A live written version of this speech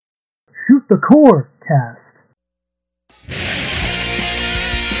the Core Cast.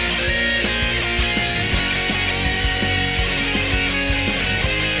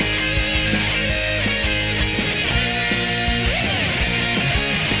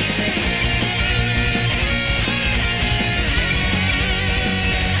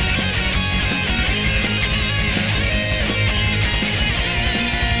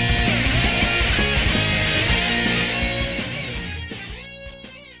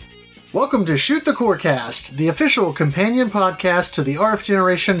 Welcome to Shoot the Corecast, the official companion podcast to the RF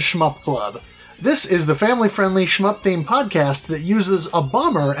Generation Shmup Club. This is the family-friendly shmup-themed podcast that uses a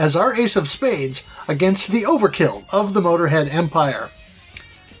bomber as our ace of spades against the overkill of the Motorhead Empire.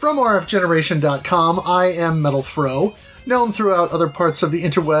 From rfgeneration.com, I am Metal Fro, known throughout other parts of the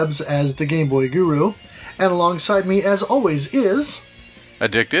interwebs as the Game Boy Guru, and alongside me, as always, is...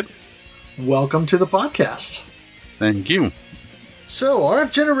 Addicted. Welcome to the podcast. Thank you. So,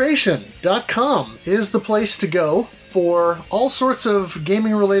 rfgeneration.com is the place to go for all sorts of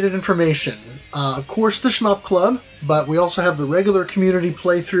gaming-related information. Of course, the Shmup Club, but we also have the regular community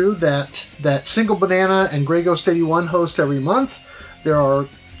playthrough that Single Banana and Grey Ghost 81 host every month. There are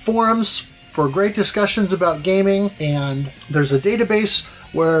forums for great discussions about gaming, and there's a database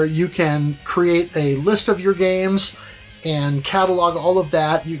where you can create a list of your games and catalog all of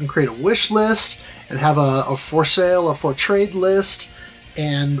that. You can create a wish list and have a for sale or for trade list,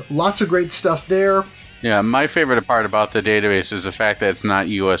 and lots of great stuff there. Yeah, my favorite part about the database is the fact that it's not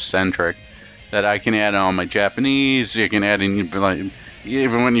US-centric. That I can add on my Japanese, you can add in, like,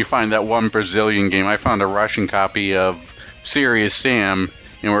 even when you find that one Brazilian game, I found a Russian copy of Serious Sam,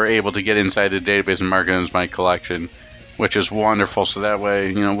 and we're able to get inside the database and mark it as my collection, which is wonderful. So that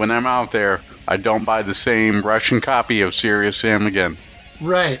way, when I'm out there, I don't buy the same Russian copy of Serious Sam again.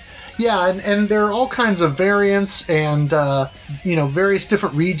 Right. Yeah, and there are all kinds of variants and various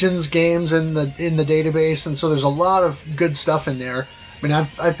different regions games in the database, and so there's a lot of good stuff in there. I mean,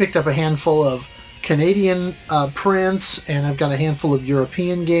 I've picked up a handful of Canadian prints, and I've got a handful of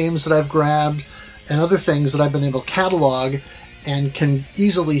European games that I've grabbed, and other things that I've been able to catalog and can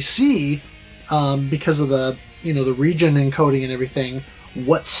easily see because of the the region encoding and everything,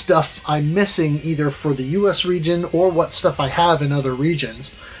 what stuff I'm missing either for the US region or what stuff I have in other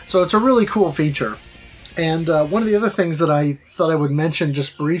regions. So it's a really cool feature. And one of the other things that I thought I would mention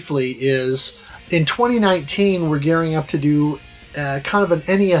just briefly is in 2019 we're gearing up to do kind of an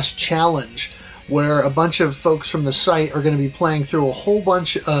NES challenge where a bunch of folks from the site are going to be playing through a whole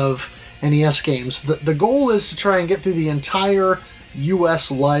bunch of NES games. The goal is to try and get through the entire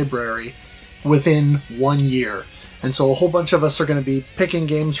US library within 1 year. And so a whole bunch of us are going to be picking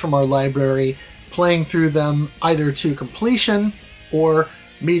games from our library, playing through them either to completion or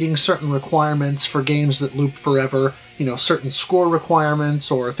meeting certain requirements for games that loop forever, certain score requirements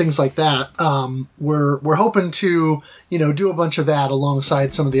or things like that. We're hoping to, do a bunch of that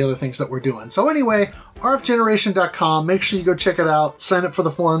alongside some of the other things that we're doing. So anyway, rfgeneration.com, make sure you go check it out, sign up for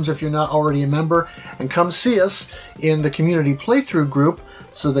the forums if you're not already a member, and come see us in the community playthrough group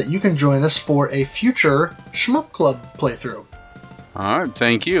so that you can join us for a future Shmup Club playthrough. All right,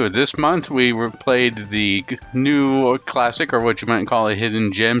 thank you. This month we played the new classic, or what you might call a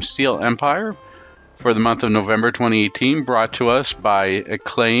hidden gem, Steel Empire, for the month of November 2018, brought to us by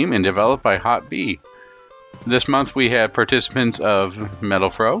Acclaim and developed by Hot B. This month we had participants of Metal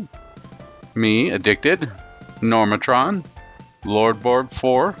Fro, me, Addicted, Normatron, Lordboard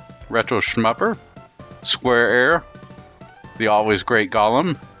 4, Retro Shmupper, Square Air, the always great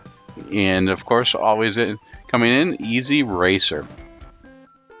Gollum, and of course, always coming in, Easy Racer.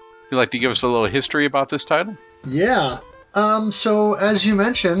 You'd like to give us a little history about this title? Yeah. So, as you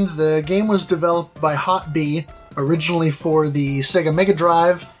mentioned, the game was developed by Hot B, originally for the Sega Mega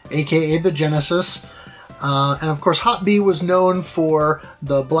Drive, aka the Genesis. And of course, Hot B was known for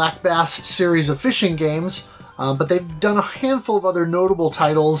the Black Bass series of fishing games, but they've done a handful of other notable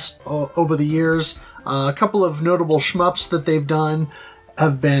titles over the years. A couple of notable shmups that they've done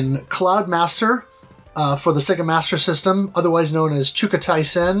have been Cloudmaster for the Sega Master System, otherwise known as Chukatai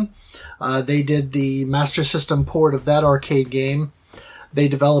Sen. They did the Master System port of that arcade game. They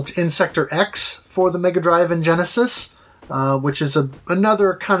developed Insector X for the Mega Drive and Genesis, which is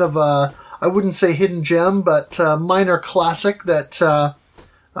another kind of I wouldn't say hidden gem, but minor classic that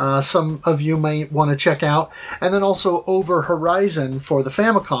some of you might want to check out. And then also Over Horizon for the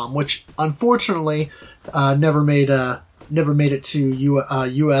Famicom, which unfortunately never made it to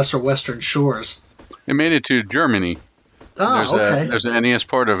U.S. or Western shores. It made it to Germany. Okay. There's an NES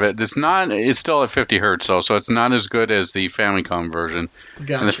port of it. It's still at 50 hertz though, so it's not as good as the Famicom version.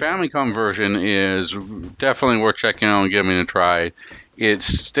 Gotcha. And the Famicom version is definitely worth checking out and giving it a try. It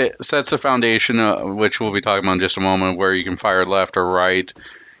sets the foundation, which we'll be talking about in just a moment, where you can fire left or right,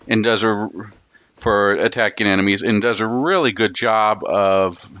 and for attacking enemies, and does a really good job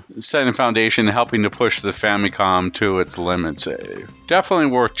of setting the foundation, helping to push the Famicom to its limits. Definitely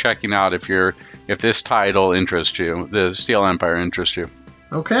worth checking out if this title interests you, the Steel Empire interests you.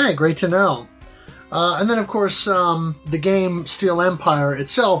 Okay, great to know. And then, of course, the game Steel Empire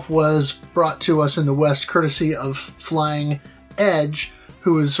itself was brought to us in the West courtesy of Flying Edge,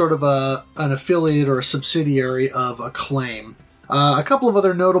 who is sort of an affiliate or a subsidiary of Acclaim. A couple of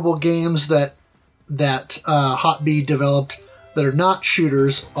other notable games that Hot B developed that are not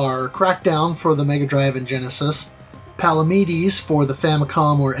shooters are Crackdown for the Mega Drive and Genesis, Palamedes for the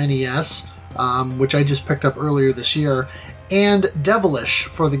Famicom or NES, which I just picked up earlier this year, and Devilish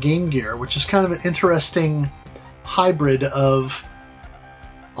for the Game Gear, which is kind of an interesting hybrid of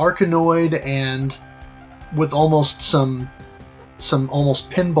Arkanoid and with almost some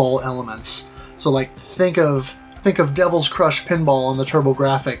almost pinball elements. So like think of Devil's Crush Pinball on the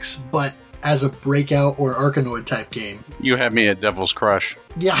TurboGrafx, but as a Breakout or Arkanoid type game. You had me at Devil's Crush.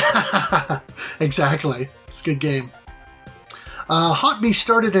 Yeah, exactly. It's a good game. Hot B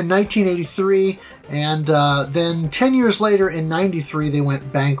started in 1983, and then 10 years later, in 93, they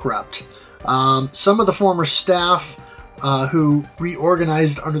went bankrupt. Some of the former staff who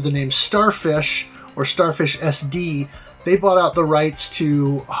reorganized under the name Starfish, or Starfish SD, they bought out the rights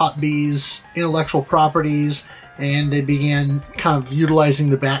to Hot B's intellectual properties, and they began kind of utilizing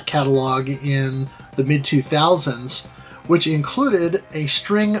the back catalog in the mid-2000s, which included a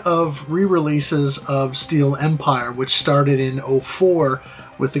string of re-releases of Steel Empire, which started in 2004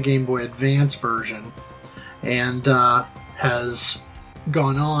 with the Game Boy Advance version, and has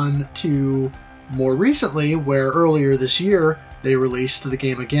gone on to more recently, where earlier this year they released the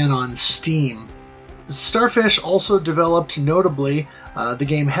game again on Steam. Starfish also developed, notably, the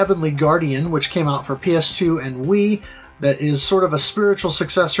game Heavenly Guardian, which came out for PS2 and Wii, that is sort of a spiritual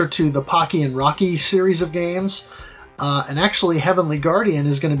successor to the Pocky and Rocky series of games. And actually, Heavenly Guardian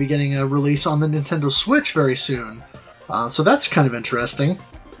is going to be getting a release on the Nintendo Switch very soon. So that's kind of interesting.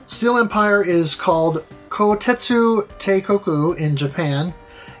 Steel Empire is called Kotetsu Teikoku in Japan,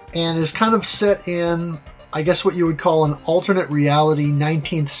 and is kind of set in, I guess, what you would call an alternate reality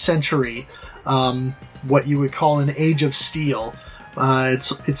 19th century, what you would call an Age of Steel.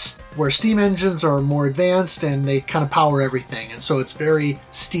 It's where steam engines are more advanced and they kind of power everything, and so it's very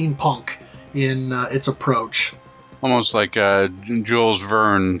steampunk in its approach. Almost like a Jules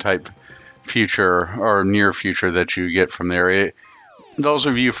Verne type future or near future that you get from there. Those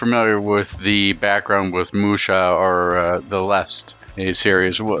of you familiar with the background with Musha or the Lest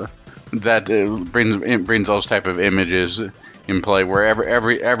series, that brings those type of images in play, where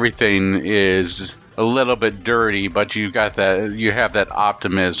everything is a little bit dirty, but you have that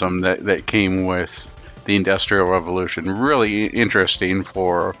optimism that came with the Industrial Revolution. Really interesting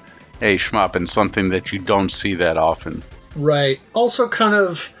for a shmup, and something that you don't see that often. Right. Also kind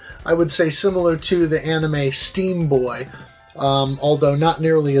of, I would say, similar to the anime Steam Boy, although not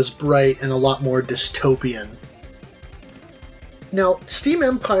nearly as bright and a lot more dystopian. Now, Steel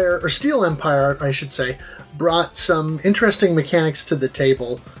Empire, I should say, brought some interesting mechanics to the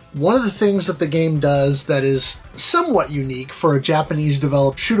table. One of the things that the game does that is somewhat unique for a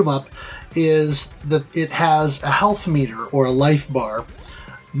Japanese-developed shoot-'em-up is that it has a health meter, or a life bar.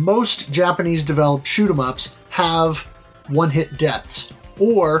 Most Japanese-developed shoot-'em-ups have one-hit deaths,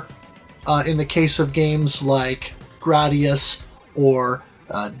 or, in the case of games like Gradius or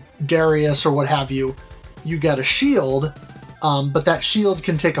Darius or what have you, you get a shield, but that shield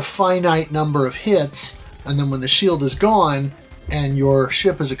can take a finite number of hits, and then when the shield is gone and your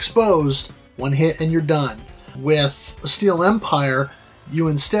ship is exposed, one hit and you're done. With Steel Empire, you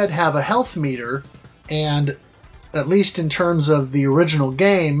instead have a health meter, and at least in terms of the original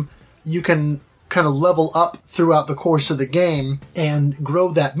game, you can kind of level up throughout the course of the game and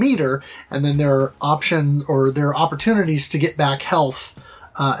grow that meter, and then there are opportunities to get back health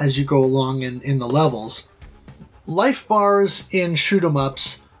as you go along in the levels. Life bars in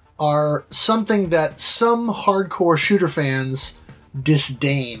shoot-'em-ups are something that some hardcore shooter fans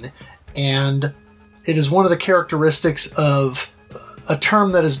disdain, and it is one of the characteristics of a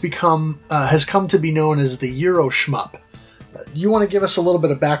term that has come to be known as the Euro shmup. Do you want to give us a little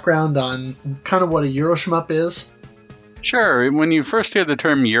bit of background on kind of what a Euro shmup is? Sure. When you first hear the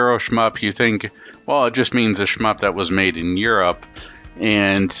term Euro shmup, you think, well, it just means a shmup that was made in Europe.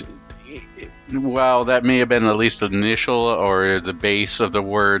 And while that may have been at least the initial or the base of the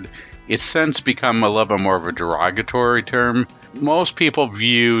word, it's since become a little bit more of a derogatory term. Most people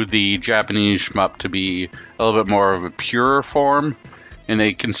view the Japanese shmup to be a little bit more of a pure form, and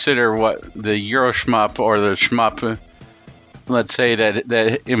they consider what the Euro Shmup or the Shmup, let's say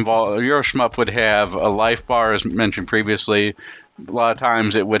that involve Euro Shmup would have a life bar, as mentioned previously. A lot of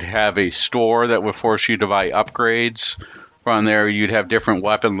times it would have a store that would force you to buy upgrades. On there, you'd have different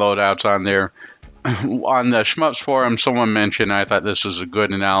weapon loadouts on there. On the Shmups forum, someone mentioned, I thought this was a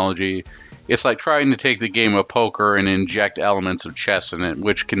good analogy, it's like trying to take the game of poker and inject elements of chess in it,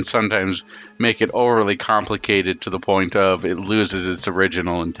 which can sometimes make it overly complicated to the point of it loses its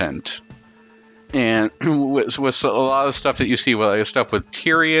original intent. And with a lot of stuff that you see, well, like stuff with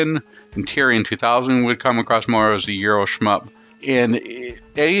Tyrion, and Tyrion 2000 would come across more as a Euro Shmup. And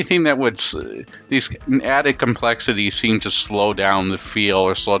anything that would, these added complexities seem to slow down the feel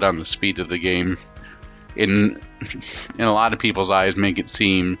or slow down the speed of the game. In a lot of people's eyes, make it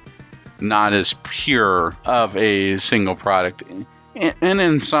seem not as pure of a single product. And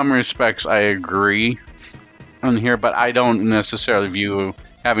in some respects, I agree on here, but I don't necessarily view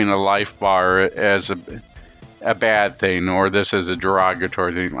having a life bar as a bad thing or this as a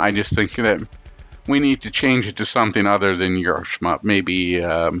derogatory thing. I just think that we need to change it to something other than Euro Shmup. Maybe,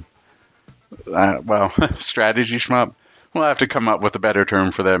 strategy Shmup. We'll have to come up with a better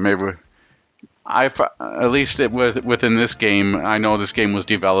term for that. Maybe. At least within this game, I know this game was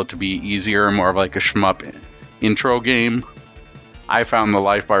developed to be easier, more of like a Shmup intro game. I found the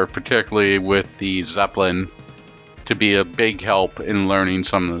life bar, particularly with the Zeppelin, to be a big help in learning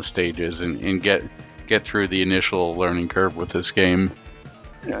some of the stages and get through the initial learning curve with this game.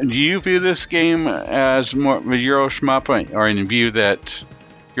 Do you view this game as more of a Euro Shmup, or in view that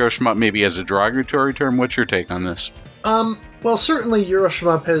Euro Shmup maybe as a derogatory term? What's your take on this? Well, certainly Euro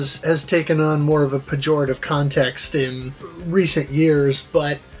Shmup has taken on more of a pejorative context in recent years,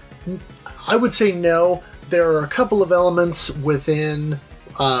 but I would say no. There are a couple of elements within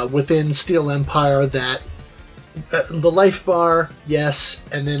Steel Empire that the life bar, yes,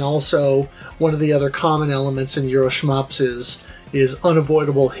 and then also one of the other common elements in Euro Shmups is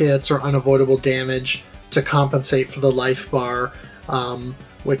unavoidable hits or unavoidable damage to compensate for the life bar,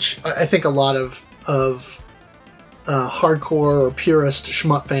 which I think a lot of hardcore or purist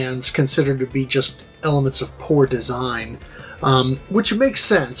shmup fans consider to be just elements of poor design, which makes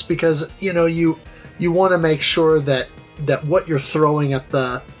sense because you want to make sure that what you're throwing at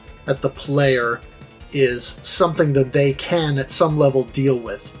the player is something that they can at some level deal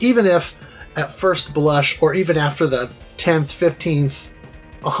with, even if at first blush or even after the 10th, 15th,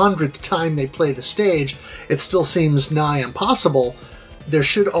 100th time they play the stage, it still seems nigh impossible. There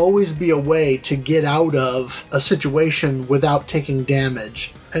should always be a way to get out of a situation without taking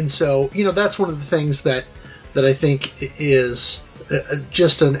damage. And so, that's one of the things that I think is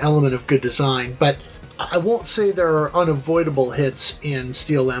just an element of good design. But I won't say there are unavoidable hits in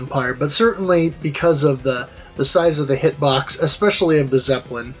Steel Empire, but certainly because of the size of the hitbox, especially of the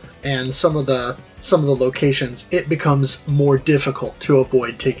Zeppelin, and some of the locations, it becomes more difficult to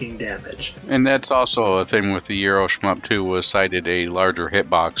avoid taking damage. And that's also a thing with the Euro Shmup 2, was cited a larger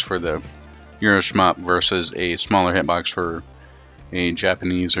hitbox for the Euro Shmup versus a smaller hitbox for a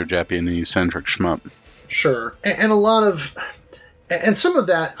Japanese or Japanese-centric shmup. Sure. And some of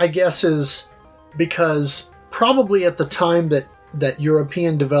that, I guess, is because probably at the time that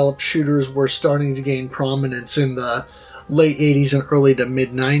European-developed shooters were starting to gain prominence in the late 80s and early to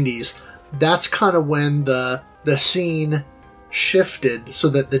mid-90s, that's kind of when the scene shifted, so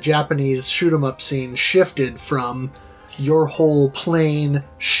that the Japanese shoot-'em-up scene shifted from your whole plane,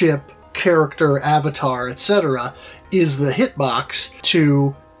 ship, character, avatar, etc. is the hitbox,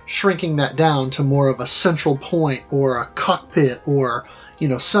 to shrinking that down to more of a central point or a cockpit or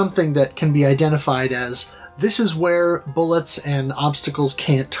something that can be identified as, this is where bullets and obstacles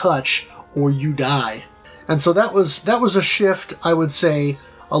can't touch or you die. And so that was a shift, I would say,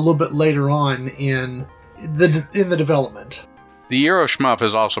 a little bit later on in the development. The Euro Shmup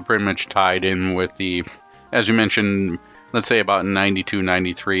is also pretty much tied in with the, as you mentioned, let's say about 92,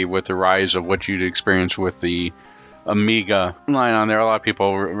 93, with the rise of what you'd experience with the Amiga line on there. A lot of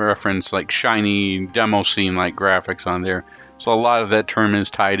people reference like shiny demo scene like graphics on there. So a lot of that term is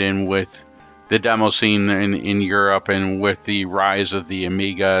tied in with the demo scene in Europe and with the rise of the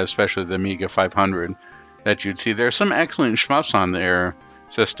Amiga, especially the Amiga 500 that you'd see. There's some excellent shmups on their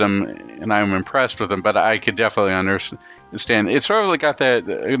system, and I'm impressed with them, but I could definitely understand. It's sort of like got that,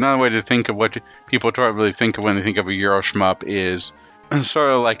 another way to think of what people really think of when they think of a Euro shmup is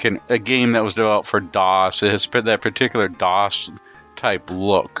sort of like a game that was developed for DOS. It has that particular DOS type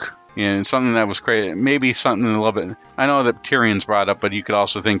look. And something that was created, maybe something a little bit, I know that Tyrion's brought up, but you could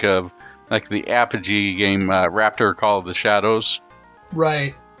also think of like the Apogee game, Raptor Call of the Shadows.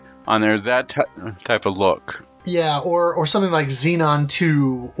 Right. On there, that type of look. Yeah, or something like Xenon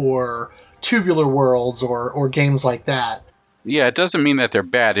 2 or Tubular Worlds or games like that. Yeah, it doesn't mean that they're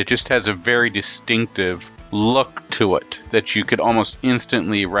bad. It just has a very distinctive look to it that you could almost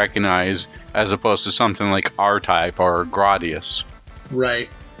instantly recognize, as opposed to something like R-Type or Gradius. Right.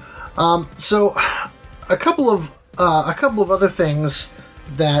 So, a couple of other things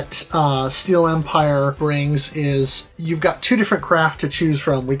that Steel Empire brings is you've got two different craft to choose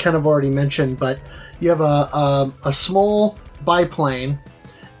from. We kind of already mentioned, but you have a small biplane,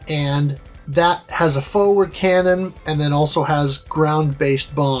 and that has a forward cannon and then also has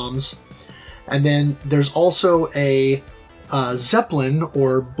ground-based bombs. And then there's also a Zeppelin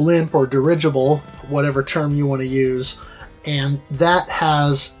or blimp or dirigible, whatever term you want to use, and that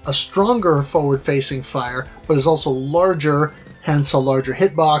has a stronger forward-facing fire, but is also larger, hence a larger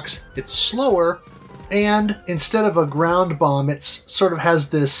hitbox. It's slower, and instead of a ground bomb, it sort of has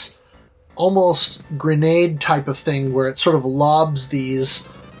this almost grenade type of thing where it sort of lobs these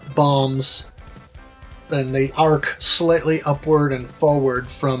bombs and they arc slightly upward and forward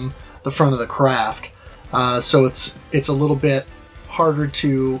from the front of the craft. So it's a little bit harder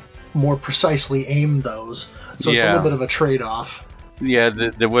to more precisely aim those. So it's a little bit of a trade-off. Yeah,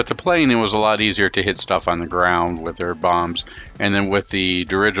 with the plane, it was a lot easier to hit stuff on the ground with their bombs. And then with the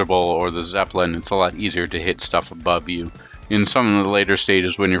dirigible or the Zeppelin, it's a lot easier to hit stuff above you. In some of the later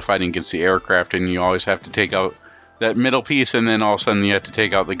stages, when you're fighting against the aircraft, and you always have to take out that middle piece, and then all of a sudden you have to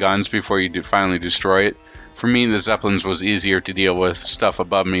take out the guns before you finally destroy it. For me, the Zeppelins was easier to deal with stuff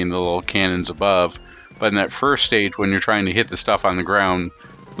above me and the little cannons above. But in that first stage, when you're trying to hit the stuff on the ground,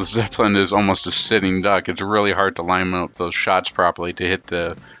 the Zeppelin is almost a sitting duck. It's really hard to line up those shots properly to hit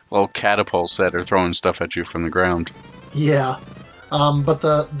the little catapults that are throwing stuff at you from the ground. Yeah. But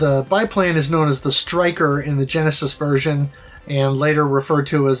the biplane is known as the Striker in the Genesis version, and later referred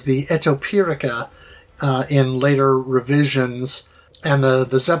to as the Etopirica in later revisions. And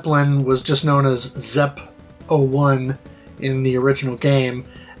the Zeppelin was just known as Zep-01 in the original game,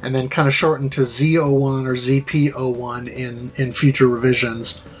 and then kind of shortened to Z01 or ZP01 in future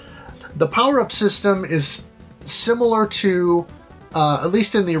revisions. The power-up system is similar to, at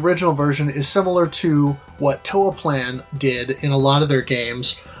least in the original version, is similar to what Toaplan did in a lot of their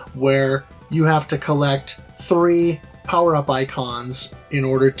games, where you have to collect 3 power-up icons in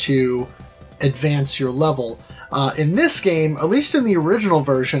order to advance your level. In this game, at least in the original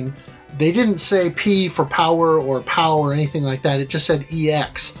version, they didn't say P for power or POW or anything like that. It just said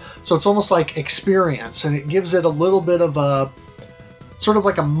EX. So it's almost like experience, and it gives it a little bit of a sort of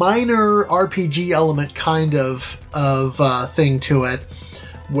like a minor RPG element kind of thing to it,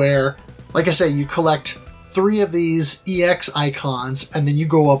 where, like I say, you collect 3 of these EX icons, and then you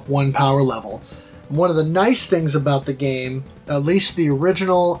go up 1 power level. One of the nice things about the game, at least the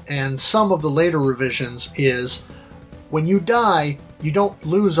original and some of the later revisions, is when you die, you don't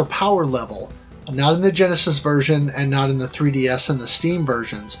lose a power level. Not in the Genesis version and not in the 3DS and the Steam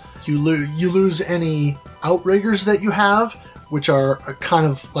versions. You lose any outriggers that you have, which are kind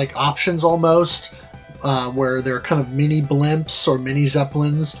of like options almost, where they're kind of mini blimps or mini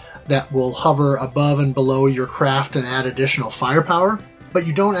zeppelins that will hover above and below your craft and add additional firepower. But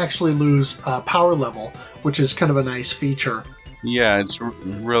you don't actually lose power level, which is kind of a nice feature. Yeah, it's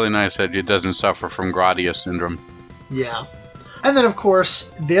really nice that it doesn't suffer from Gradius syndrome. Yeah. And then, of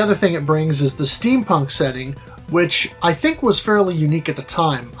course, the other thing it brings is the steampunk setting, which I think was fairly unique at the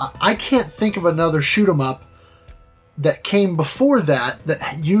time. I can't think of another shoot-'em-up that came before that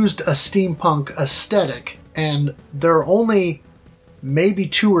used a steampunk aesthetic, and there are only maybe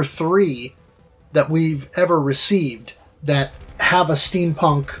 2 or 3 that we've ever received that have a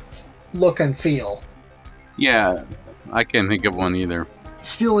steampunk look and feel. Yeah, I can't think of one either.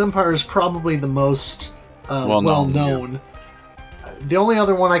 Steel Empire is probably the most well-known. Yeah. The only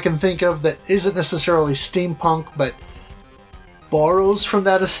other one I can think of that isn't necessarily steampunk, but borrows from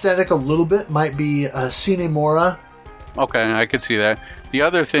that aesthetic a little bit, might be Cinemora. Okay, I could see that. The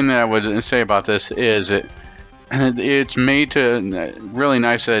other thing that I would say about this is it's made to, really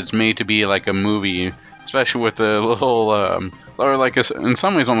nice that it's made to be like a movie, especially with the little, or like in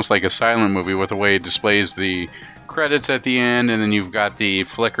some ways almost like a silent movie, with the way it displays the credits at the end, and then you've got the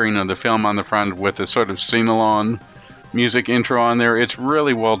flickering of the film on the front with the sort of sing-along music intro on there. It's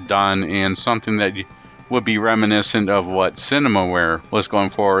really well done, and something that would be reminiscent of what Cinemaware was going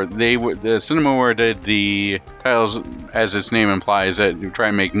for. The Cinemaware did the titles, as its name implies, that you try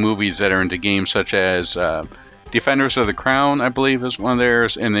and make movies that are into games such as Defenders of the Crown, I believe, is one of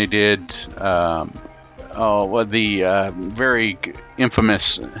theirs, and they did the very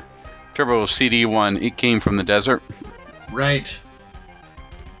infamous Turbo CD one, It Came from the Desert. Right.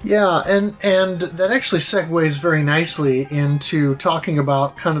 Yeah, and that actually segues very nicely into talking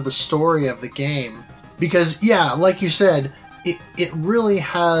about kind of the story of the game. Because, yeah, like you said, it really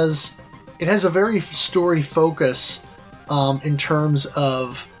has... It has a very story focus in terms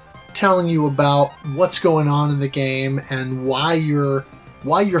of telling you about what's going on in the game and why you're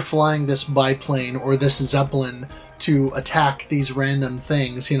flying this biplane or this Zeppelin to attack these random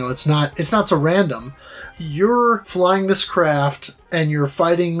things. You know, it's not so random. You're flying this craft and you're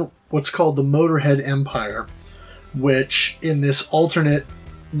fighting what's called the Motorhead Empire, which in this alternate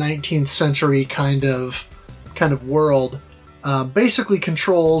 19th century kind of world basically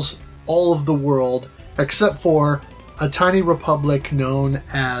controls all of the world except for a tiny republic known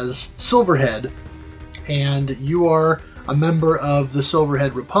as Silverhead. And you are a member of the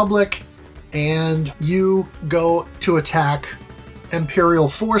Silverhead Republic, and you go to attack Imperial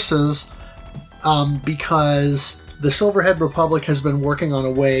forces because the Silverhead Republic has been working on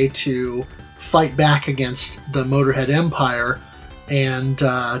a way to fight back against the Motorhead Empire and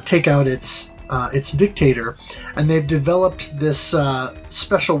take out its dictator. And they've developed this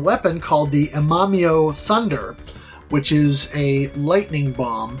special weapon called the Imamio Thunder, which is a lightning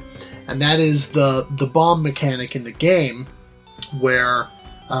bomb. And that is the bomb mechanic in the game, where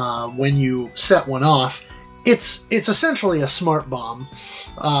when you set one off, it's essentially a smart bomb,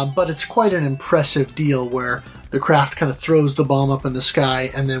 but it's quite an impressive deal where the craft kind of throws the bomb up in the sky,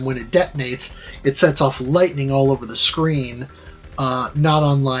 and then when it detonates, it sets off lightning all over the screen, not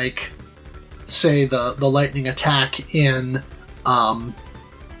unlike, say, the lightning attack in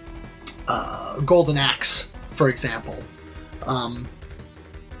Golden Axe, for example.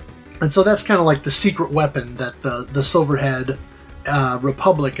 And so that's kind of like the secret weapon that the Silverhead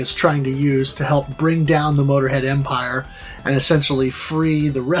Republic is trying to use to help bring down the Motorhead Empire and essentially free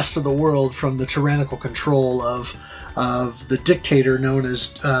the rest of the world from the tyrannical control of the dictator known as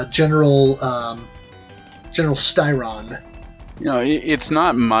General Styron. You know, it's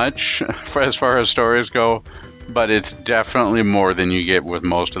not much as far as stories go, but it's definitely more than you get with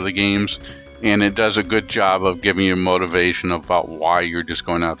most of the games. And it does a good job of giving you motivation about why you're just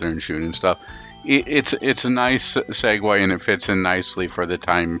going out there and shooting stuff. It's a nice segue, and it fits in nicely for the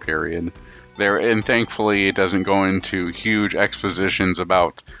time period there. And thankfully, it doesn't go into huge expositions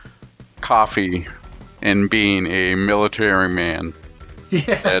about coffee and being a military man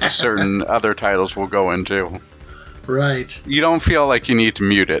that certain other titles will go into. Right. You don't feel like you need to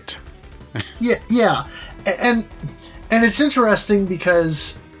mute it. Yeah. And it's interesting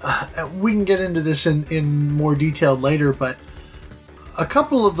because we can get into this in more detail later, but a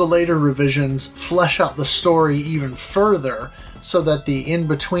couple of the later revisions flesh out the story even further so that the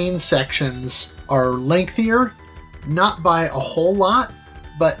in-between sections are lengthier, not by a whole lot,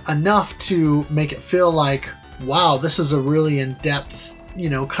 but enough to make it feel like, wow, this is a really in-depth,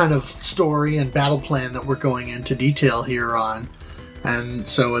 kind of story and battle plan that we're going into detail here on. And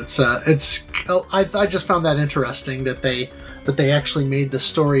so I just found that interesting that they actually made the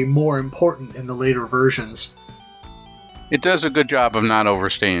story more important in the later versions. It does a good job of not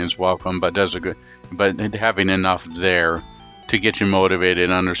overstaying its welcome, but having enough there to get you motivated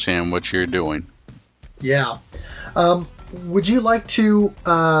and understand what you're doing. Yeah. Would you like to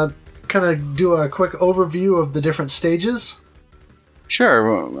kind of do a quick overview of the different stages?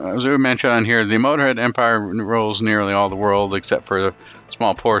 Sure. As we mentioned on here, the Motorhead Empire rules nearly all the world except for a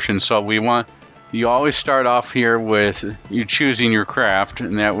small portion. So you always start off here with you choosing your craft,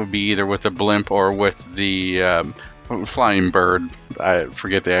 and that would be either with a blimp or with the flying bird. I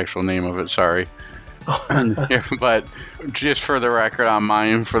forget the actual name of it, sorry. But just for the record on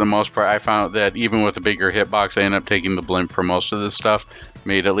mine, for the most part, I found that even with a bigger hitbox, I ended up taking the blimp for most of this stuff.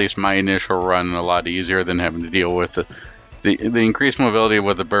 Made at least my initial run a lot easier than having to deal with the increased mobility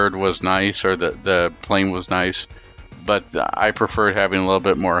with the bird was nice, or the plane was nice, but I preferred having a little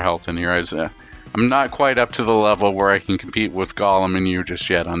bit more health in here. I'm not quite up to the level where I can compete with Gollum and you just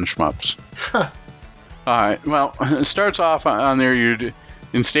yet on shmups. Alright, well, it starts off on there,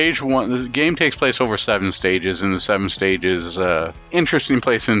 in stage 1, the game takes place over 7 stages, and the 7 stages, interesting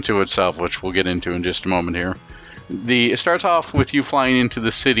place into itself, which we'll get into in just a moment here. It starts off with you flying into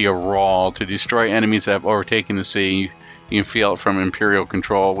the city of Rawl to destroy enemies that have overtaken the city. You can feel it from Imperial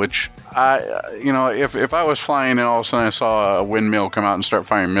control, which, if I was flying and all of a sudden I saw a windmill come out and start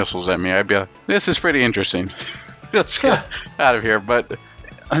firing missiles at me, I'd be like, this is pretty interesting. Let's get out of here. But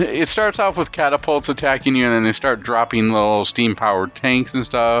it starts off with catapults attacking you, and then they start dropping little steam-powered tanks and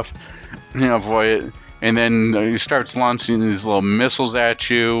stuff. Avoid it. And then he starts launching these little missiles at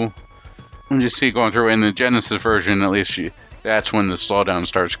you. And just see going through. In the Genesis version, at least, that's when the slowdown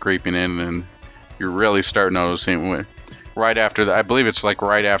starts creeping in, and you really start noticing right after I believe it's like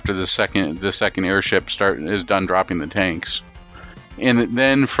right after the second airship is done dropping the tanks. And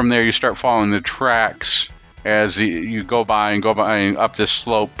then from there you start following the tracks as you go by up this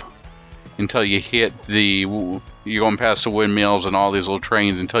slope until you hit you're going past the windmills and all these little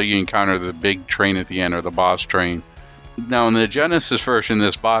trains until you encounter the big train at the end, or the boss train. Now in the Genesis version,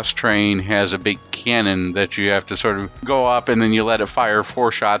 this boss train has a big cannon that you have to sort of go up, and then you let it fire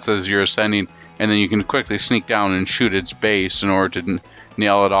 4 shots as you're ascending, and then you can quickly sneak down and shoot its base in order to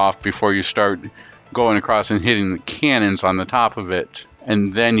nail it off before you start going across and hitting the cannons on the top of it.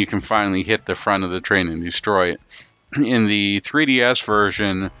 And then you can finally hit the front of the train and destroy it. In the 3DS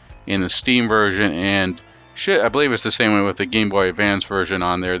version, in the Steam version, and I believe it's the same way with the Game Boy Advance version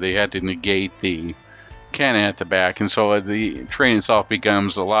on there, they had to negate the cannon at the back, and so the train itself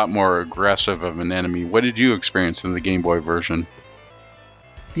becomes a lot more aggressive of an enemy. What did you experience in the Game Boy version?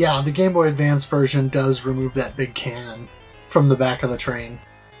 Yeah, the Game Boy Advance version does remove that big cannon from the back of the train.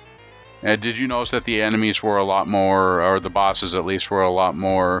 Did you notice that the enemies were a lot more, or the bosses at least, were a lot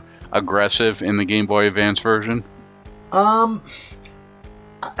more aggressive in the Game Boy Advance version? I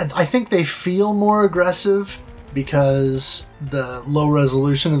think they feel more aggressive because the low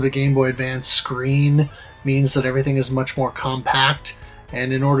resolution of the Game Boy Advance screen means that everything is much more compact,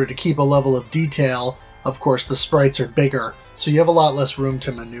 and in order to keep a level of detail, of course, the sprites are bigger, so you have a lot less room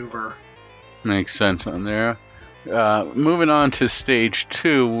to maneuver. Makes sense on there. Moving on to stage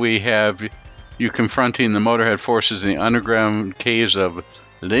 2, we have you confronting the Motorhead forces in the underground caves of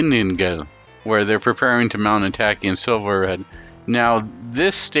Lindengel, where they're preparing to mount an attack in Silverhead. Now,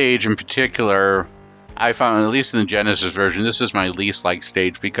 this stage in particular, I found, at least in the Genesis version, this is my least liked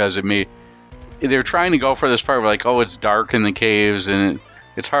stage because they're trying to go for this part where, like, oh, it's dark in the caves and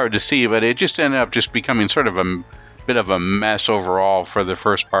it's hard to see, but it just ended up just becoming sort of a bit of a mess overall for the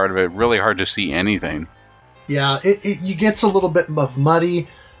first part of it. Really hard to see anything. Yeah, it gets a little bit of muddy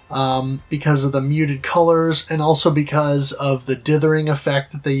because of the muted colors, and also because of the dithering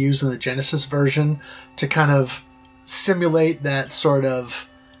effect that they use in the Genesis version to kind of simulate that sort of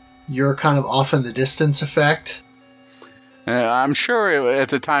you're kind of off in the distance effect. I'm sure at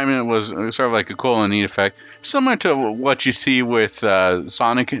the time it was sort of like a cool and neat effect, similar to what you see with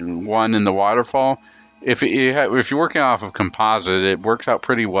Sonic 1 in the waterfall. If you're working off of composite, it works out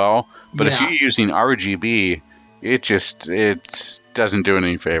pretty well. But if you're using RGB, it doesn't do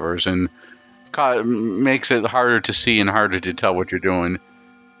any favors and makes it harder to see and harder to tell what you're doing.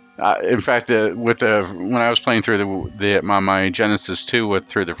 In fact, when I was playing through my Genesis 2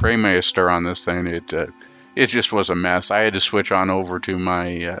 through the FrameMaster on this thing, it just was a mess. I had to switch on over to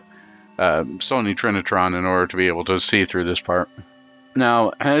my Sony Trinitron in order to be able to see through this part.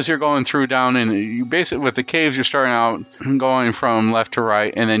 Now, as you're going through down, and you basically with the caves, you're starting out going from left to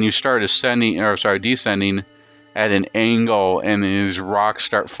right, and then you start descending at an angle, and these rocks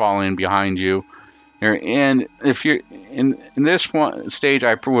start falling behind you. And if you're in this one stage,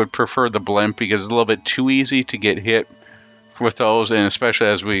 I would prefer the blimp because it's a little bit too easy to get hit with those, and especially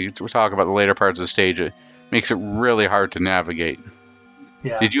as we talk about the later parts of the stage, it makes it really hard to navigate.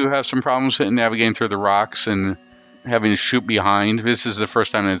 Yeah. Did you have some problems navigating through the rocks and having to shoot behind? This is the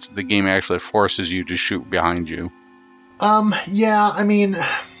first time that the game actually forces you to shoot behind you. Yeah, I mean,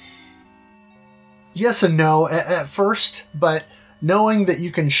 yes and no at first, but knowing that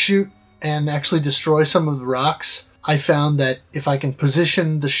you can shoot and actually destroy some of the rocks, I found that if I can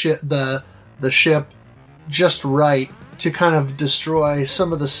position the ship just right to kind of destroy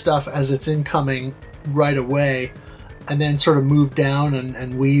some of the stuff as it's incoming right away, and then sort of move down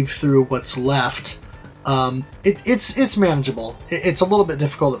and weave through what's left, it's manageable. It's a little bit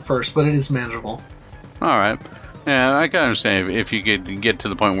difficult at first, but it is manageable. All right. Yeah, I can understand if you get to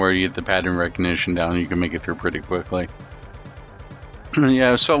the point where you get the pattern recognition down, you can make it through pretty quickly.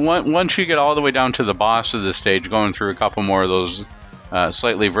 Yeah, so once you get all the way down to the boss of the stage, going through a couple more of those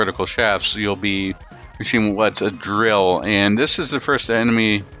slightly vertical shafts, you'll be reaching what's a drill. And this is the first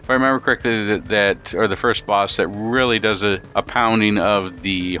enemy, if I remember correctly, or the first boss that really does a pounding of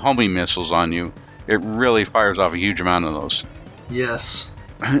the homing missiles on you. It really fires off a huge amount of those. Yes.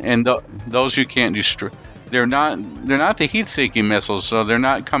 And those you can't destroy. They're not the heat-seeking missiles, so they're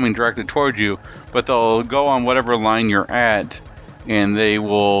not coming directly toward you, but they'll go on whatever line you're at, and they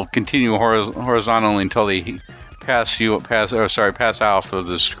will continue horizontally until they pass off of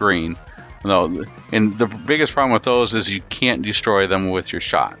the screen. No, and the biggest problem with those is you can't destroy them with your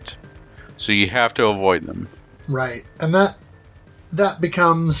shot, so you have to avoid them. Right, and that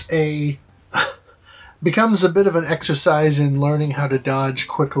becomes a bit of an exercise in learning how to dodge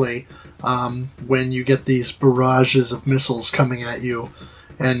quickly when you get these barrages of missiles coming at you.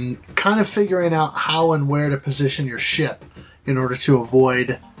 and kind of figuring out how and where to position your ship in order to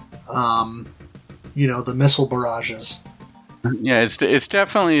avoid, the missile barrages. Yeah, it's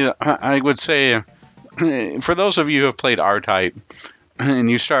definitely, I would say, for those of you who have played R-Type,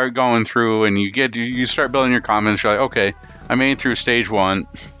 and you start going through and you start building your comments, you're like, okay, I made it through stage 1,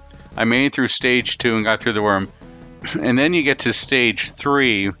 I made it through stage 2 and got through the worm, and then you get to stage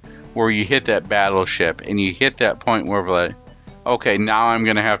 3 where you hit that battleship and you hit that point where like, okay, now I'm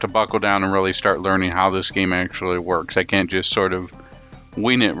going to have to buckle down and really start learning how this game actually works. I can't just sort of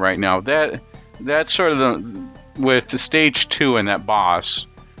wing it right now. That's sort of with the stage 2 and that boss,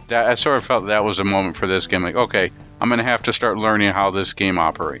 that I sort of felt that was a moment for this game. Like, okay, I'm going to have to start learning how this game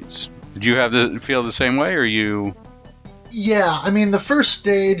operates. Did you feel the same way, or you? Yeah, I mean, the first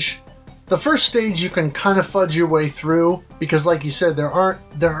stage you can kind of fudge your way through because, like you said, there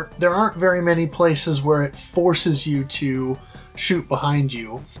aren't very many places where it forces you to shoot behind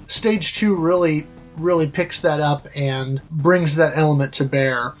you. Stage 2 really picks that up and brings that element to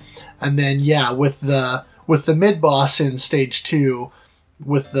bear. And then, yeah, with the mid boss in stage 2,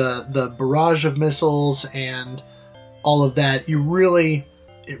 with the barrage of missiles and all of that, it really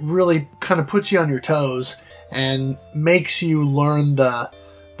kind of puts you on your toes and makes you learn the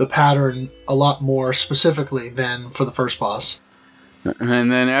pattern a lot more specifically than for the first boss.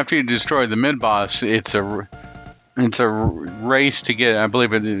 And then after you destroy the mid boss, it's a race to get. I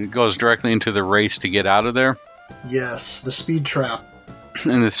believe it goes directly into the race to get out of there. Yes, the speed trap.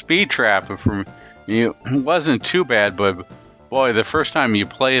 And the speed trap wasn't too bad, but boy, the first time you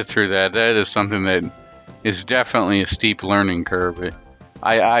play it through that is something that is definitely a steep learning curve.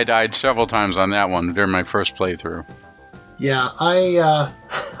 I died several times on that one during my first playthrough. Yeah, I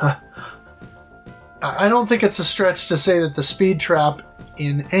don't think it's a stretch to say that the speed trap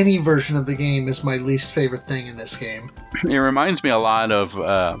in any version of the game is my least favorite thing in this game. It reminds me a lot of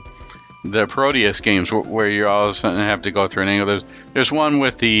the Proteus games where you all of a sudden have to go through an angle. There's one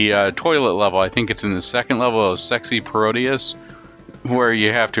with the toilet level. I think it's in the second level of Sexy Proteus, where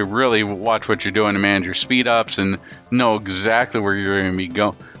you have to really watch what you're doing to manage your speed ups and know exactly where you're going to be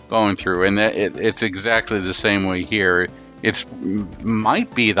going through. And it's exactly the same way here. It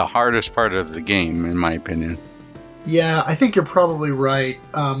might be the hardest part of the game, in my opinion. Yeah, I think you're probably right.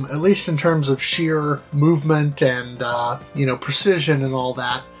 At least in terms of sheer movement and precision and all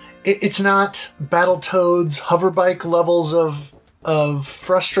that. It's not Battletoads hoverbike levels of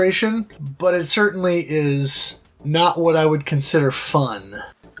frustration, but it certainly is not what I would consider fun.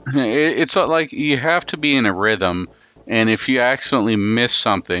 It's like you have to be in a rhythm, and if you accidentally miss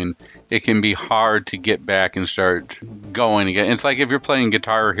something, it can be hard to get back and start going again. It's like if you're playing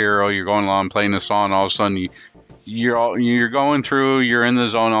Guitar Hero, you're going along playing a song, all of a sudden you're going through, you're in the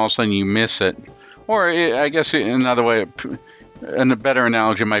zone, all of a sudden you miss it. Or I guess another way, and a better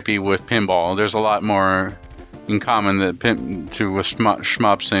analogy might be with pinball. There's a lot more in common with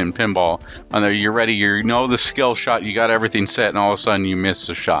shmups and pinball. On there, you're ready, you know the skill shot, you got everything set, and all of a sudden you miss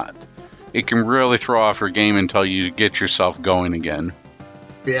the shot. It can really throw off your game until you get yourself going again.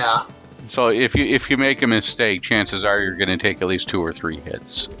 Yeah. So if you make a mistake, chances are you're going to take at least 2 or 3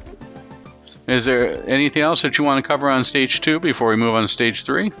 hits. Is there anything else that you want to cover on stage 2 before we move on to stage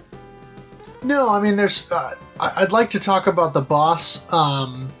 3? No, I mean, there's. I'd like to talk about the boss a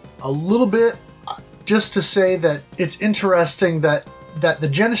little bit, just to say that it's interesting that the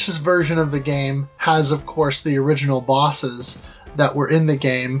Genesis version of the game has, of course, the original bosses that were in the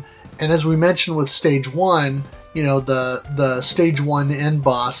game, and as we mentioned with stage 1, the stage 1 end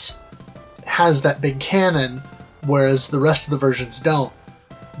boss has that big cannon, whereas the rest of the versions don't.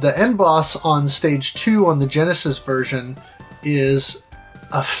 The end boss on stage 2 on the Genesis version is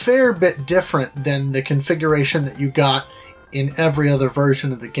a fair bit different than the configuration that you got in every other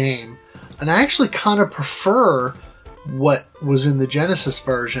version of the game. And I actually kind of prefer what was in the Genesis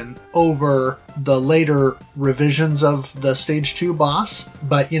version over the later revisions of the stage 2 boss.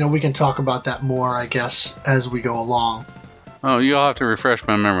 But, we can talk about that more, I guess, as we go along. Oh, you'll have to refresh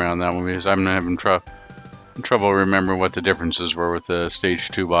my memory on that one because I'm having trouble remembering what the differences were with the stage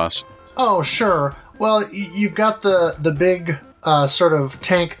 2 boss. Oh, sure. Well, you've got the big sort of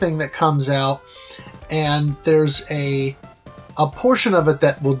tank thing that comes out, and there's a portion of it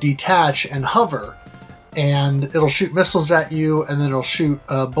that will detach and hover, and it'll shoot missiles at you, and then it'll shoot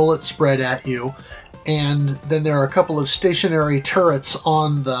a bullet spread at you, and then there are a couple of stationary turrets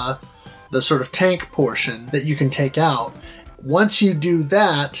on the sort of tank portion that you can take out. Once you do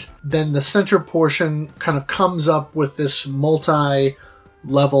that, then the center portion kind of comes up with this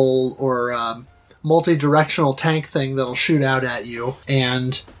multi-level or multi-directional tank thing that'll shoot out at you,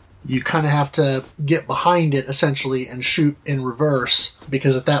 and you kind of have to get behind it, essentially, and shoot in reverse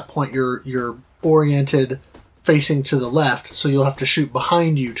because at that point you're oriented facing to the left, so you'll have to shoot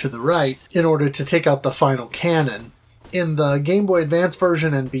behind you to the right in order to take out the final cannon. In the Game Boy Advance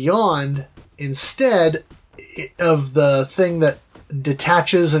version and beyond, instead of the thing that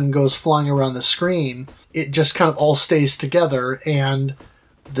detaches and goes flying around the screen, it just kind of all stays together, and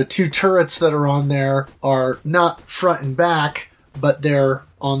the two turrets that are on there are not front and back, but they're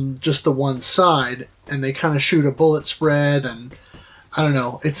on just the one side, and they kind of shoot a bullet spread, and I don't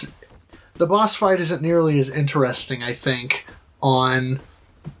know, the boss fight isn't nearly as interesting, I think, on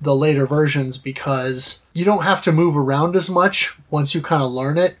the later versions, because you don't have to move around as much once you kind of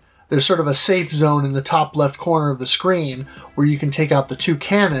learn it. There's sort of a safe zone in the top left corner of the screen where you can take out the two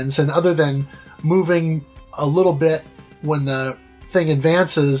cannons, and other than moving a little bit when the thing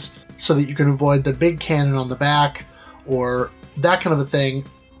advances so that you can avoid the big cannon on the back or that kind of a thing,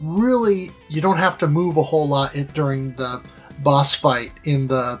 really you don't have to move a whole lot during the boss fight in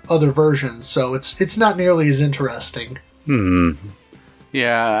the other versions, so it's not nearly as interesting.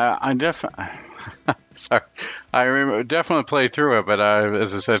 Yeah, I definitely... Sorry. I definitely played through it, but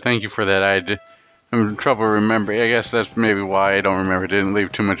as I said, thank you for that. I'm having trouble remembering. I guess that's maybe why I don't remember. It didn't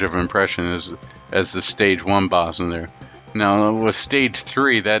leave too much of an impression as the Stage 1 boss in there. Now, with Stage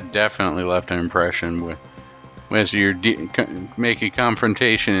 3, that definitely left an impression. As you make a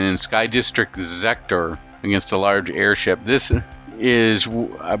confrontation in Sky District Zector against a large airship.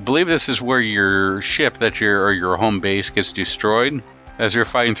 I believe this is where your ship or your home base gets destroyed as you're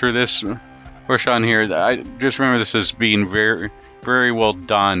fighting through this. Push on here. I just remember this as being very, very well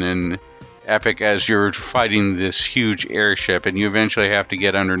done and epic as you're fighting this huge airship, and you eventually have to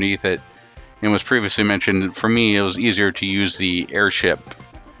get underneath it. And was previously mentioned, for me, it was easier to use the airship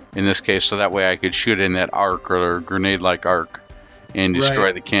in this case, so that way I could shoot in that arc or grenade-like arc and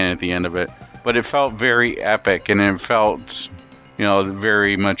destroy the cannon at the end of it. But it felt very epic, and it felt,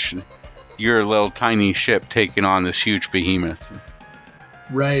 very much your little tiny ship taking on this huge behemoth.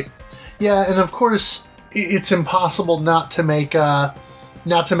 Right. Yeah, and of course, it's impossible not to make a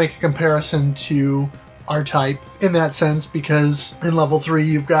comparison to R-Type in that sense, because in level 3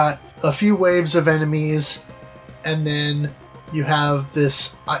 you've got a few waves of enemies, and then you have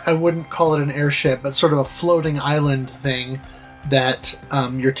this, I wouldn't call it an airship, but sort of a floating island thing that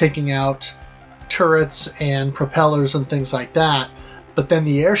you're taking out turrets and propellers and things like that. But then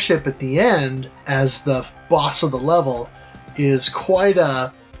the airship at the end, as the boss of the level, is quite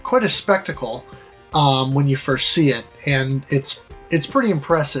a spectacle when you first see it, and it's pretty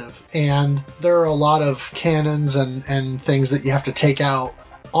impressive. And there are a lot of cannons and things that you have to take out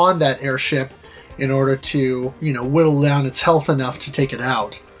on that airship in order to whittle down its health enough to take it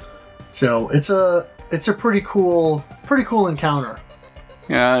out. So it's a pretty cool encounter.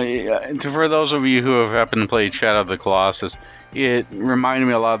 Yeah, for those of you who have happened to play Shadow of the Colossus, it reminded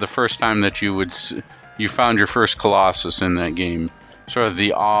me a lot of the first time that you found your first Colossus in that game. Sort of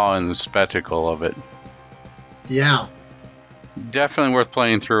the awe and the spectacle of it. Yeah. Definitely worth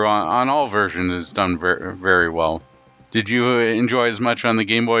playing through on all versions. It's done very, very well. Did you enjoy it as much on the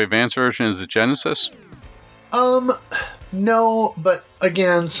Game Boy Advance version as the Genesis? No, but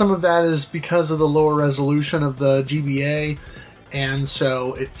again, some of that is because of the lower resolution of the GBA, and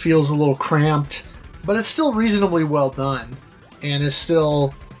so it feels a little cramped, but it's still reasonably well done, and it's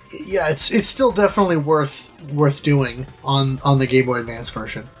still definitely worth doing on the Game Boy Advance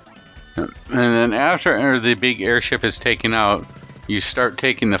version. And then after the big airship is taken out, you start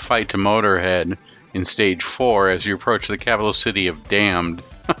taking the fight to Motorhead in Stage 4 as you approach the capital city of Damned,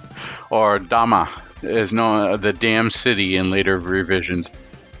 or Dama, as known as the Damned City in later revisions.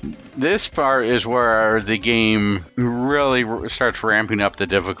 This part is where the game really starts ramping up the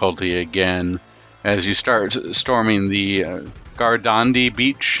difficulty again, as you start storming the Gardandi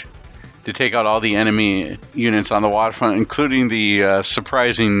beach to take out all the enemy units on the waterfront, including the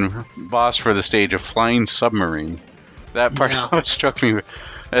surprising boss for the stage, a flying submarine. That part struck me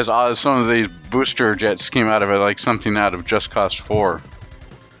as odd as some of these booster jets came out of it, like something out of Just Cause 4.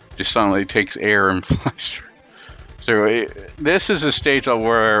 Just suddenly takes air and flies through. So this is a stage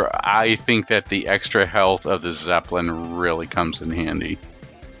where I think that the extra health of the Zeppelin really comes in handy.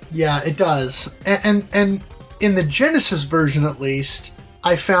 Yeah, it does. And in the Genesis version, at least,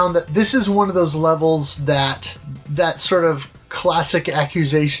 I found that this is one of those levels that sort of classic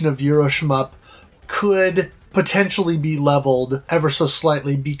accusation of Euroshmup could potentially be leveled ever so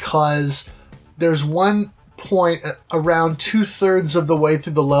slightly, because there's one point around 2/3 of the way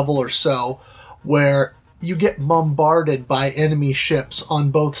through the level or so where you get bombarded by enemy ships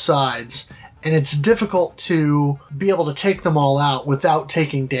on both sides, and it's difficult to be able to take them all out without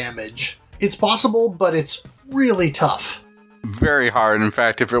taking damage. It's possible, but it's really tough. very hard. In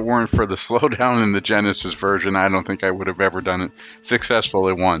fact, if it weren't for the slowdown in the Genesis version, I don't think I would have ever done it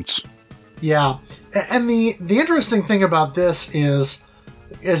successfully once. Yeah, and the interesting thing about this is,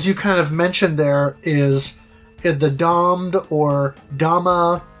 as you kind of mentioned there, is the Damned or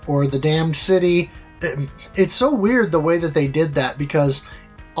Dama or the Damned City. It's so weird the way that they did that, because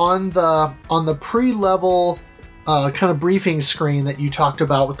on the pre-level kind of briefing screen that you talked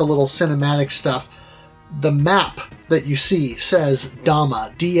about with the little cinematic stuff, the map that you see says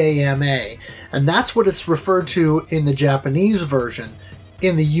Dama, D-A-M-A, and that's what it's referred to in the Japanese version.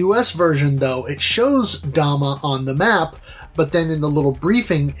 In the US version, though, it shows Dama on the map, but then in the little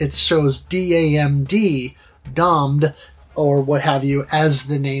briefing, it shows D-A-M-D, Damned, or what have you, as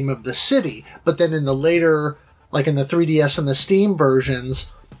the name of the city. But then in the later, like in the 3DS and the Steam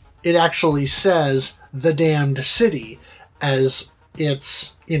versions, it actually says the Damned City as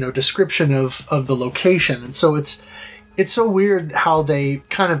its, description of the location. And so it's so weird how they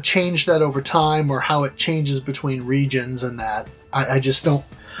kind of change that over time, or how it changes between regions and that. I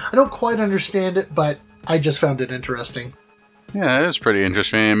don't quite understand it, but I just found it interesting. Yeah, that is pretty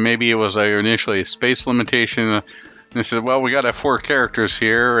interesting. And maybe it was initially a space limitation. And they said, well, we got to have 4 characters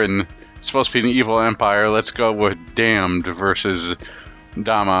here, and it's supposed to be an evil empire. Let's go with Damned versus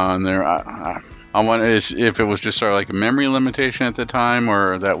Dama on there. I wonder if it was just sort of like a memory limitation at the time,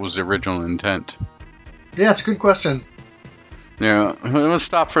 or that was the original intent. Yeah, it's a good question. Yeah, let's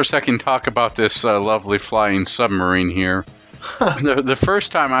stop for a second and talk about this lovely flying submarine here. The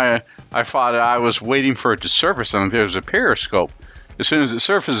first time I fought it, I was waiting for it to surface, and there was a periscope. As soon as it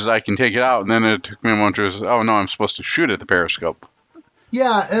surfaces, I can take it out, and then it took me a moment to, oh no, I'm supposed to shoot at the periscope.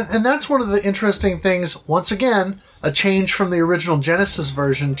 Yeah, and that's one of the interesting things, once again, a change from the original Genesis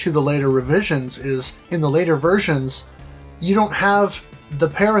version to the later revisions is, in the later versions, you don't have the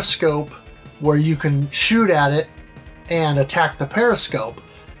periscope where you can shoot at it and attack the periscope.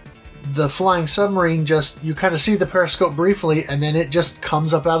 The flying submarine you kind of see the periscope briefly, and then it just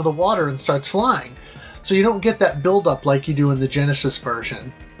comes up out of the water and starts flying. So you don't get that build-up like you do in the Genesis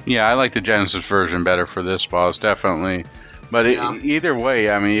version. Yeah, I like the Genesis version better for this boss, definitely. But either way,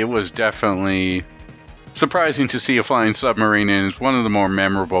 I mean, it was definitely surprising to see a flying submarine, and it's one of the more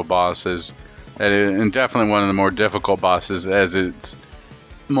memorable bosses, and definitely one of the more difficult bosses, as its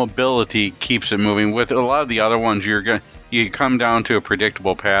mobility keeps it moving. With a lot of the other ones, you come down to a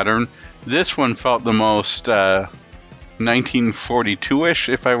predictable pattern. This one felt the most 1942-ish,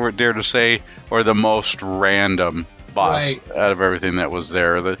 if I were dare to say, or the most random boss out of everything that was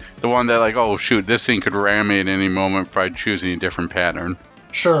there. The one that, like, oh shoot, this thing could ram me at any moment if I choose a different pattern.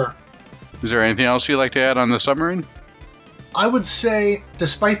 Sure. Is there anything else you'd like to add on the submarine? I would say,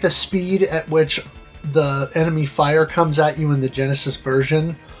 despite the speed at which the enemy fire comes at you in the Genesis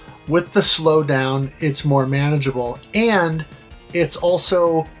version, with the slowdown, it's more manageable. And it's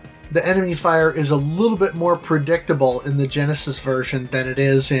also, the enemy fire is a little bit more predictable in the Genesis version than it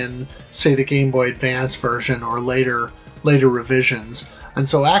is in, say, the Game Boy Advance version or later revisions. And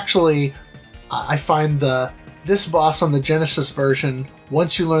so actually, I find this boss on the Genesis version,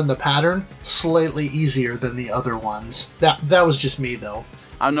 once you learn the pattern, slightly easier than the other ones. That was just me, though.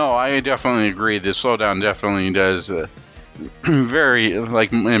 No, I definitely agree. The slowdown definitely does very,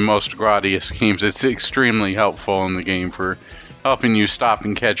 like in most Gradius games, it's extremely helpful in the game for helping you stop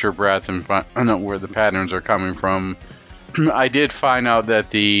and catch your breath and find out where the patterns are coming from. I did find out that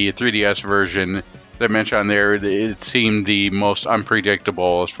the 3DS version that I mentioned on there, it seemed the most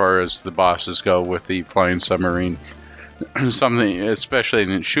unpredictable as far as the bosses go with the flying submarine. Something, especially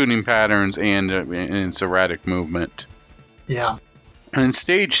in its shooting patterns and in its erratic movement. Yeah. In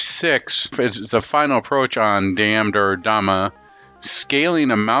Stage 6, it's the final approach on Damned or Dama,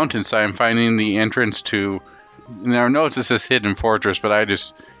 scaling a mountainside and finding the entrance to... Now, I know it says Hidden Fortress, but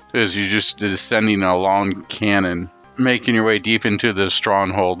you're just descending a long cannon, making your way deep into the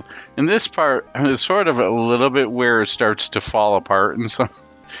stronghold. And this part is sort of a little bit where it starts to fall apart in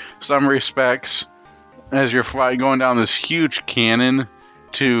some respects, as you're going down this huge cannon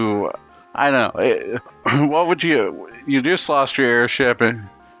to... I don't know. What would you just lost your airship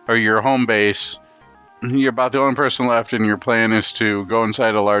or your home base. You're about the only person left, and your plan is to go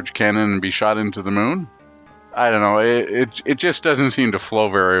inside a large cannon and be shot into the moon? I don't know. It just doesn't seem to flow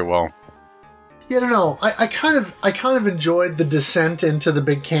very well. Yeah, I don't know. I kind of enjoyed the descent into the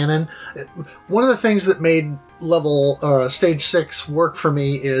big cannon. One of the things that made Stage 6 work for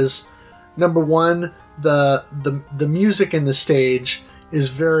me is, number one, the music in the stage is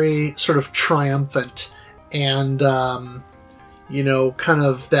very sort of triumphant, and kind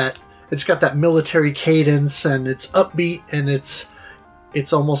of that, it's got that military cadence, and it's upbeat, and it's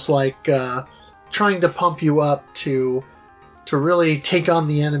almost like trying to pump you up to to really take on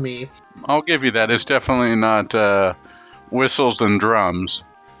the enemy. I'll give you that. It's definitely not whistles and drums.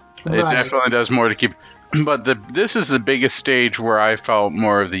 Right. It definitely does more to keep... But this is the biggest stage where I felt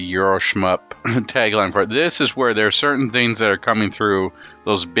more of the Euro shmup tagline for it. This is where there are certain things that are coming through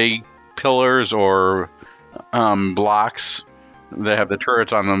those big pillars or blocks that have the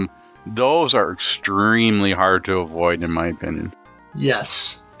turrets on them. Those are extremely hard to avoid, in my opinion.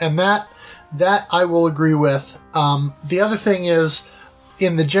 Yes, and that I will agree with. The other thing is,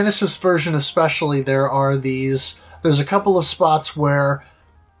 in the Genesis version especially, there's a couple of spots where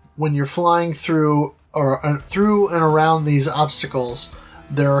when you're flying through and around these obstacles,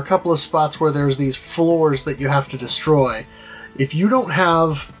 there are a couple of spots where there's these floors that you have to destroy. If you don't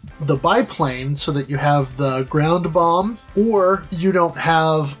have the biplane so that you have the ground bomb, or you don't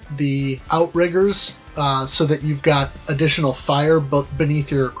have the outriggers so that you've got additional fire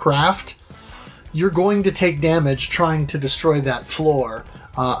beneath your craft, you're going to take damage trying to destroy that floor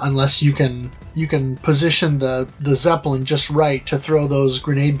unless you can position the Zeppelin just right to throw those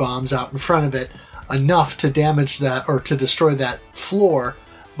grenade bombs out in front of it enough to damage that or to destroy that floor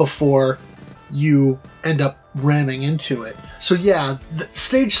before you end up ramming into it. So yeah,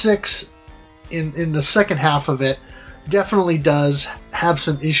 stage 6 in the second half of it definitely does have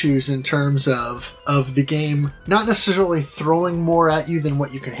some issues in terms of the game not necessarily throwing more at you than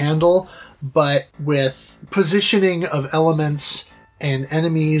what you can handle, but with positioning of elements and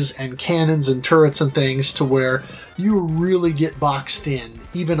enemies and cannons and turrets and things to where you really get boxed in,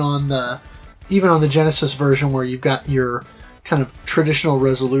 even on the Genesis version where you've got your kind of traditional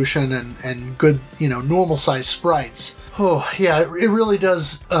resolution and good, normal size sprites. Oh, yeah, it really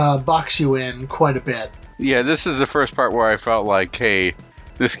does box you in quite a bit. Yeah, this is the first part where I felt like, hey,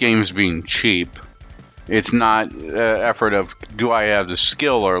 this game's being cheap. It's not effort of, do I have the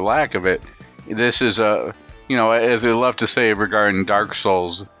skill or lack of it? This is as I love to say regarding Dark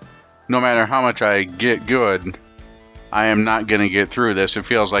Souls, no matter how much I get good, I am not going to get through this. It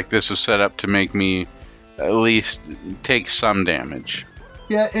feels like this is set up to make me at least take some damage.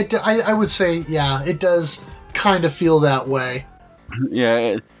 Yeah, I would say, yeah, it does kind of feel that way.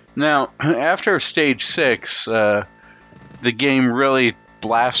 Yeah. Now, after stage 6, the game really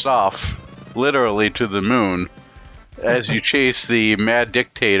blasts off, literally to the moon, as you chase the mad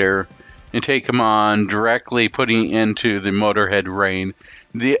dictator and take him on, directly putting into the Motorhead Rain.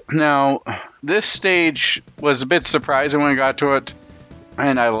 Now, this stage was a bit surprising when I got to it,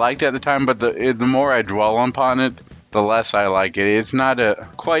 and I liked it at the time, but the more I dwell upon it, the less I like it. It's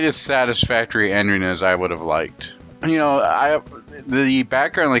not quite as satisfactory ending as I would have liked. The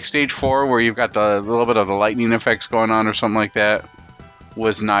background, like stage 4, where you've got the little bit of the lightning effects going on or something like that,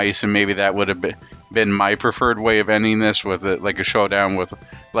 was nice, and maybe that would have been my preferred way of ending this, with like a showdown with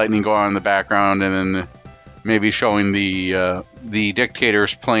lightning going on in the background, and then maybe showing the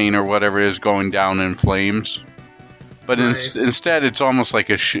dictator's plane or whatever it is going down in flames. But right. Instead, it's almost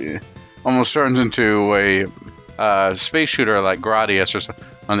like almost turns into a space shooter like Gradius or something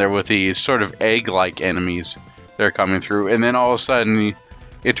on there, with these sort of egg-like enemies that are coming through, and then all of a sudden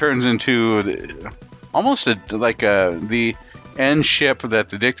it turns into almost the end ship that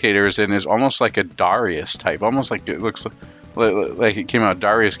the dictator is in is almost like a Darius type, almost like it looks like it came out of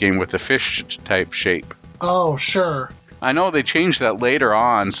Darius game with the fish type shape. Oh, sure. I know they changed that later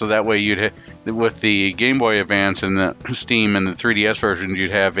on, so that way with the Game Boy Advance and the Steam and the 3DS version,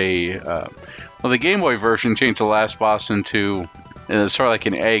 you'd have the Game Boy version changed the last boss into sort of like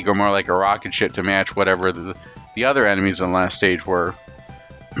an egg or more like a rocket ship to match whatever the other enemies in the last stage were.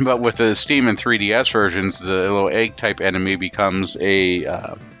 But with the Steam and 3DS versions, the little egg type enemy becomes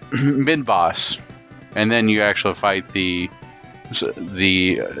a mid boss, and then you actually fight the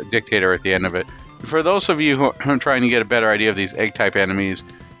dictator at the end of it. For those of you who are trying to get a better idea of these egg type enemies,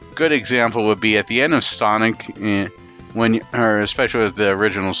 good example would be at the end of Sonic, especially with the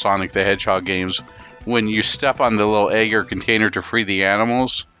original Sonic the Hedgehog games, when you step on the little egg or container to free the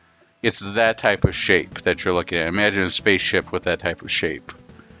animals, it's that type of shape that you're looking at. Imagine a spaceship with that type of shape.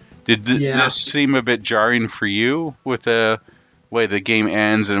 Did this seem a bit jarring for you with the way the game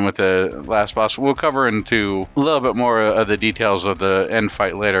ends and with the last boss? We'll cover into a little bit more of the details of the end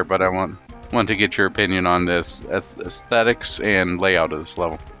fight later, but I want to get your opinion on this aesthetics and layout of this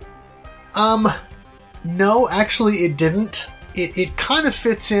level. No, actually it didn't. It kind of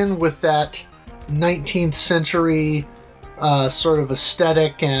fits in with that 19th century sort of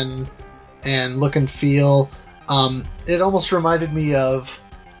aesthetic and look and feel. It almost reminded me of,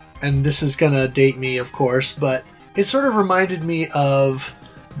 and this is gonna date me, of course, but it sort of reminded me of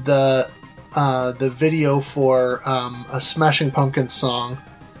the video for a Smashing Pumpkins song,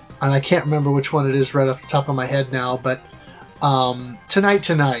 and I can't remember which one it is right off the top of my head now, but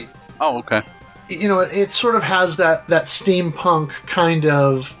Tonight. Oh, okay. You know, it sort of has that steampunk kind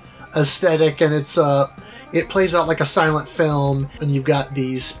of aesthetic, and it plays out like a silent film, and you've got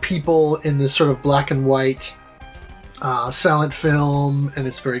these people in this sort of black and white silent film, and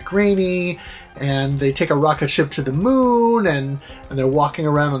it's very grainy, and they take a rocket ship to the moon, and they're walking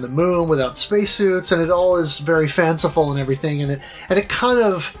around on the moon without spacesuits, and it all is very fanciful and everything, and it kind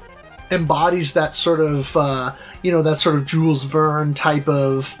of embodies that sort of that sort of Jules Verne type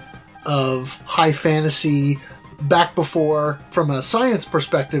of high fantasy. Back before, from a science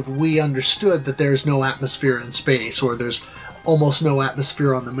perspective, we understood that there's no atmosphere in space, or there's almost no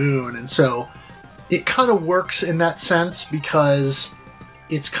atmosphere on the moon, and so it kind of works in that sense because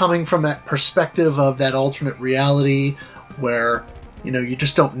it's coming from that perspective of that alternate reality where, you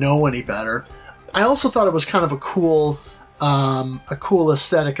just don't know any better. I also thought it was kind of a cool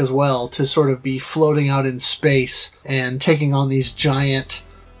aesthetic as well, to sort of be floating out in space and taking on these giant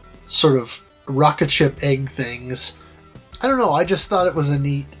sort of rocket ship egg things. I don't know, I just thought it was a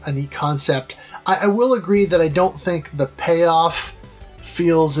neat concept. I will agree that I don't think the payoff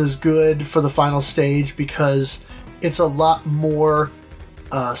feels as good for the final stage because it's a lot more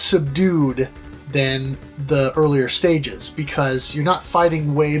subdued than the earlier stages, because you're not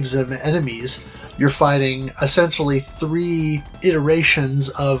fighting waves of enemies, you're fighting essentially 3 iterations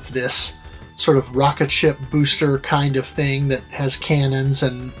of this sort of rocket ship booster kind of thing that has cannons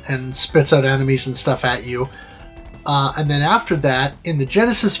and spits out enemies and stuff at you. And then after that, in the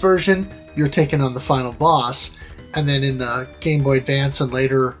Genesis version, you're taking on the final boss. And then in the Game Boy Advance and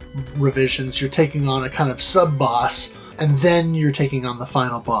later revisions, you're taking on a kind of sub-boss. And then you're taking on the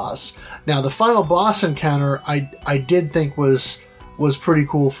final boss. Now, the final boss encounter, I did think was pretty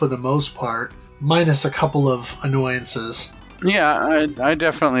cool for the most part, minus a couple of annoyances. Yeah, I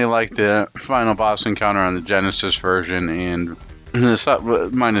definitely like the final boss encounter on the Genesis version, and minus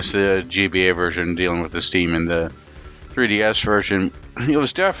the GBA version dealing with the Steam and the 3DS version. It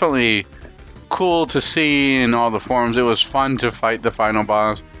was definitely cool to see in all the forms. It was fun to fight the final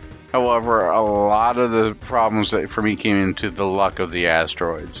boss. However, a lot of the problems that for me came into the luck of the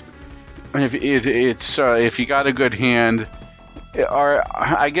asteroids. If you got a good hand, or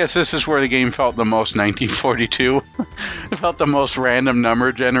I guess this is where the game felt the most 1942. It felt the most random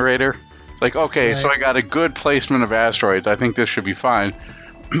number generator. It's like, okay, right. So I got a good placement of asteroids. I think this should be fine.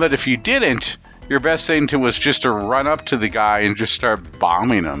 But if you didn't, your best thing was just to run up to the guy and just start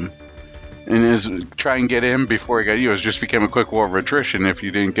bombing him. And try and get him before he got you. It just became a quick war of attrition if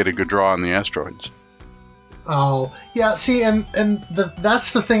you didn't get a good draw on the asteroids. Oh, yeah, see, and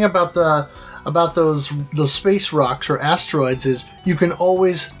that's the thing about those space rocks or asteroids is you can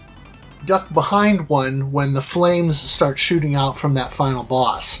always duck behind one when the flames start shooting out from that final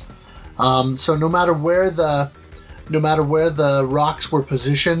boss. So no matter where the rocks were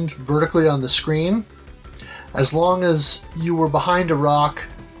positioned vertically on the screen, as long as you were behind a rock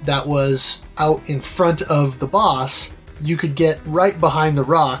that was out in front of the boss, you could get right behind the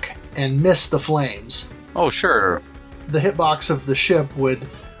rock and miss the flames. Oh, sure. The hitbox of the ship would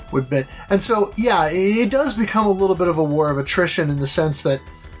bend. And so, yeah, it does become a little bit of a war of attrition in the sense that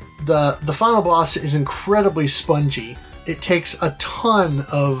the final boss is incredibly spongy. It takes a ton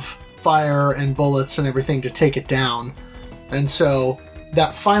of fire and bullets and everything to take it down. And so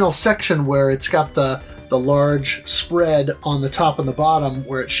that final section where it's got the large spread on the top and the bottom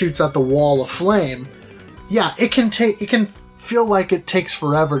where it shoots out the wall of flame, yeah, it can feel like it takes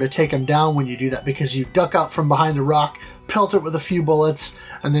forever to take him down when you do that, because you duck out from behind a rock, pelt it with a few bullets,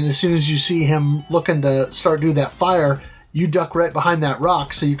 and then as soon as you see him looking to start doing that fire, you duck right behind that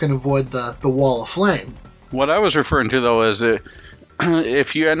rock so you can avoid the wall of flame. What I was referring to, though, is that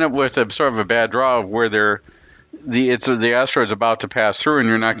if you end up with a sort of a bad draw where the asteroid's about to pass through and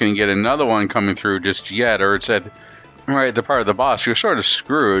you're not going to get another one coming through just yet, or it's at the part of the boss, you're sort of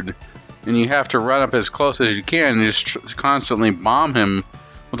screwed, and you have to run up as close as you can and just constantly bomb him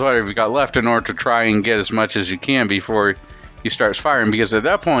with whatever you got left in order to try and get as much as you can before he starts firing, because at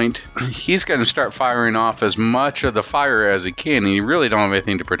that point he's going to start firing off as much of the fire as he can, and you really don't have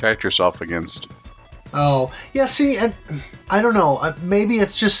anything to protect yourself against. Oh, yeah, see, and I don't know, maybe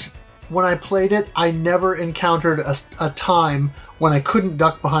it's just when I played it, I never encountered a time when I couldn't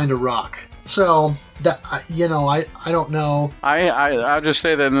duck behind a rock. So, that I don't know. I'll just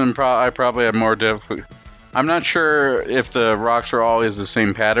say that I probably have more difficulty. I'm not sure if the rocks are always the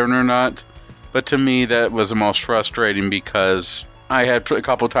same pattern or not, but to me that was the most frustrating, because I had a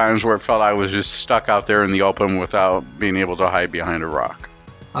couple times where it felt I was just stuck out there in the open without being able to hide behind a rock.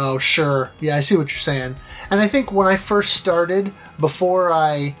 Oh, sure. Yeah, I see what you're saying. And I think when I first started, before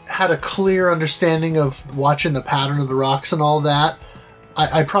I had a clear understanding of watching the pattern of the rocks and all that,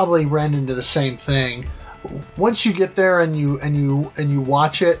 I probably ran into the same thing. Once you get there and you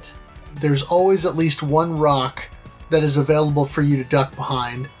watch it, there's always at least one rock that is available for you to duck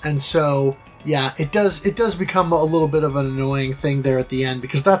behind. And so, yeah, it does become a little bit of an annoying thing there at the end,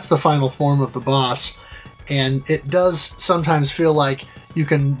 because that's the final form of the boss. And it does sometimes feel like you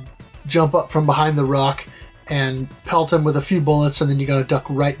can jump up from behind the rock and pelt him with a few bullets, and then you gotta duck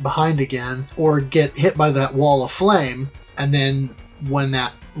right behind again, or get hit by that wall of flame, and then when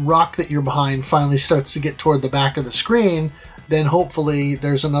that rock that you're behind finally starts to get toward the back of the screen, then hopefully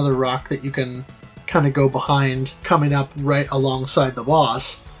there's another rock that you can kind of go behind coming up right alongside the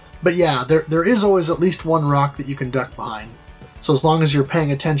boss. But yeah, there is always at least one rock that you can duck behind. So as long as you're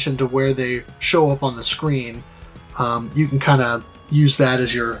paying attention to where they show up on the screen, you can kind of use that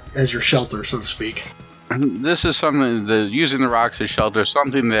as your shelter, so to speak. This is something that using the rocks as shelter,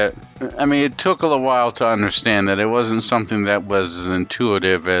 something that, I mean, it took a little while to understand that it wasn't something that was as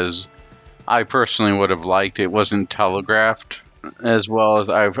intuitive as I personally would have liked. It wasn't telegraphed as well as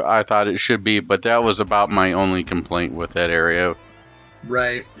I thought it should be, but that was about my only complaint with that area.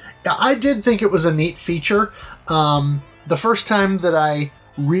 Right. Yeah, I did think it was a neat feature. The first time that I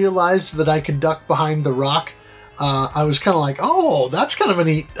realized that I could duck behind the rock, I was kind of like, oh, that's kind of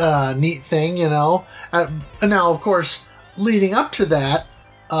a neat thing, you know? And now, of course, leading up to that,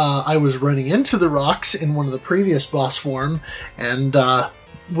 I was running into the rocks in one of the previous boss form and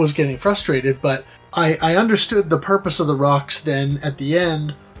was getting frustrated, but I understood the purpose of the rocks then at the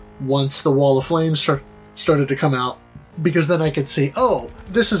end once the wall of flames started to come out, because then I could see, oh,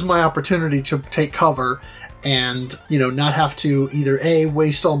 this is my opportunity to take cover and, you know, not have to either A,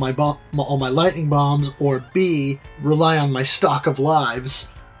 waste all my lightning bombs, or B, rely on my stock of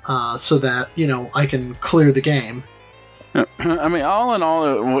lives so that, you know, I can clear the game. I mean, all in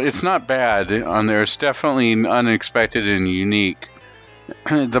all, it's not bad on there. It's definitely unexpected and unique.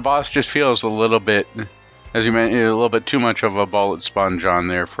 The boss just feels a little bit, as you mentioned, a little bit too much of a bullet sponge on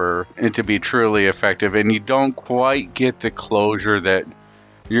there for it to be truly effective, and you don't quite get the closure that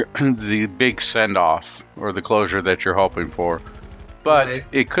the big send-off or the closure that you're hoping for. But right.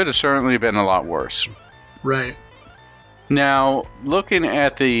 It could have certainly been a lot worse. Right. Now, looking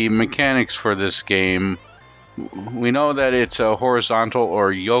at the mechanics for this game, we know that it's a horizontal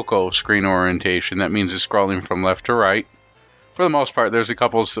or Yoko screen orientation. That means it's scrolling from left to right. For the most part, there's a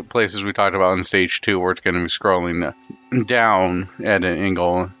couple of places we talked about in Stage 2 where it's going to be scrolling down at an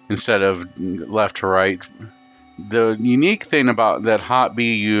angle instead of left to right. The unique thing about that Hot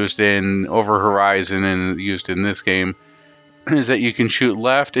B used in Over Horizon and used in this game is that you can shoot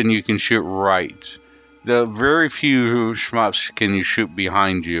left and you can shoot right. The very few shmups can you shoot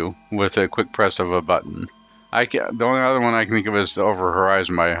behind you with a quick press of a button. The only other one I can think of is Over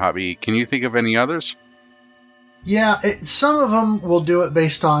Horizon by Hot B. Can you think of any others? Yeah, some of them will do it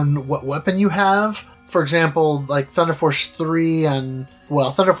based on what weapon you have. For example, like Thunder Force 3 and,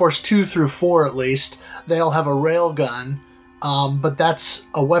 well, Thunder Force 2 through 4 at least, they all have a railgun, but that's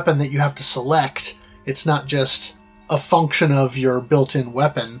a weapon that you have to select. It's not just a function of your built-in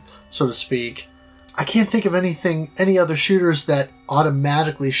weapon, so to speak. I can't think of any other shooters that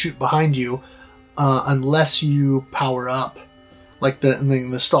automatically shoot behind you unless you power up. Like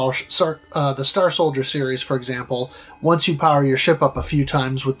the Star Soldier series, for example, once you power your ship up a few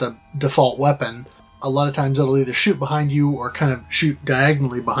times with the default weapon, a lot of times it'll either shoot behind you or kind of shoot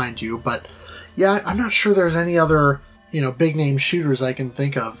diagonally behind you. But yeah, I'm not sure there's any other, you know, big name shooters I can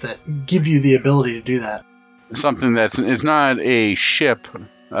think of that give you the ability to do that. Something it's not a ship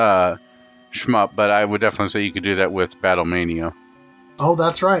shmup, but I would definitely say you could do that with Battlemania. Oh,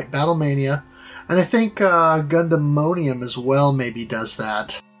 that's right, Battlemania. And I think Gundamonium as well maybe does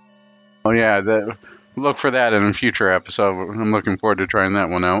that. Oh yeah, look for that in a future episode. I'm looking forward to trying that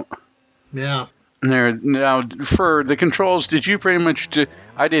one out. Yeah. Now, for the controls, did you pretty much do...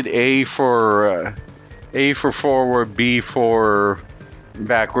 I did A for forward, B for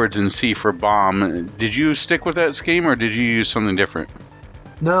backwards, and C for bomb. Did you stick with that scheme, or did you use something different?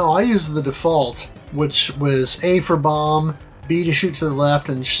 No, I used the default, which was A for bomb, B to shoot to the left,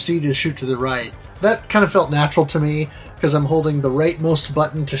 and C to shoot to the right. That kind of felt natural to me, because I'm holding the rightmost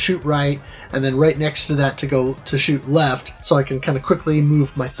button to shoot right, and then right next to that to go to shoot left, so I can kind of quickly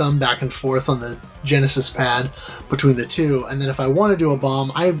move my thumb back and forth on the Genesis pad between the two. And then if I want to do a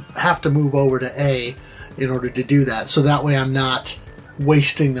bomb, I have to move over to A in order to do that, so that way I'm not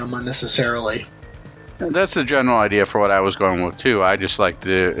wasting them unnecessarily. That's the general idea for what I was going with, too. I just like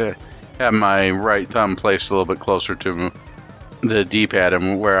to have my right thumb placed a little bit closer to the D-pad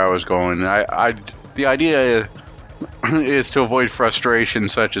and where I was going. The idea is to avoid frustration,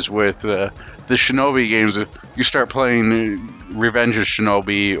 such as with the Shinobi games. You start playing Revenge of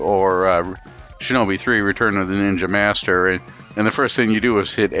Shinobi or Shinobi 3 Return of the Ninja Master, and the first thing you do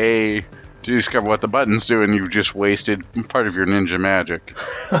is hit A to discover what the buttons do, and you've just wasted part of your ninja magic.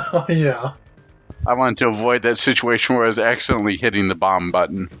 Yeah. I wanted to avoid that situation where I was accidentally hitting the bomb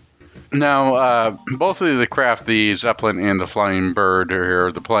button. Now, both of the craft, the Zeppelin and the Flying Bird,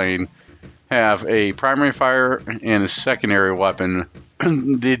 or the plane, have a primary fire and a secondary weapon.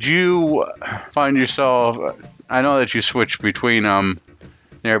 Did you find yourself... I know that you switch between them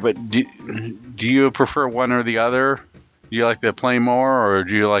there, but do you prefer one or the other? Do you like the plane more, or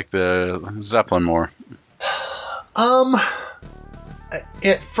do you like the Zeppelin more?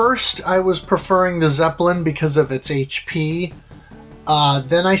 At first, I was preferring the Zeppelin because of its HP.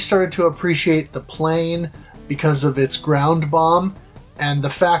 Then I started to appreciate the plane because of its ground bomb, and the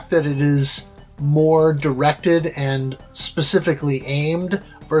fact that it is more directed and specifically aimed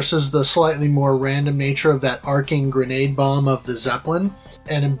versus the slightly more random nature of that arcing grenade bomb of the Zeppelin.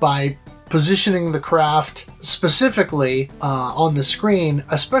 And by positioning the craft specifically on the screen,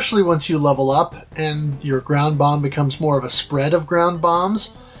 especially once you level up and your ground bomb becomes more of a spread of ground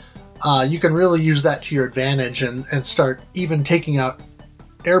bombs, you can really use that to your advantage and start even taking out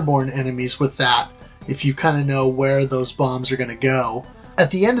airborne enemies with that if you kind of know where those bombs are going to go.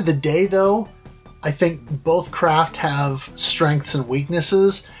 At the end of the day, though, I think both craft have strengths and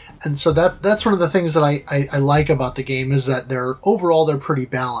weaknesses, and so that's one of the things that I like about the game, is that they're pretty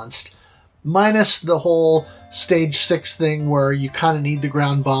balanced. Minus the whole stage 6 thing where you kind of need the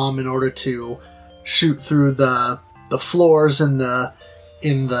ground bomb in order to shoot through the floors in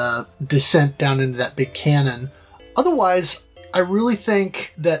the descent down into that big cannon. Otherwise, I really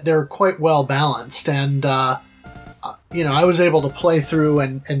think that they're quite well balanced, and I was able to play through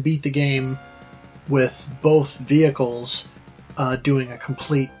and beat the game with both vehicles doing a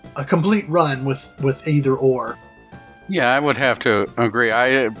complete run with either or. Yeah, I would have to agree. I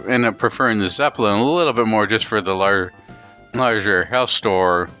end up preferring the Zeppelin a little bit more just for the larger health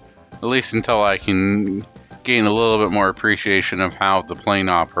store, at least until I can gain a little bit more appreciation of how the plane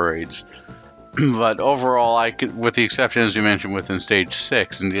operates. But overall, with the exception, as you mentioned, within Stage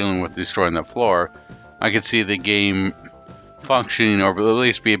 6 and dealing with destroying the floor, I could see the game functioning, or at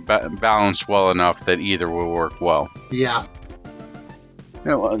least be balanced well enough that either will work well. Yeah.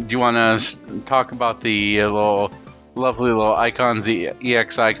 Do you want to talk about the lovely little icons, the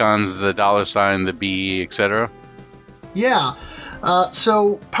EX icons, the $, the B, etc.? Yeah.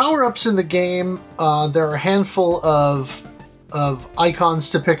 So power-ups in the game, there are a handful of icons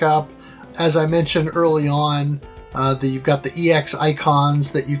to pick up. As I mentioned early on, you've got the EX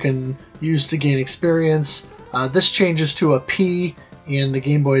icons that you can use to gain experience. This changes to a P in the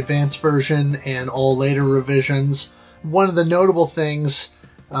Game Boy Advance version and all later revisions. One of the notable things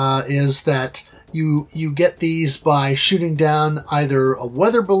is that you get these by shooting down either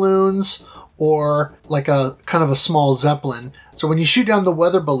weather balloons or like a kind of a small Zeppelin. So when you shoot down the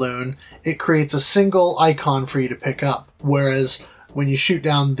weather balloon, it creates a single icon for you to pick up. Whereas when you shoot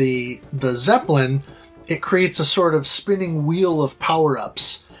down the Zeppelin, it creates a sort of spinning wheel of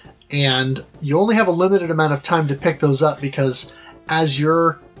power-ups. And you only have a limited amount of time to pick those up, because as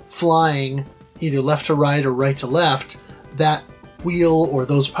you're flying either left to right or right to left, that wheel or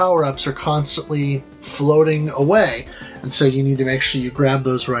those power-ups are constantly floating away. And so you need to make sure you grab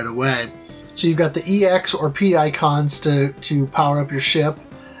those right away. So you've got the EX or P icons to power up your ship.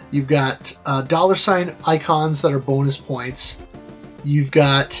 You've got $ icons that are bonus points. You've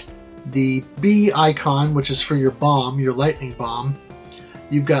got the B icon, which is for your bomb, your lightning bomb.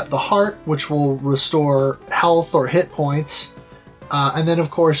 You've got the heart, which will restore health or hit points. And then, of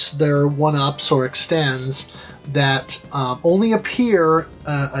course, there are one-ups or extends that only appear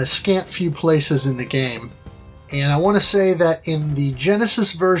a scant few places in the game. And I want to say that in the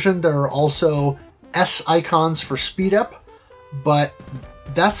Genesis version, there are also S icons for speed up, but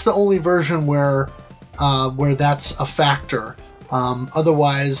that's the only version where that's a factor.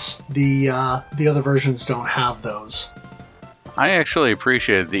 Otherwise, the other versions don't have those. I actually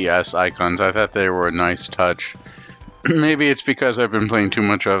appreciated the S icons. I thought they were a nice touch. Maybe it's because I've been playing too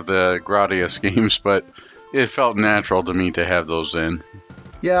much of the Gradius games, but it felt natural to me to have those in.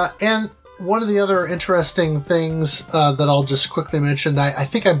 Yeah, and one of the other interesting things that I'll just quickly mention, I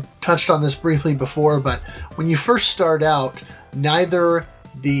think I touched on this briefly before, but when you first start out, neither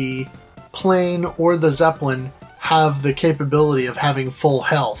the plane or the Zeppelin have the capability of having full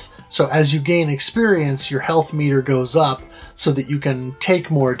health. So as you gain experience, your health meter goes up so that you can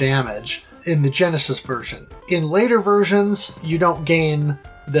take more damage in the Genesis version. In later versions, you don't gain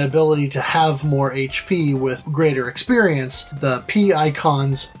the ability to have more HP with greater experience, the P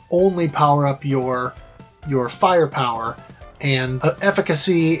icons only power up your firepower and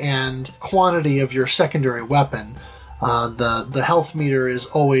efficacy and quantity of your secondary weapon. The health meter is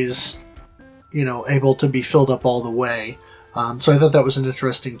always, able to be filled up all the way. So I thought that was an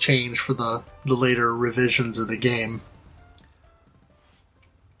interesting change for the later revisions of the game.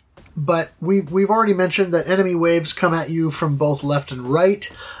 But we've already mentioned that enemy waves come at you from both left and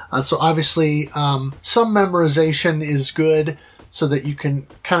right. So obviously, some memorization is good so that you can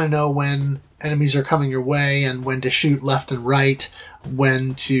kind of know when enemies are coming your way and when to shoot left and right,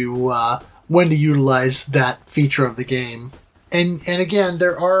 when to utilize that feature of the game. And again,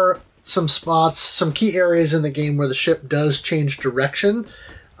 there are some spots, some key areas in the game where the ship does change direction,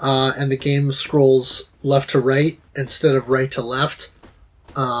 and the game scrolls left to right instead of right to left.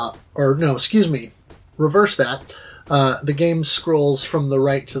 Reverse that. The game scrolls from the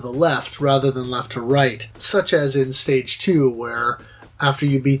right to the left rather than left to right, such as in Stage 2, where after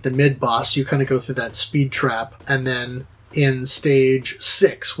you beat the mid-boss, you kind of go through that speed trap, and then in Stage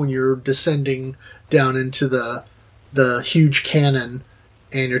 6, when you're descending down into the huge cannon,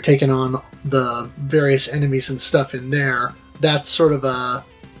 and you're taking on the various enemies and stuff in there, that's sort of a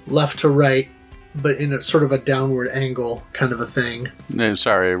left to right, but in a sort of a downward angle kind of a thing. No,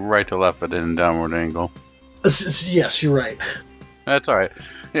 sorry, right to left, but in a downward angle. Yes, you're right. That's all right.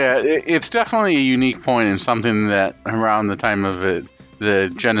 Yeah, it's definitely a unique point and something that around the time of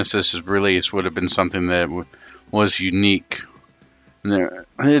the Genesis' release would have been something that was unique.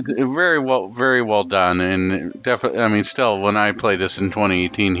 Very well done, and definitely. I mean, still, when I played this in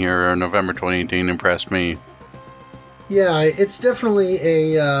 2018 here, or November 2018, impressed me. Yeah, it's definitely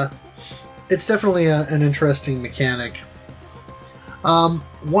an interesting mechanic. One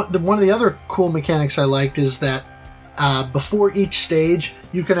of the other cool mechanics I liked is that before each stage,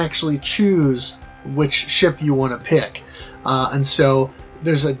 you can actually choose which ship you want to pick, and so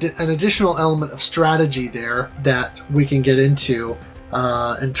there's an additional element of strategy there that we can get into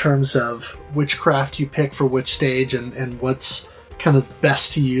in terms of which craft you pick for which stage and what's kind of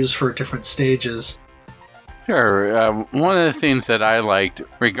best to use for different stages. Sure. One of the things that I liked,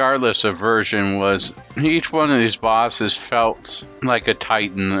 regardless of version, was each one of these bosses felt like a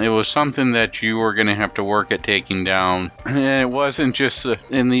titan. It was something that you were going to have to work at taking down. And it wasn't just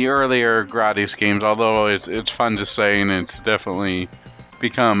in the earlier Gradius games, although it's fun to say and it's definitely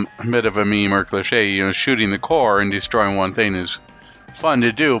become a bit of a meme or cliche. Shooting the core and destroying one thing is fun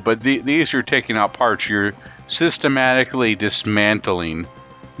to do, but these you're taking out parts. You're systematically dismantling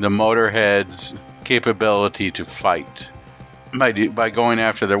the Motorhead's capability to fight by going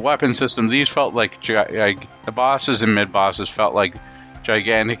after their weapon system. These felt like the bosses and mid-bosses felt like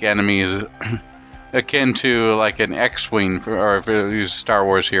gigantic enemies akin to like an X-Wing, or if you use Star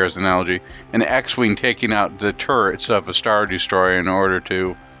Wars here as an analogy, an X-Wing taking out the turrets of a Star Destroyer in order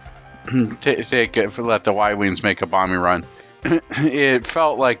to let the Y-Wings make a bombing run. It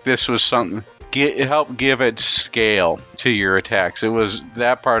felt like this was something. It helped give it scale to your attacks. It was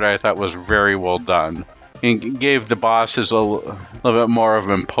that part I thought was very well done. It gave the bosses a little bit more of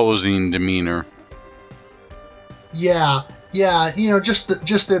an imposing demeanor. Yeah, just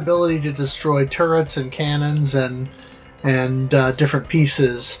the ability to destroy turrets and cannons and different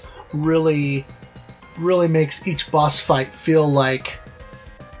pieces really makes each boss fight feel like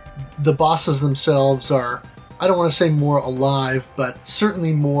the bosses themselves are, I don't want to say more alive, but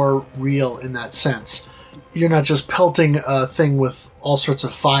certainly more real in that sense. You're not just pelting a thing with all sorts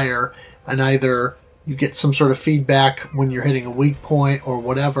of fire, and either you get some sort of feedback when you're hitting a weak point or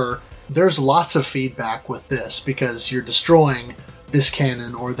whatever. There's lots of feedback with this because you're destroying this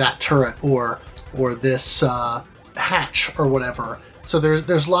cannon or that turret or this hatch or whatever. So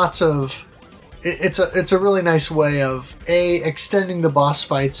there's lots of. It's a really nice way of extending the boss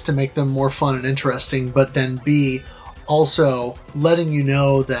fights to make them more fun and interesting, but then B, also letting you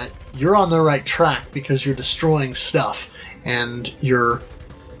know that you're on the right track because you're destroying stuff and you're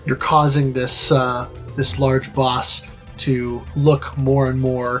causing this large boss to look more and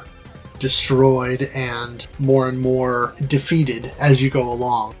more destroyed and more defeated as you go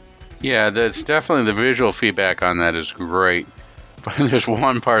along. Yeah, that's definitely, the visual feedback on that is great. But there's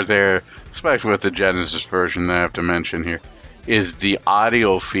one part there, especially with the Genesis version that I have to mention here, is the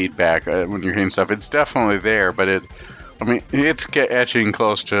audio feedback when you're hitting stuff. It's definitely there, but it's etching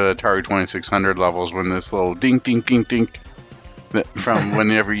close to Atari 2600 levels when this little ding, ding, ding, ding from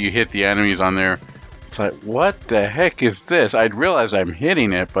whenever you hit the enemies on there. It's like, what the heck is this? I'd realize I'm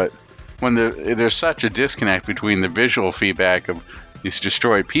hitting it, but when there's such a disconnect between the visual feedback of these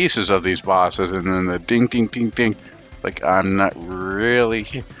destroyed pieces of these bosses and then the ding, ding, ding, ding Like, I'm not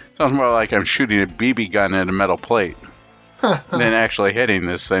really... Sounds more like I'm shooting a BB gun at a metal plate than actually hitting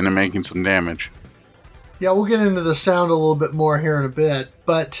this thing and making some damage. Yeah, we'll get into the sound a little bit more here in a bit.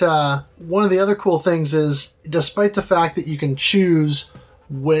 But one of the other cool things is, despite the fact that you can choose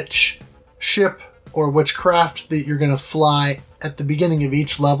which ship or which craft that you're going to fly at the beginning of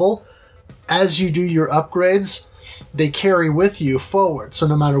each level, as you do your upgrades, they carry with you forward. So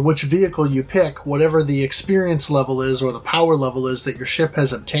no matter which vehicle you pick, whatever the experience level is or the power level is that your ship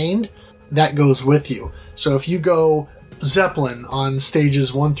has obtained, that goes with you. So if you go Zeppelin on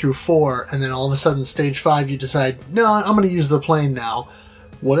stages 1 through 4, and then all of a sudden stage 5 you decide, no, I'm going to use the plane now,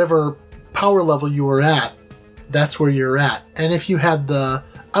 whatever power level you were at, that's where you're at. And if you had the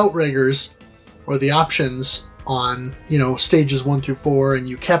Outriggers or the options on, stages 1 through 4, and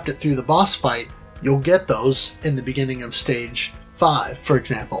you kept it through the boss fight, you'll get those in the beginning of stage 5, for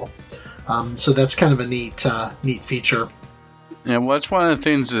example. So that's kind of a neat feature. Yeah, well, that's one of the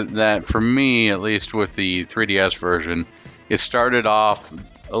things that, for me, at least with the 3DS version, it started off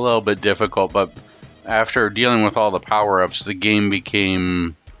a little bit difficult, but after dealing with all the power-ups, the game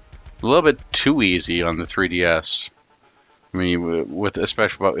became a little bit too easy on the 3DS. I mean,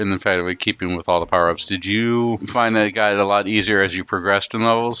 especially in the fact of keeping with all the power-ups. Did you find that it got a lot easier as you progressed in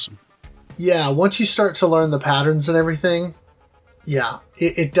levels? Yeah, once you start to learn the patterns and everything, yeah,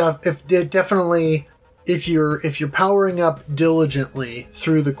 it definitely... If you're powering up diligently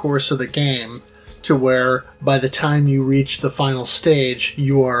through the course of the game to where by the time you reach the final stage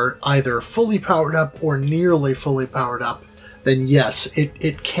you are either fully powered up or nearly fully powered up, then yes,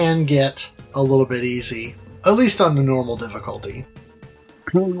 it can get a little bit easy, at least on the normal difficulty.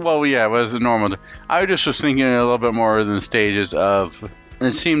 Well, yeah, it was the normal. I just was thinking a little bit more than stages of...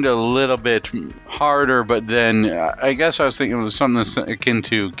 It seemed a little bit harder, but then I guess I was thinking it was something akin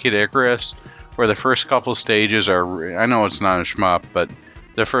to Kid Icarus, where the first couple stages are, I know it's not a shmup, but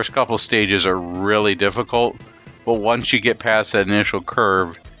the first couple stages are really difficult. But once you get past that initial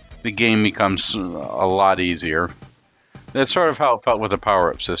curve, the game becomes a lot easier. That's sort of how it felt with the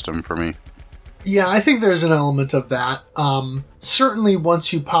power-up system for me. Yeah, I think there's an element of that. Certainly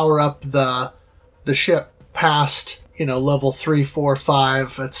once you power up the ship past, level 3, 4,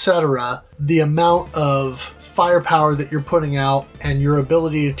 5, etc., the amount of firepower that you're putting out and your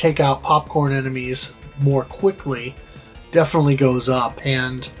ability to take out popcorn enemies more quickly definitely goes up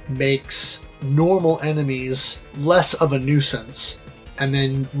and makes normal enemies less of a nuisance. And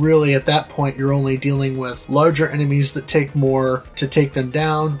then really at that point you're only dealing with larger enemies that take more to take them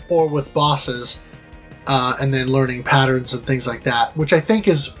down, or with bosses, and then learning patterns and things like that, which I think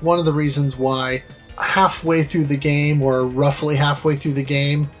is one of the reasons why halfway through the game, or roughly halfway through the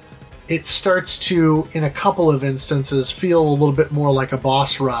game, it starts to, in a couple of instances, feel a little bit more like a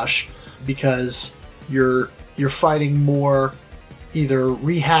boss rush, because you're fighting more either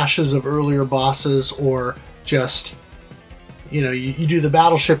rehashes of earlier bosses, or just, you do the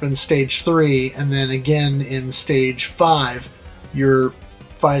battleship in stage 3, and then again in stage 5, you're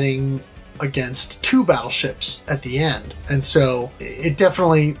fighting against 2 battleships at the end. And so it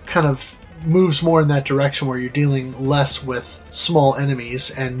definitely kind of moves more in that direction where you're dealing less with small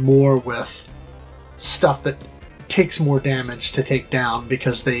enemies and more with stuff that takes more damage to take down,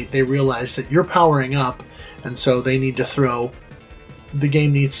 because they realize that you're powering up, and so the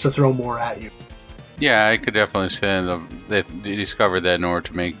game needs to throw more at you. Yeah, I could definitely say they discovered that in order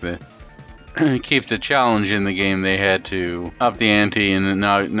to make keep the challenge in the game, they had to up the ante, and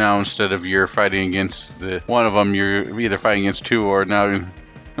now instead of you're fighting against one of them, you're either fighting against 2, or now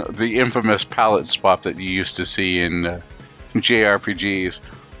the infamous palette swap that you used to see in JRPGs.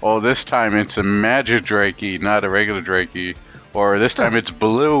 Oh, this time it's a magic Drakey, not a regular Drakey. Or this time it's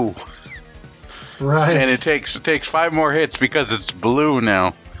blue. Right. And it takes 5 more hits because it's blue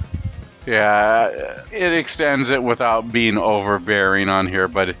now. Yeah, it extends it without being overbearing on here,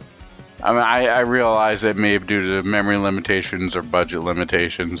 but I realize it may be due to memory limitations or budget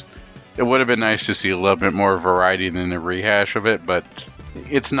limitations. It would have been nice to see a little bit more variety than a rehash of it, but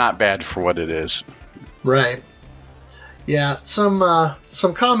it's not bad for what it is. Right. Yeah, some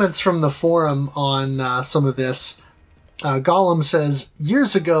comments from the forum on some of this. Gollum says,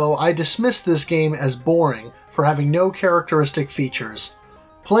 "Years ago, I dismissed this game as boring for having no characteristic features.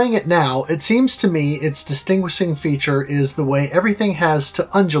 Playing it now, it seems to me its distinguishing feature is the way everything has to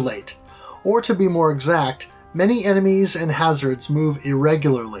undulate. Or to be more exact, many enemies and hazards move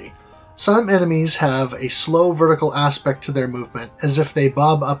irregularly. Some enemies have a slow vertical aspect to their movement, as if they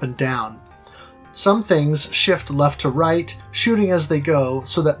bob up and down. Some things shift left to right, shooting as they go,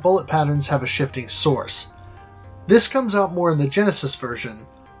 so that bullet patterns have a shifting source. This comes out more in the Genesis version.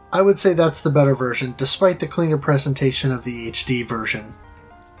 I would say that's the better version, despite the cleaner presentation of the HD version.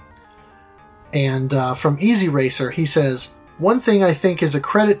 And from Easy Racer, he says, "One thing I think is a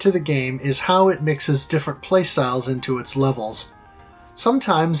credit to the game is how it mixes different playstyles into its levels.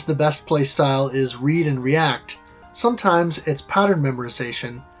 Sometimes the best playstyle is read and react, sometimes it's pattern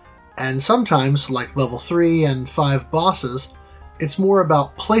memorization, and sometimes, like level 3 and 5 bosses, it's more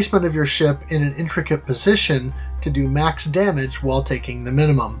about placement of your ship in an intricate position to do max damage while taking the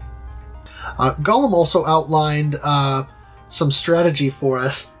minimum." Gollum also outlined some strategy for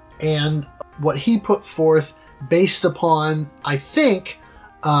us, and what he put forth based upon, I think,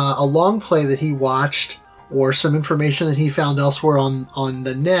 a long play that he watched or some information that he found elsewhere on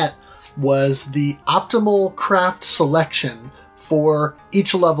the net, was the optimal craft selection for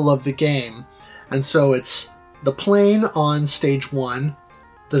each level of the game. And so it's the plane on stage 1,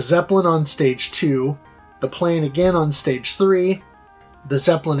 the Zeppelin on stage 2, the plane again on stage 3, the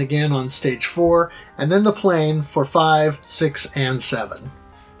Zeppelin again on stage 4, and then the plane for 5, 6, and 7.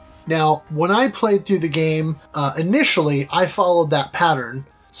 Now, when I played through the game, initially I followed that pattern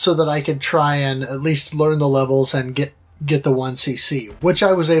so that I could try and at least learn the levels and get the 1cc, which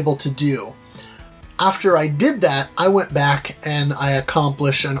I was able to do. After I did that, I went back and I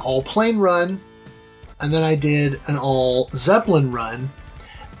accomplished an all-plane run, and then I did an all-Zeppelin run,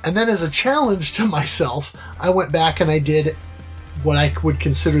 and then as a challenge to myself, I went back and I did what I would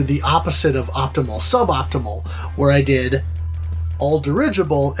consider the opposite of optimal, suboptimal, where I did all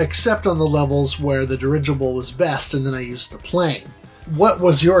dirigible except on the levels where the dirigible was best, and then I used the plane. What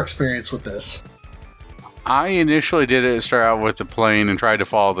was your experience with this? I initially did it start out with the plane and tried to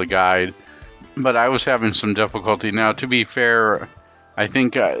follow the guide, but I was having some difficulty. Now, to be fair, I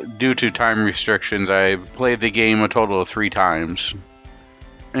think due to time restrictions, I've played the game a total of 3 times.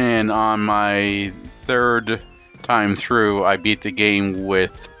 And on my 3rd time through, I beat the game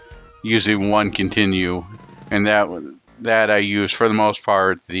with using 1 continue, and that I used, for the most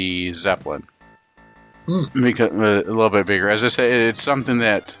part, the Zeppelin. Because a little bit bigger. As I say, it's something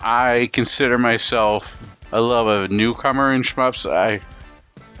that I consider myself a little bit of a newcomer in shmups.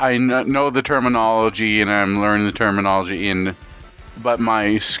 I know the terminology and I'm learning the terminology, but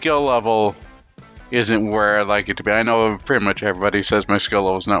my skill level isn't where I'd like it to be. I know pretty much everybody says my skill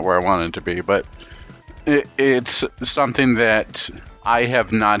level is not where I want it to be, but it's something that I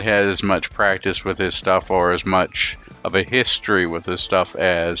have not had as much practice with this stuff or as much of a history with this stuff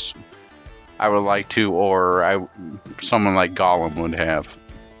as I would like to, or someone like Gollum would have,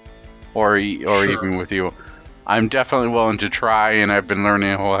 or sure. Even with you. I'm definitely willing to try, and I've been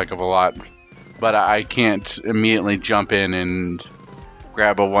learning a whole heck of a lot, but I can't immediately jump in and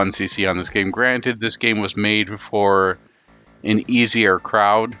grab a 1cc on this game. Granted, this game was made for an easier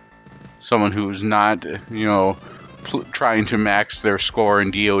crowd, someone who's not, trying to max their score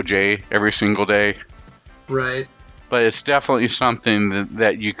in DOJ every single day. Right. But it's definitely something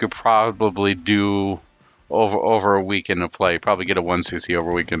that you could probably do over a weekend of play. Probably get a 1cc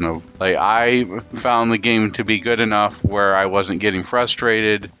over a weekend of play. I found the game to be good enough where I wasn't getting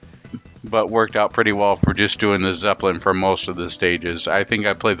frustrated, but worked out pretty well for just doing the Zeppelin for most of the stages. I think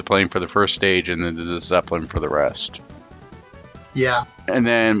I played the plane for the first stage and then did the Zeppelin for the rest. Yeah. And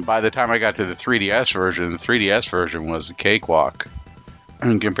then by the time I got to the 3DS version was a cakewalk.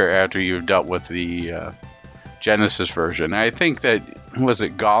 And compare after you've dealt with the Genesis version. I think that, was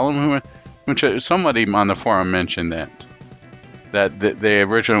it Gollum which somebody on the forum mentioned that they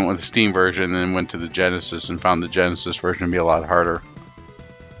originally went with the Steam version and then went to the Genesis and found the Genesis version to be a lot harder.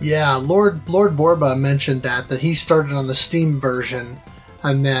 Yeah, Lord Borba mentioned that he started on the Steam version,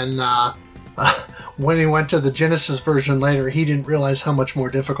 and then when he went to the Genesis version later, he didn't realize how much more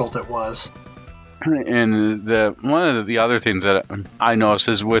difficult it was. And one of the other things that I noticed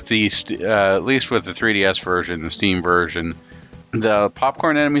is with the at least with the 3DS version, the Steam version, the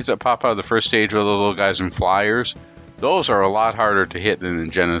popcorn enemies that pop out of the first stage with the little guys in flyers, those are a lot harder to hit than the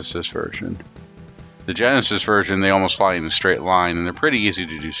Genesis version. The Genesis version, they almost fly in a straight line, and they're pretty easy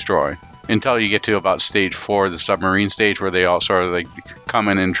to destroy. Until you get to about stage 4, the submarine stage, where they all sort of like come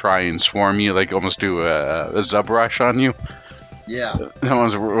in and try and swarm you, like almost do a Zub Rush on you. Yeah. That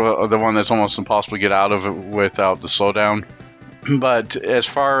one's the one that's almost impossible to get out of it without the slowdown. But as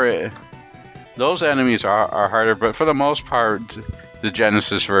far those enemies are harder, but for the most part, the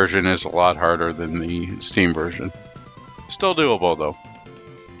Genesis version is a lot harder than the Steam version. Still doable, though.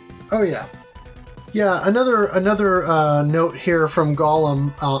 Oh, yeah. Yeah, another note here from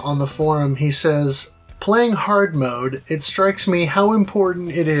Gollum on the forum. He says, playing hard mode, it strikes me how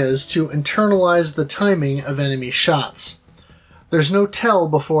important it is to internalize the timing of enemy shots. There's no tell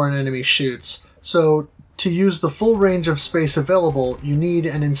before an enemy shoots, so To use the full range of space available, you need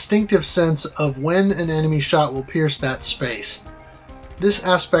an instinctive sense of when an enemy shot will pierce that space. This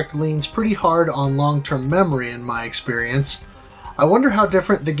aspect leans pretty hard on long-term memory in my experience. I wonder how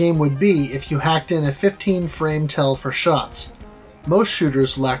different the game would be if you hacked in a 15-frame tell for shots. Most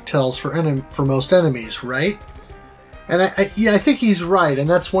shooters lack tells for most enemies, right? And I think he's right, and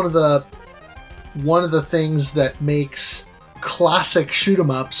that's one of the things that makes classic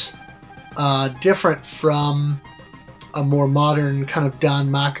shoot-'em-ups different from a more modern kind of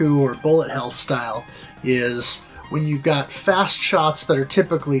Danmaku or bullet hell style, is when you've got fast shots that are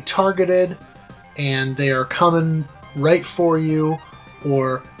typically targeted and they are coming right for you,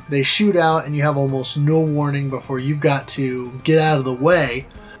 or they shoot out and you have almost no warning before you've got to get out of the way,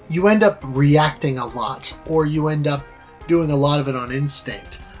 you end up reacting a lot, or you end up doing a lot of it on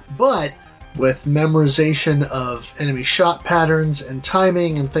instinct. But with memorization of enemy shot patterns and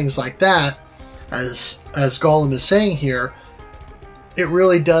timing and things like that, as Gollum is saying here, it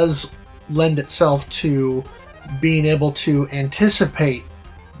really does lend itself to being able to anticipate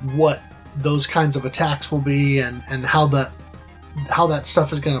what those kinds of attacks will be and how that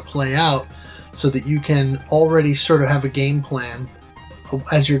stuff is going to play out, so that you can already sort of have a game plan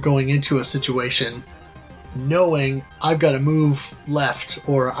as you're going into a situation, knowing I've got to move left,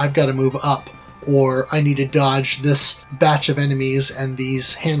 or I've got to move up, or I need to dodge this batch of enemies and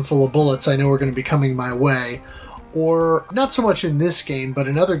these handful of bullets I know are going to be coming my way. Or not so much in this game, but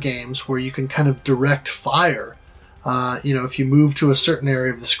in other games where you can kind of direct fire. If you move to a certain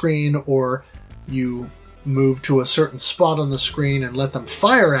area of the screen, or you move to a certain spot on the screen and let them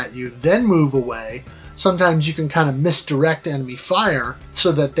fire at you, then move away. Sometimes you can kind of misdirect enemy fire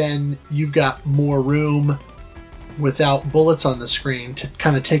so that then you've got more room without bullets on the screen to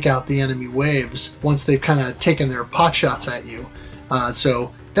kind of take out the enemy waves once they've kind of taken their pot shots at you.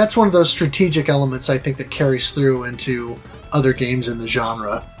 So that's one of those strategic elements I think that carries through into other games in the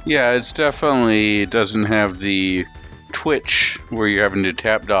genre. Yeah, it's definitely doesn't have the twitch where you're having to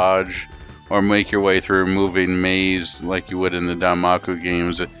tap dodge or make your way through a moving maze like you would in the Danmaku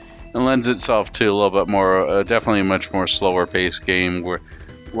games. It lends itself to a little bit more, definitely a much more slower paced game where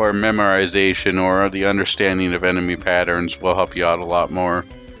memorization or the understanding of enemy patterns will help you out a lot more.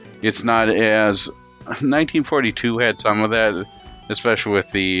 It's not as 1942 had some of that, especially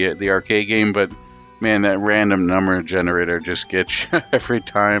with the arcade game, but man, that random number generator just gets you every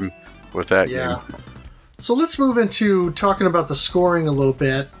time with that game. So let's move into talking about the scoring a little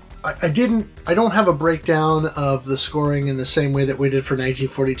bit. I don't have a breakdown of the scoring in the same way that we did for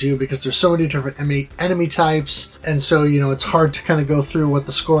 1942 because there's so many different enemy types, and so it's hard to kind of go through what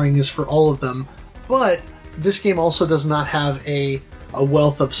the scoring is for all of them. But this game also does not have a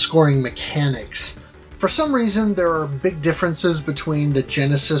wealth of scoring mechanics. For some reason, there are big differences between the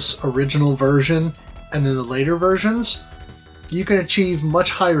Genesis original version and then the later versions. You can achieve much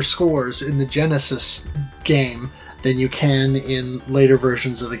higher scores in the Genesis game than you can in later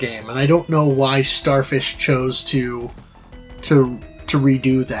versions of the game. And I don't know why Starfish chose to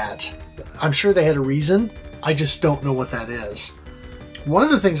redo that. I'm sure they had a reason. I just don't know what that is. One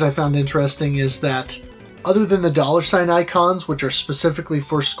of the things I found interesting is that other than the $ icons, which are specifically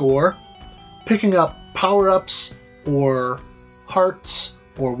for score, picking up power-ups or hearts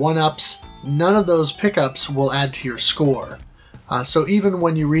or 1-ups, none of those pickups will add to your score. So even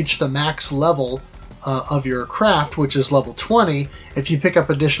when you reach the max level of your craft, which is level 20, if you pick up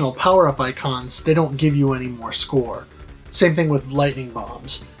additional power-up icons, they don't give you any more score. Same thing with lightning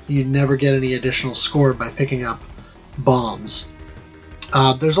bombs. You never get any additional score by picking up bombs.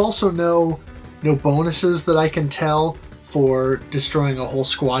 There's also no bonuses that I can tell for destroying a whole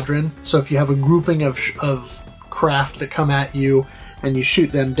squadron. So if you have a grouping of craft that come at you and you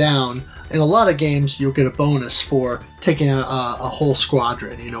shoot them down, in a lot of games you'll get a bonus for taking a whole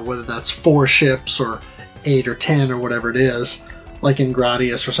squadron, whether that's 4 ships or 8 or 10 or whatever it is, like in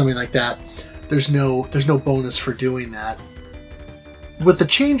Gradius or something like that. There's no bonus for doing that. With the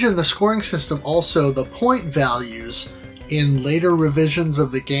change in the scoring system also, the point values in later revisions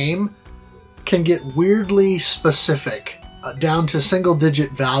of the game can get weirdly specific, down to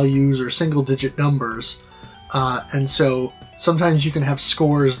single-digit values or single-digit numbers. And so sometimes you can have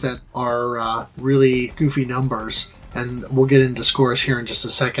scores that are really goofy numbers, and we'll get into scores here in just a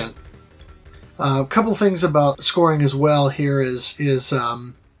second. A couple things about scoring as well here is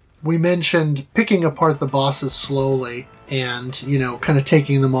we mentioned picking apart the bosses slowly and, kind of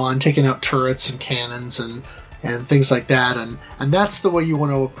taking them on, taking out turrets and cannons and things like that. And that's the way you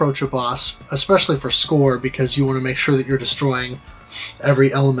want to approach a boss, especially for score, because you want to make sure that you're destroying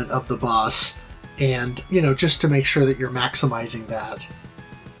every element of the boss. And, just to make sure that you're maximizing that.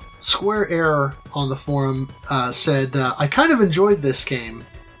 Square Air on the forum said, I kind of enjoyed this game.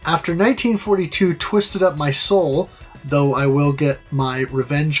 After 1942 twisted up my soul, though I will get my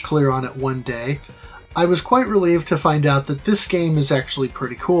revenge clear on it one day, I was quite relieved to find out that this game is actually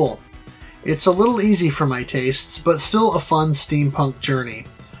pretty cool. It's a little easy for my tastes, but still a fun steampunk journey.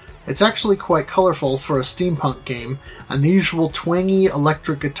 It's actually quite colorful for a steampunk game, and the usual twangy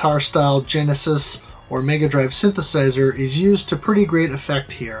electric guitar-style Genesis or Mega Drive synthesizer is used to pretty great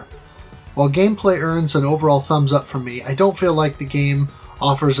effect here. While gameplay earns an overall thumbs up from me, I don't feel like the game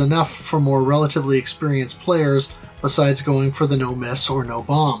offers enough for more relatively experienced players besides going for the no miss or no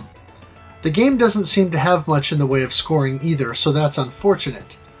bomb. The game doesn't seem to have much in the way of scoring either, so that's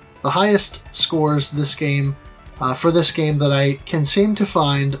unfortunate. The highest scores for this game that I can seem to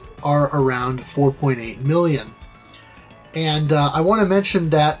find are around 4.8 million. And I want to mention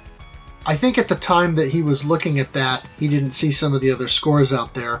that I think at the time that he was looking at that, he didn't see some of the other scores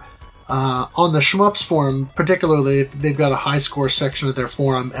out there. On the Shmups forum, particularly, they've got a high score section of their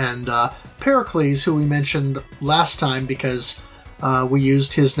forum, and Pericles, who we mentioned last time because we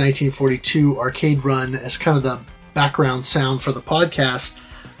used his 1942 arcade run as kind of the background sound for the podcast,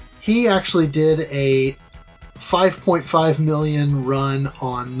 he actually did a 5.5 million run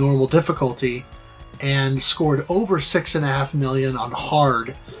on normal difficulty and scored over 6.5 million on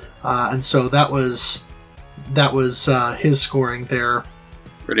hard. And so that was his scoring there.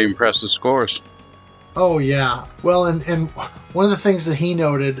 Pretty impressive scores. Oh yeah. Well, and one of the things that he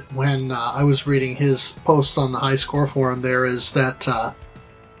noted when I was reading his posts on the High Score forum there is that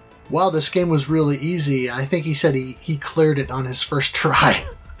wow, this game was really easy. I think he said he cleared it on his first try.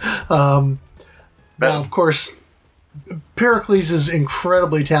 Now, of course, Pericles is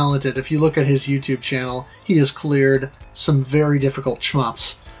incredibly talented. If you look at his YouTube channel, he has cleared some very difficult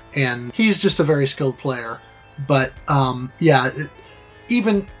shmups, and he's just a very skilled player. But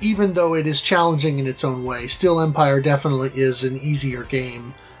even though it is challenging in its own way, Steel Empire definitely is an easier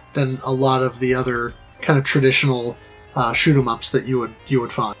game than a lot of the other kind of traditional shoot 'em ups that you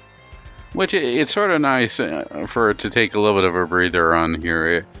would find. Which it's sort of nice for it to take a little bit of a breather on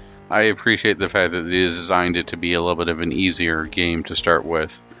here. I appreciate the fact that they designed it to be a little bit of an easier game to start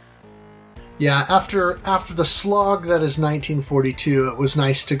with. Yeah, after the slog that is 1942, it was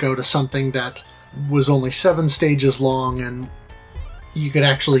nice to go to something that was only 7 stages long and you could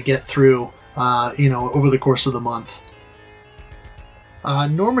actually get through, over the course of the month.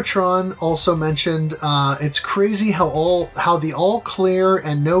 Normatron also mentioned it's crazy how the all clear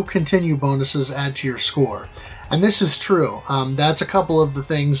and no continue bonuses add to your score, and this is true. That's a couple of the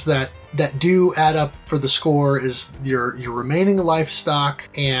things that do add up for the score is your remaining life stock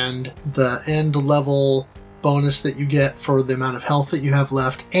and the end level bonus that you get for the amount of health that you have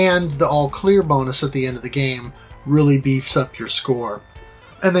left, and the all clear bonus at the end of the game really beefs up your score.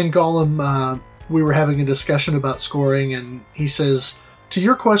 And then Gollum, we were having a discussion about scoring, and he says, to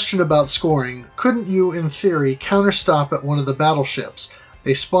your question about scoring, couldn't you, in theory, counterstop at one of the battleships?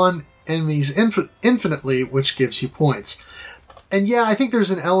 They spawn enemies infinitely, which gives you points. And yeah, I think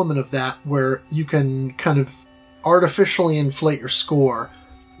there's an element of that where you can kind of artificially inflate your score.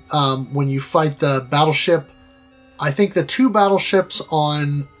 When you fight the battleship, I think the 2 battleships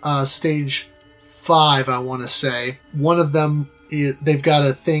on stage 5, I want to say, one of them, they've got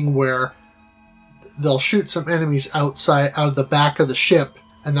a thing where they'll shoot some enemies out of the back of the ship,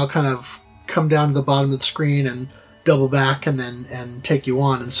 and they'll kind of come down to the bottom of the screen and double back and take you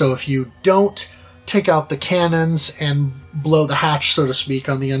on. And so if you don't take out the cannons and blow the hatch, so to speak,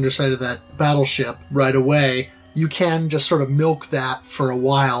 on the underside of that battleship right away, you can just sort of milk that for a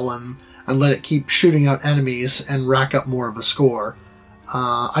while and let it keep shooting out enemies and rack up more of a score.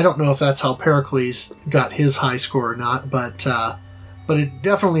 I don't know if that's how Pericles got his high score or not, but it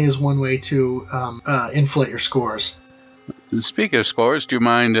definitely is one way to inflate your scores. Speaking of scores, do you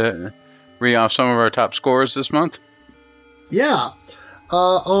mind reading off some of our top scores this month? Yeah.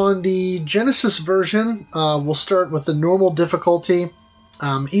 On the Genesis version, we'll start with the normal difficulty.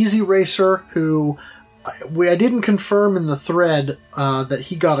 Easy Racer, who I didn't confirm in the thread that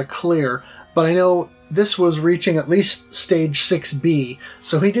he got a clear, but I know this was reaching at least stage 6B,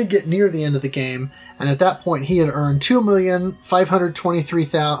 so he did get near the end of the game, and at that point he had earned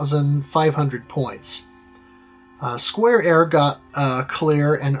 2,523,500 points. Square Air got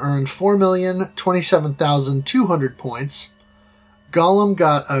clear and earned 4,027,200 points. Gollum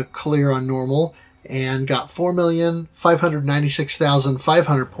got a clear on normal and got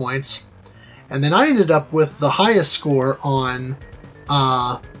 4,596,500 points. And then I ended up with the highest score on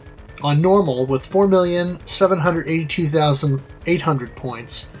normal with 4,782,800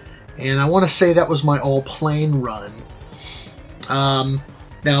 points. And I want to say that was my all-plane run.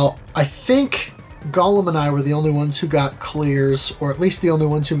 Now, I think Gollum and I were the only ones who got clears, or at least the only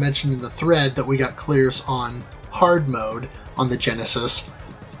ones who mentioned in the thread that we got clears on hard mode on the Genesis.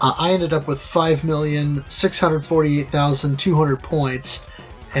 I ended up with 5,648,200 points,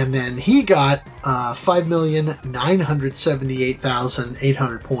 and then he got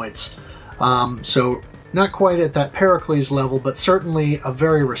 5,978,800 points. So not quite at that Pericles level, but certainly a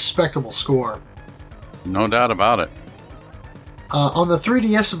very respectable score. No doubt about it. On the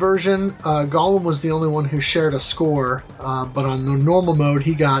 3DS version, Gollum was the only one who shared a score, but on the normal mode,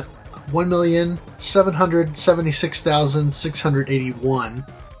 he got 1,776,681.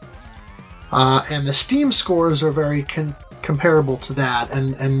 And the Steam scores are very comparable to that,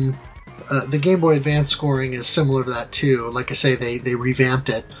 and the Game Boy Advance scoring is similar to that too. Like I say, they revamped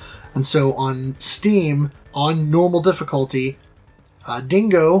it. And so on Steam, on normal difficulty,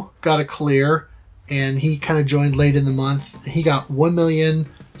 Dingo got a clear, and he kind of joined late in the month. He got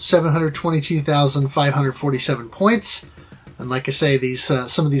 1,722,547 points. And like I say, these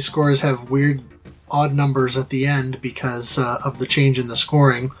some of these scores have weird, odd numbers at the end because of the change in the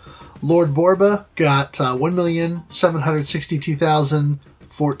scoring. Lord Borba got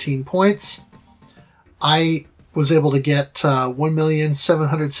 1,762,014 points. I was able to get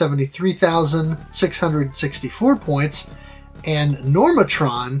 1,773,664 points. And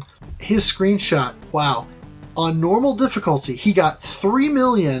Normatron, his screenshot, wow. On normal difficulty, he got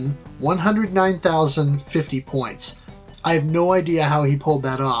 3,109,050 points. I have no idea how he pulled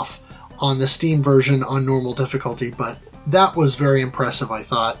that off on the Steam version on normal difficulty, but that was very impressive, I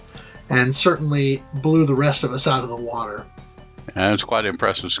thought, and certainly blew the rest of us out of the water. That's quite an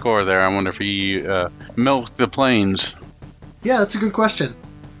impressive score there. I wonder if he milked the planes. Yeah, that's a good question.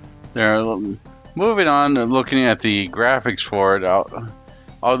 There. Moving on, looking at the graphics for it,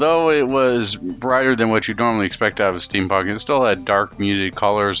 although it was brighter than what you normally expect out of a steampunk, it still had dark, muted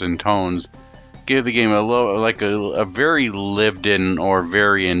colors and tones. Give the game a very lived-in or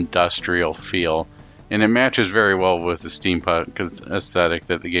very industrial feel, and it matches very well with the steampunk aesthetic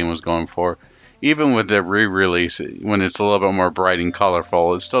that the game was going for. Even with the re-release, when it's a little bit more bright and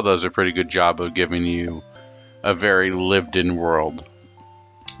colorful, it still does a pretty good job of giving you a very lived-in world.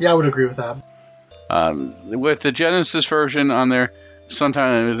 Yeah, I would agree with that. With the Genesis version on there,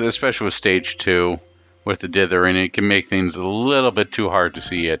 sometimes, especially with Stage 2, with the dithering, it can make things a little bit too hard to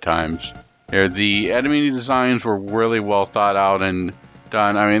see at times. The enemy designs were really well thought out and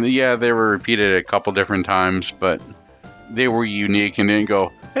done. I mean, yeah, they were repeated a couple different times, but they were unique and didn't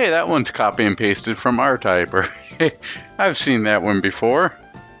go, hey, that one's copy and pasted from R-Type, or hey, I've seen that one before.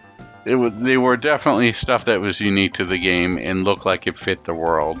 They were definitely stuff that was unique to the game and looked like it fit the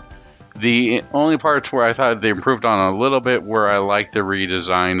world. The only parts where I thought they improved on a little bit were I liked the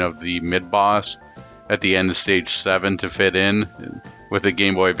redesign of the mid-boss at the end of Stage 7 to fit in with the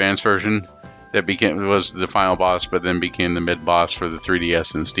Game Boy Advance version. That was the final boss, but then became the mid-boss for the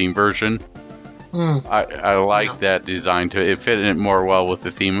 3DS and Steam version. I liked that design it fit in more well with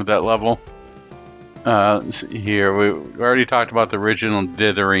the theme of that level. Here, we already talked about the original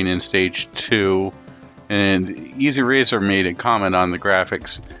dithering in Stage 2, and Easy Razor made a comment on the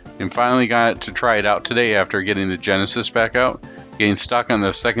graphics. And finally got to try it out today after getting the Genesis back out. Getting stuck on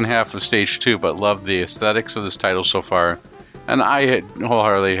the second half of Stage 2, but loved the aesthetics of this title so far. And I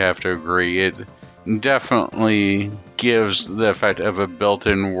wholeheartedly have to agree. It definitely gives the effect of a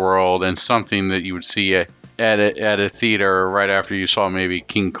built-in world and something that you would see at a theater right after you saw maybe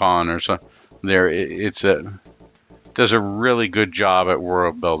King Kong or something. Does a really good job at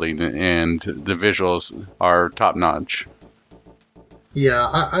world building, and the visuals are top-notch.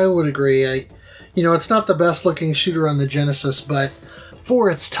 Yeah, I would agree. It's not the best looking shooter on the Genesis, but for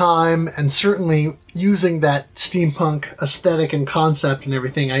its time, and certainly using that steampunk aesthetic and concept and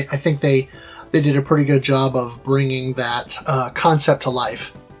everything, I think they did a pretty good job of bringing that concept to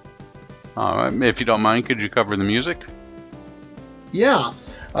life. If you don't mind, could you cover the music? Yeah.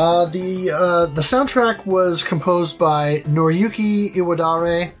 The soundtrack was composed by Noriyuki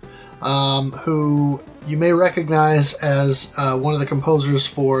Iwadare, who you may recognize as one of the composers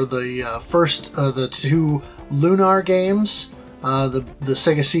for the two Lunar games, the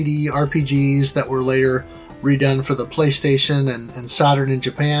Sega CD RPGs that were later redone for the PlayStation and Saturn in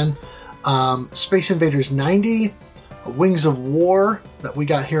Japan, Space Invaders 90, Wings of War that we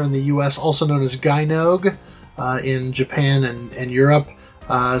got here in the US, also known as Gynog in Japan and Europe,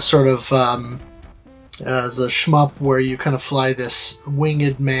 sort of as a shmup where you kind of fly this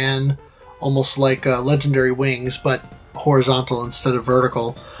winged man, almost like Legendary Wings, but horizontal instead of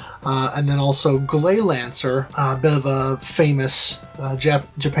vertical. And then also Gley Lancer, a bit of a famous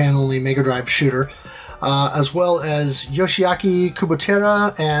Japan-only Mega Drive shooter. as well as Yoshiaki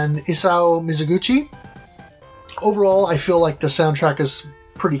Kubotera and Isao Mizuguchi. Overall, I feel like the soundtrack is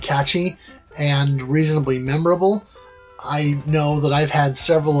pretty catchy and reasonably memorable. I know that I've had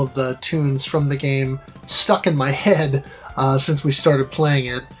several of the tunes from the game stuck in my head since we started playing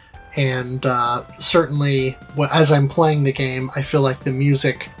it, and certainly as I'm playing the game, I feel like the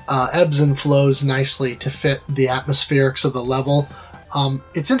music ebbs and flows nicely to fit the atmospherics of the level.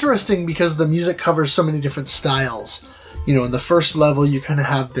 It's interesting because the music covers so many different styles. You know, in the first level, you kind of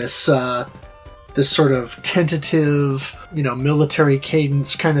have this sort of tentative, military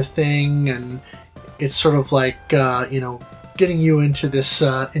cadence kind of thing, and it's sort of like, getting you into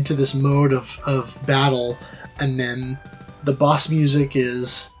this mode of battle. And then the boss music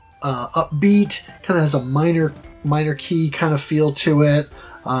is upbeat, kind of has a minor key kind of feel to it.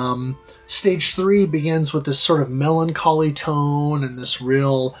 Stage 3 begins with this sort of melancholy tone and this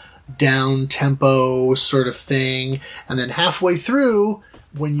real down tempo sort of thing. And then halfway through,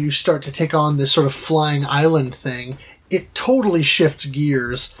 when you start to take on this sort of flying island thing, it totally shifts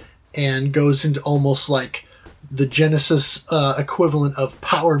gears and goes into almost like the Genesis equivalent of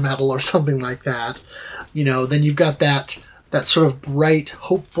power metal or something like that. Then you've got that sort of bright,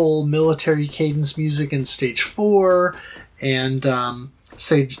 hopeful military cadence music in stage 4, and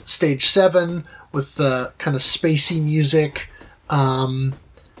stage 7 with the kind of spacey music, and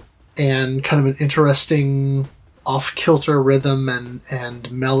kind of an interesting off-kilter rhythm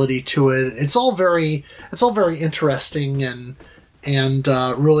and melody to it. It's all very interesting and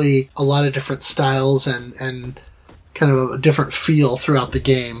really a lot of different styles and kind of a different feel throughout the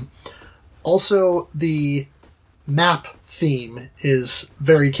game. Also, the map theme is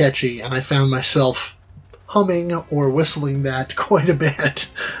very catchy, and I found myself humming or whistling that quite a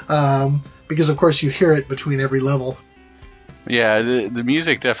bit, because of course you hear it between every level. Yeah, the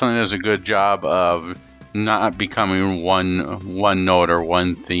music definitely does a good job of not becoming one note or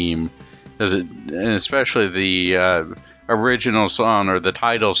one theme. And especially the original song or the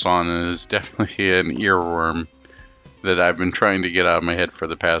title song is definitely an earworm that I've been trying to get out of my head for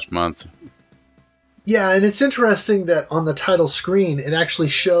the past month. Yeah, and it's interesting that on the title screen it actually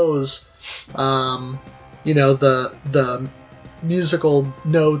shows, the musical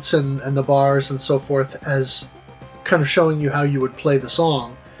notes and the bars and so forth as kind of showing you how you would play the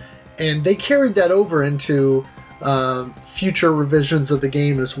song. And they carried that over into future revisions of the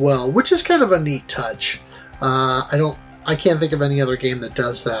game as well, which is kind of a neat touch. I can't think of any other game that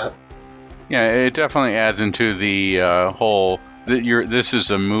does that. Yeah, it definitely adds into the whole this is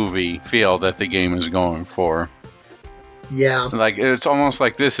a movie feel that the game is going for. Yeah. Like, it's almost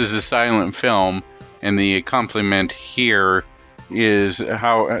like this is a silent film, and the accompaniment here is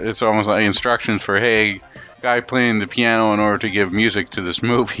how it's almost like instructions for, hey, guy playing the piano in order to give music to this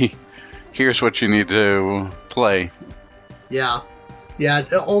movie. Here's what you need to play. Yeah,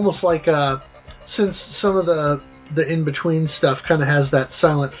 almost like since some of the in-between stuff kind of has that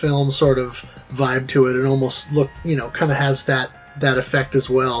silent film sort of vibe to it, almost kind of has that effect as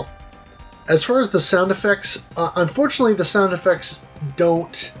well. As far as the sound effects, unfortunately the sound effects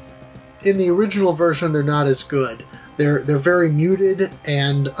don't, in the original version, they're not as good. They're very muted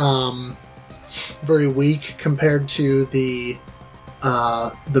and very weak compared to the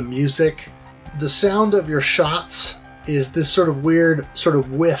music. The sound of your shots is this sort of weird sort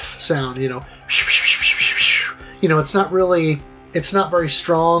of whiff sound, it's not very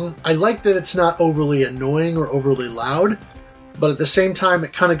strong. I like that it's not overly annoying or overly loud, but at the same time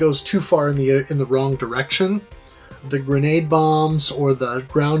it kind of goes too far in the wrong direction. The grenade bombs or the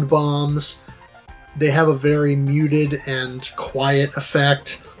ground bombs, they have a very muted and quiet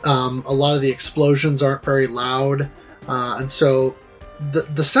effect. A lot of the explosions aren't very loud, and so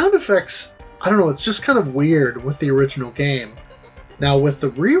the sound effects, I don't know, it's just kind of weird with the original game. Now with the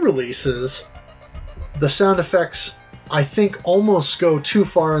re-releases, the sound effects, I think, almost go too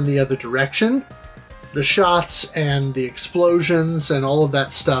far in the other direction. The shots and the explosions and all of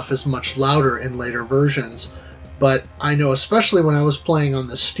that stuff is much louder in later versions. But I know, especially when I was playing on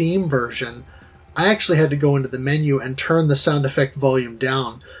the Steam version, I actually had to go into the menu and turn the sound effect volume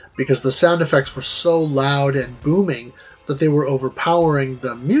down because the sound effects were so loud and booming that they were overpowering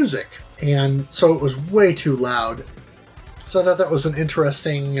the music. And so it was way too loud. So I thought that was an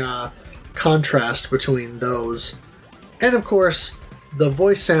interesting contrast between those. And of course, the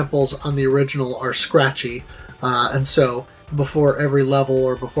voice samples on the original are scratchy, and so before every level,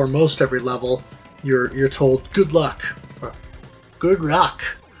 or before most every level, you're told "good luck," or "good rock,"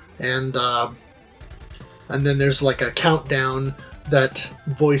 and then there's like a countdown that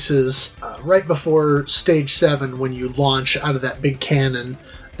voices right before stage 7 when you launch out of that big cannon.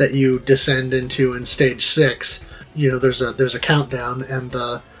 that you descend into in stage 6. There's a countdown, and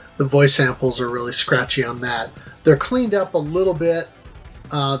the voice samples are really scratchy on that. They're cleaned up a little bit.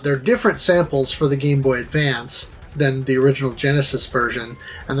 They're different samples for the Game Boy Advance than the original Genesis version.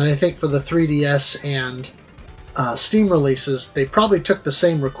 And then I think for the 3DS and Steam releases, they probably took the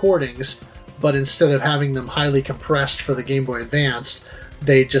same recordings, but instead of having them highly compressed for the Game Boy Advance,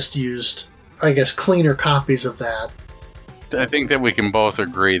 they just used, I guess, cleaner copies of that. I think that we can both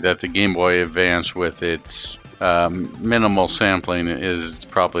agree that the Game Boy Advance, with its minimal sampling, is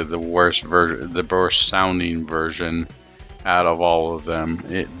probably the worst sounding version out of all of them.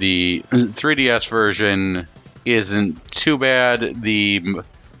 The 3DS version isn't too bad. The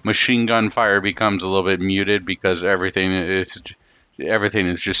machine gun fire becomes a little bit muted because everything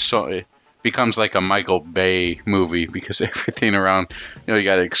is just so. It becomes like a Michael Bay movie because everything around, you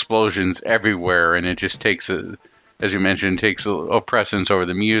got explosions everywhere, and it just takes as you mentioned, takes a precedence over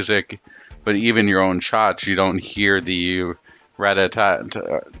the music. But even your own shots, you don't hear the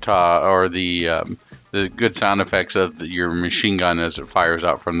rat-a-tat-tat or the good sound effects of your machine gun as it fires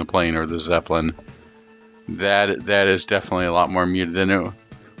out from the plane or the Zeppelin. That is definitely a lot more muted than it.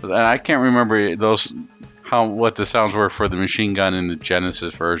 And I can't remember what the sounds were for the machine gun in the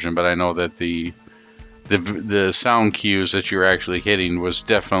Genesis version, but I know that the sound cues that you're actually hitting was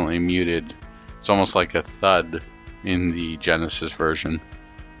definitely muted. It's almost like a thud in the Genesis version.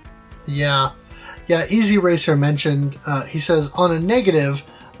 Yeah, Easy Racer mentioned, he says, on a negative,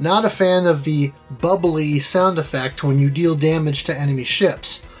 not a fan of the bubbly sound effect when you deal damage to enemy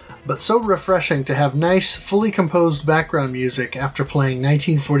ships, but so refreshing to have nice, fully composed background music after playing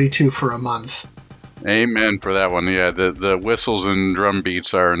 1942 for a month. Amen for that one. Yeah, the whistles and drum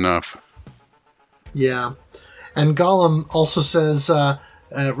beats are enough. Yeah. And Gollum also says,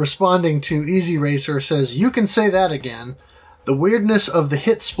 responding to Easy Racer, says, you can say that again. The weirdness of the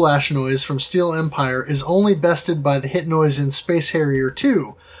hit splash noise from Steel Empire is only bested by the hit noise in Space Harrier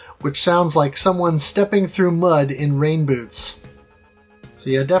 2, which sounds like someone stepping through mud in rain boots.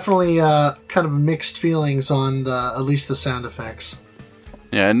 So yeah, definitely kind of mixed feelings on at least the sound effects.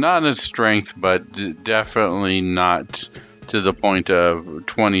 Yeah, not its strength, but definitely not to the point of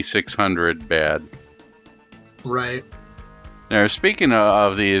 2600 bad. Right. Now, speaking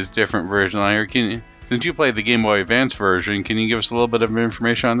of these different versions, since you played the Game Boy Advance version, can you give us a little bit of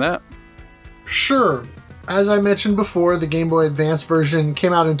information on that? Sure. As I mentioned before, the Game Boy Advance version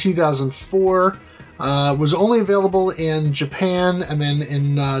came out in 2004. Was only available in Japan, and then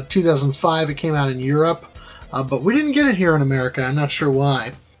in 2005 it came out in Europe. But we didn't get it here in America. I'm not sure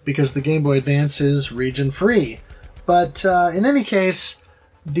why, because the Game Boy Advance is region-free. But in any case,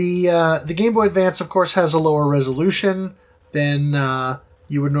 the Game Boy Advance, of course, has a lower resolution than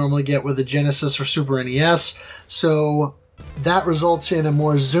you would normally get with a Genesis or Super NES. So that results in a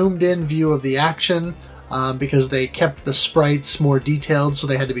more zoomed-in view of the action, because they kept the sprites more detailed, so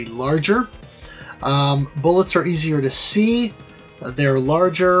they had to be larger. Bullets are easier to see. They're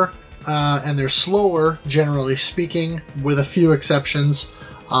larger. And they're slower, generally speaking, with a few exceptions.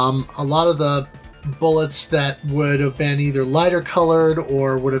 A lot of the bullets that would have been either lighter colored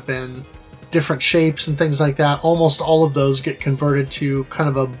or would have been different shapes and things like that, almost all of those get converted to kind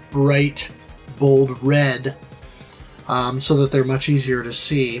of a bright, bold red, so that they're much easier to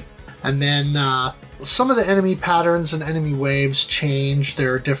see. And then some of the enemy patterns and enemy waves change.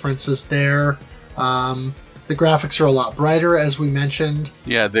 There are differences there. The graphics are a lot brighter, as we mentioned.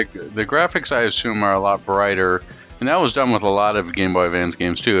 Yeah, the graphics, I assume, are a lot brighter. And that was done with a lot of Game Boy Advance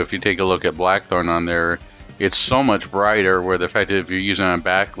games, too. If you take a look at Blackthorn on there, it's so much brighter, where the fact that if you're using a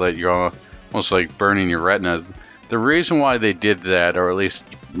backlit, you're almost like burning your retinas. The reason why they did that, or at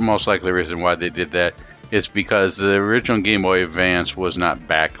least most likely the reason why they did that, is because the original Game Boy Advance was not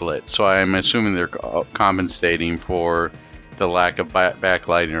backlit. So I'm assuming they're compensating for the lack of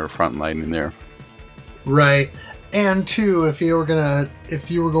backlighting or front lighting there. Right. And two, if you were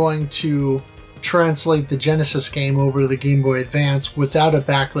going to translate the Genesis game over to the Game Boy Advance without a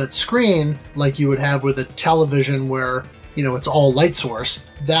backlit screen, like you would have with a television where, it's all light source,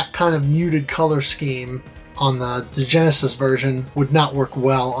 that kind of muted color scheme on the Genesis version would not work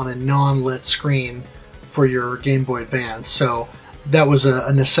well on a non-lit screen for your Game Boy Advance. So that was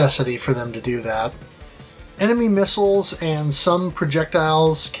a necessity for them to do that. Enemy missiles and some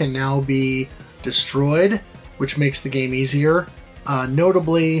projectiles can now be destroyed, which makes the game easier.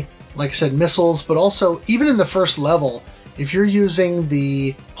 Notably, like I said, missiles, but also even in the first level, if you're using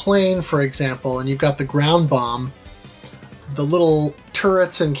the plane, for example, and you've got the ground bomb, the little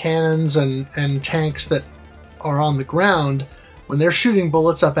turrets and cannons and tanks that are on the ground, when they're shooting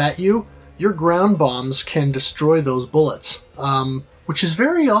bullets up at you, your ground bombs can destroy those bullets, which is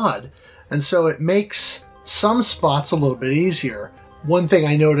very odd. And so it makes some spots a little bit easier. One thing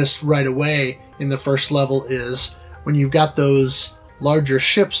I noticed right away in the first level is when you've got those larger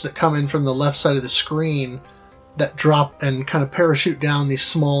ships that come in from the left side of the screen that drop and kind of parachute down these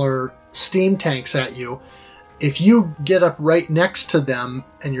smaller steam tanks at you, if you get up right next to them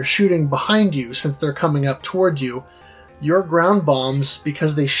and you're shooting behind you since they're coming up toward you, your ground bombs,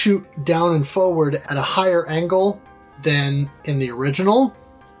 because they shoot down and forward at a higher angle than in the original,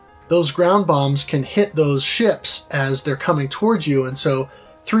 those ground bombs can hit those ships as they're coming towards you, and so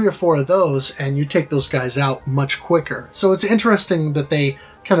 3 or 4 of those, and you take those guys out much quicker. So it's interesting that they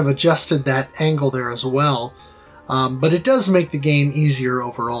kind of adjusted that angle there as well, but it does make the game easier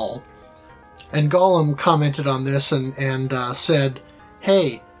overall. And Gollum commented on this and said,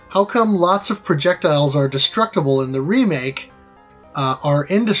 "Hey, how come lots of projectiles are destructible in the remake are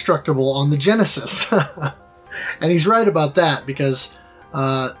indestructible on the Genesis?" And he's right about that, because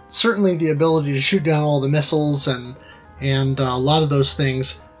certainly the ability to shoot down all the missiles and a lot of those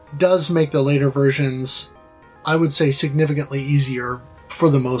things does make the later versions, I would say, significantly easier for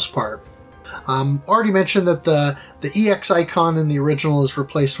the most part. Already mentioned that the EX icon in the original is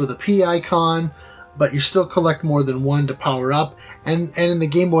replaced with a P icon, but you still collect more than one to power up. And in the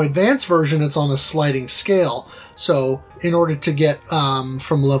Game Boy Advance version, it's on a sliding scale. So in order to get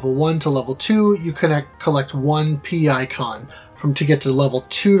from level 1 to level 2, you collect one P icon. To get to level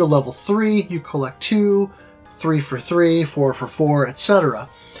 2 to level 3, you collect 2, 3 for 3, 4 for 4, etc.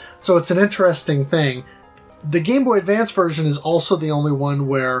 So it's an interesting thing. The Game Boy Advance version is also the only one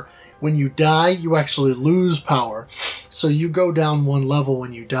where when you die, you actually lose power. So you go down one level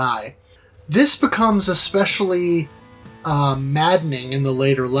when you die. This becomes especially maddening in the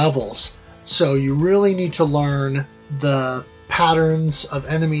later levels. So you really need to learn the patterns of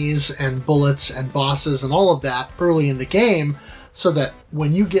enemies and bullets and bosses and all of that early in the game, so that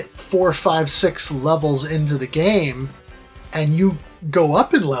when you get 4, 5, 6 levels into the game and you go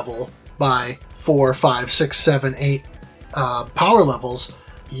up in level by 4, 5, 6, 7, 8 power levels,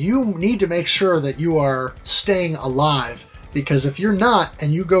 you need to make sure that you are staying alive, because if you're not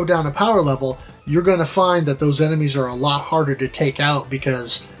and you go down a power level, you're going to find that those enemies are a lot harder to take out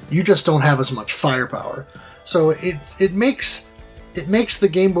because you just don't have as much firepower. So it makes the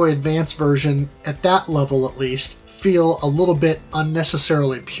Game Boy Advance version, at that level at least, feel a little bit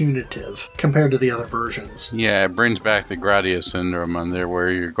unnecessarily punitive compared to the other versions. Yeah, it brings back the Gradius syndrome on there, where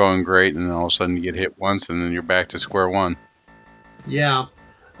you're going great and then all of a sudden you get hit once and then you're back to square one. Yeah.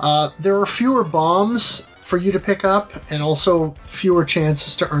 There are fewer bombs for you to pick up, and also fewer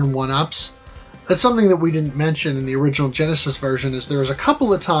chances to earn 1-ups. That's something that we didn't mention in the original Genesis version, is there's a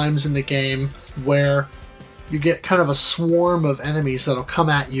couple of times in the game where you get kind of a swarm of enemies that'll come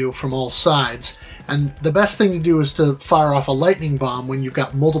at you from all sides. And the best thing to do is to fire off a lightning bomb when you've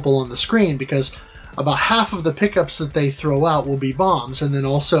got multiple on the screen, because about half of the pickups that they throw out will be bombs, and then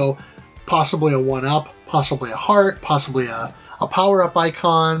also possibly a 1-up, possibly a heart, possibly a power-up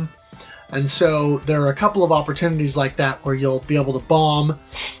icon. And so there are a couple of opportunities like that where you'll be able to bomb.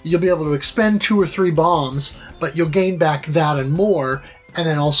 You'll be able to expend 2 or 3 bombs, but you'll gain back that and more, and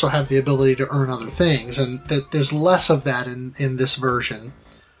then also have the ability to earn other things. And there's less of that in this version.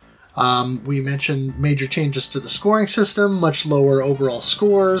 We mentioned major changes to the scoring system, much lower overall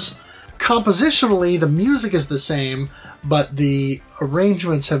scores. Compositionally, the music is the same, but the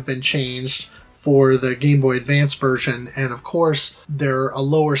arrangements have been changed for the Game Boy Advance version, and of course they're a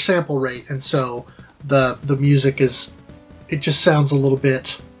lower sample rate, and so the music it just sounds a little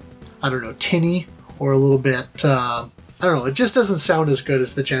bit, I don't know, tinny, or a little bit, I don't know, it just doesn't sound as good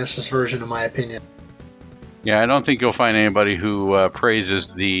as the Genesis version in my opinion. Yeah, I don't think you'll find anybody who praises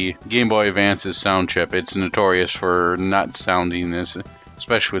the Game Boy Advance's sound chip. It's notorious for not sounding this,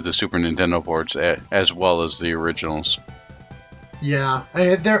 especially with the Super Nintendo ports, as well as the originals. Yeah,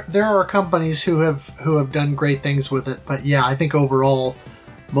 there are companies who have done great things with it, but yeah, I think overall,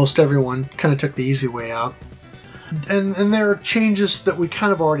 most everyone kind of took the easy way out. And there are changes that we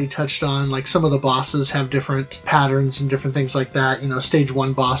kind of already touched on, like some of the bosses have different patterns and different things like that. You know, Stage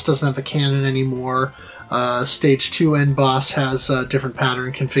 1 boss doesn't have the cannon anymore. Stage 2 end boss has a different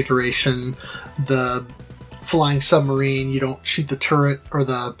pattern configuration. The flying submarine, you don't shoot the turret or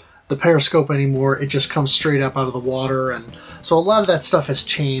the periscope anymore. It just comes straight up out of the water, and so a lot of that stuff has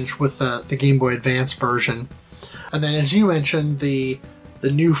changed with the Game Boy Advance version. And then, as you mentioned, the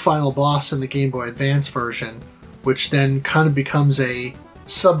new final boss in the Game Boy Advance version, which then kind of becomes a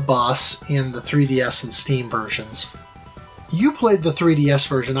sub-boss in the 3DS and Steam versions. you played the 3DS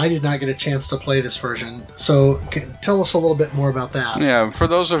version. I did not get a chance to play this version. So tell us a little bit more about that. Yeah, for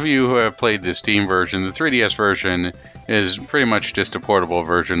those of you who have played the Steam version, the 3DS version is pretty much just a portable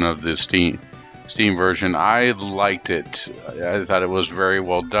version of the Steam version. I liked it. I thought it was very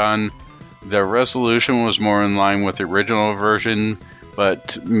well done. The resolution was more in line with the original version,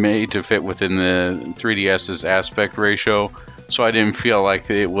 but made to fit within the 3DS's aspect ratio. So I didn't feel like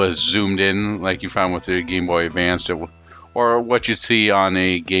it was zoomed in like you found with the Game Boy Advance, or what you'd see on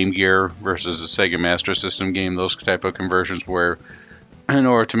a Game Gear versus a Sega Master System game, those type of conversions where, in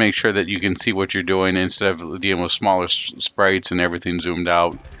order to make sure that you can see what you're doing, instead of dealing with smaller sprites and everything zoomed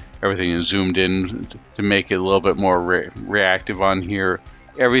out, everything is zoomed in to make it a little bit more reactive on here.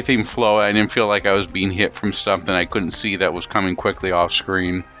 Everything flowed. I didn't feel like I was being hit from something I couldn't see that was coming quickly off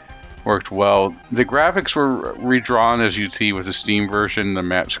screen. Worked well. The graphics were redrawn, as you'd see with the Steam version. The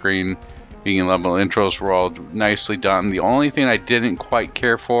map screen being level intros were all nicely done. The only thing I didn't quite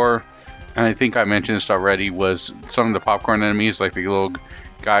care for, and I think I mentioned this already, was some of the popcorn enemies, like the little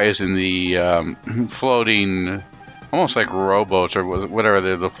guys in the floating, almost like rowboats or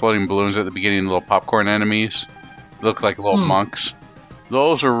whatever, the floating balloons at the beginning, the little popcorn enemies. Look like little monks.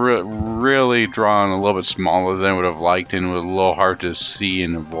 Those are really drawn a little bit smaller than I would have liked, and was a little hard to see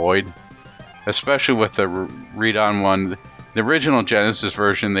and avoid. Especially with the read-on one. The original Genesis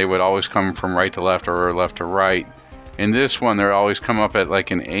version, they would always come from right to left or left to right. In this one, they're always come up at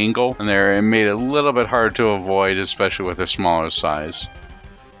like an angle, and it made it a little bit hard to avoid, especially with their smaller size.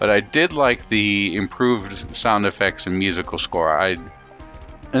 But I did like the improved sound effects and musical score.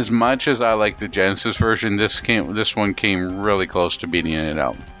 As much as I like the Genesis version, this one came really close to beating it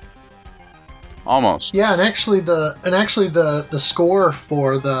out. Almost. Yeah, and actually the score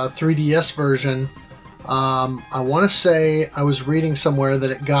for the 3DS version, I want to say I was reading somewhere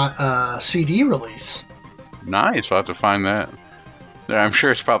that it got a CD release. Nice. We'll have to find that. I'm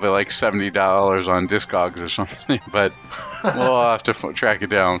sure it's probably like $70 on Discogs or something, but we'll have to track it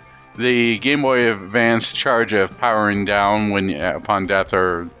down. The Game Boy Advance charge of powering down upon death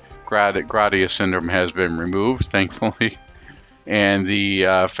or Gradius syndrome has been removed, thankfully, and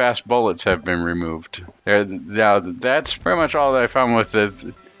the fast bullets have been removed. Now, that's pretty much all that I found with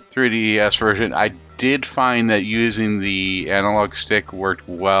the 3DS version. I did find that using the analog stick worked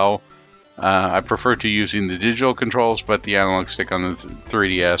well. I prefer to using the digital controls, but the analog stick on the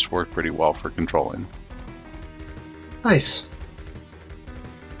 3DS worked pretty well for controlling. Nice.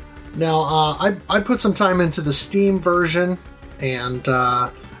 Now, I put some time into the Steam version, and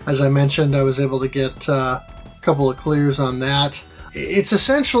as I mentioned, I was able to get a couple of clears on that. It's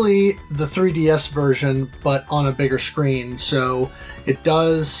essentially the 3DS version, but on a bigger screen, so it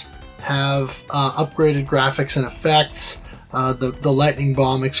does have upgraded graphics and effects. The lightning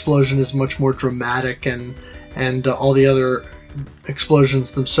bomb explosion is much more dramatic, and all the other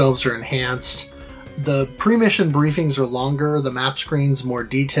explosions themselves are enhanced. The pre-mission briefings are longer, the map screen's more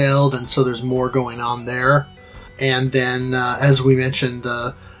detailed, and so there's more going on there. And then, as we mentioned,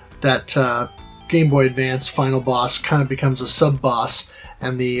 that Game Boy Advance final boss kind of becomes a sub-boss,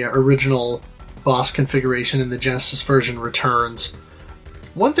 and the original boss configuration in the Genesis version returns.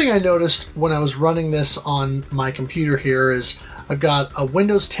 One thing I noticed when I was running this on my computer here is I've got a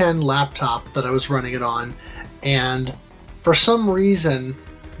Windows 10 laptop that I was running it on, and for some reason,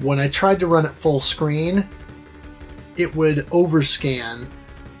 when I tried to run it full screen, it would overscan,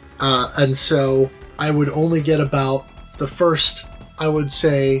 and so I would only get about the first, I would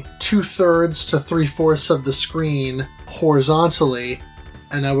say, 2/3 to 3/4 of the screen horizontally,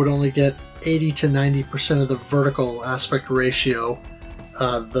 and I would only get 80 to 90% of the vertical aspect ratio.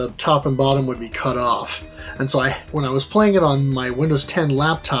 The top and bottom would be cut off. And so when I was playing it on my Windows 10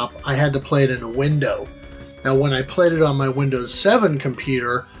 laptop, I had to play it in a window. Now, when I played it on my Windows 7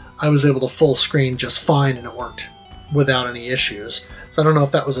 computer, I was able to full screen just fine, and it worked without any issues. So I don't know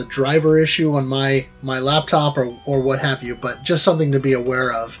if that was a driver issue on my laptop or what have you, but just something to be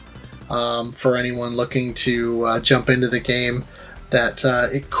aware of for anyone looking to jump into the game, that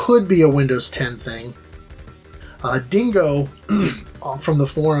it could be a Windows 10 thing. Dingo from the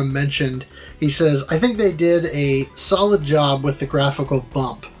forum mentioned, he says, I think they did a solid job with the graphical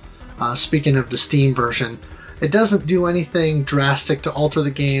bump. Speaking of the Steam version, it doesn't do anything drastic to alter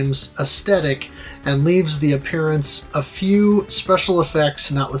the game's aesthetic and leaves the appearance a few special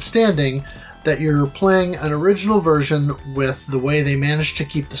effects notwithstanding, that you're playing an original version with the way they managed to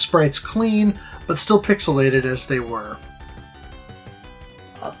keep the sprites clean but still pixelated as they were.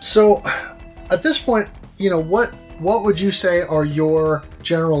 So at this point, what would you say are your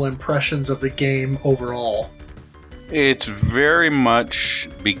general impressions of the game overall? It's very much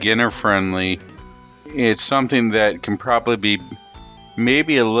beginner friendly. it's something that can probably be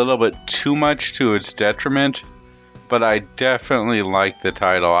maybe a little bit too much to its detriment, but I definitely like the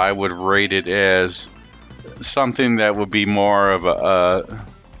title. I would rate it as something that would be more of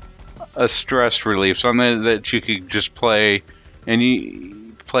a stress relief, something that you could just play and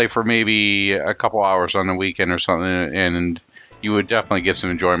you play for maybe a couple hours on the weekend or something, and you would definitely get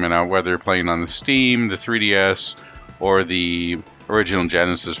some enjoyment out, whether you're playing on the Steam, the 3DS, or the original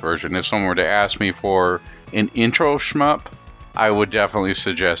Genesis version. If someone were to ask me for an intro shmup, I would definitely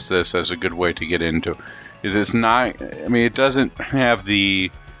suggest this as a good way to get into. Because it's not, I mean, it doesn't have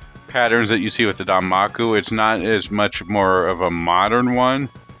the patterns that you see with the Danmaku. It's not as much more of a modern one,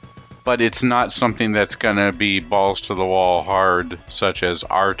 but it's not something that's going to be balls to the wall hard, such as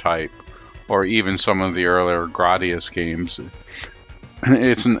R-Type, or even some of the earlier Gradius games.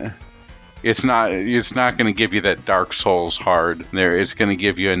 It's not going to give you that Dark Souls hard there. It's going to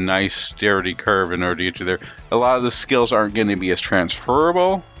give you a nice sturdy curve in order to get you there. A lot of the skills aren't going to be as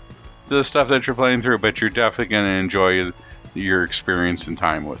transferable to the stuff that you're playing through, but you're definitely going to enjoy your experience and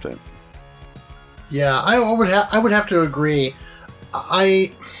time with it. Yeah, I would have to agree.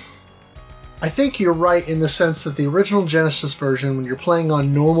 I think you're right in the sense that the original Genesis version, when you're playing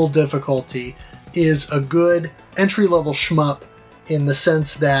on normal difficulty, is a good entry-level shmup in the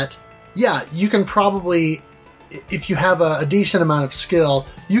sense that, yeah, you can probably, if you have a decent amount of skill,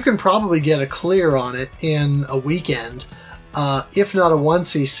 you can probably get a clear on it in a weekend. If not a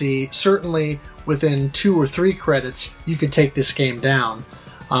 1cc, certainly within 2 or 3 credits, you could take this game down.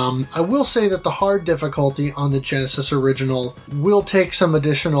 I will say that the hard difficulty on the Genesis original will take some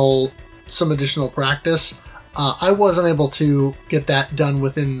additional practice. I wasn't able to get that done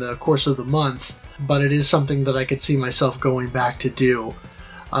within the course of the month, but it is something that I could see myself going back to do.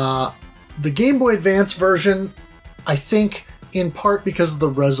 The Game Boy Advance version, I think in part because of the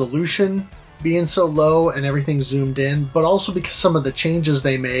resolution being so low and everything zoomed in, but also because some of the changes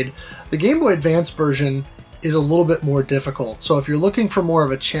they made, the Game Boy Advance version is a little bit more difficult. So if you're looking for more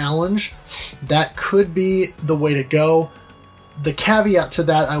of a challenge, that could be the way to go. The caveat to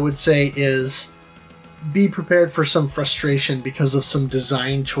that, I would say, is be prepared for some frustration because of some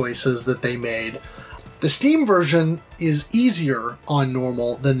design choices that they made. The Steam version is easier on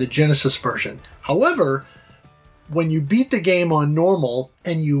normal than the Genesis version. However, when you beat the game on normal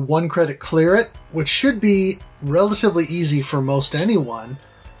and you 1 credit clear it, which should be relatively easy for most anyone,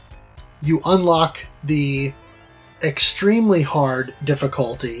 you unlock the extremely hard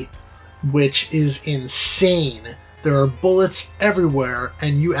difficulty, which is insane. There are bullets everywhere,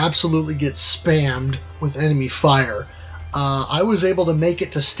 and you absolutely get spammed with enemy fire. I was able to make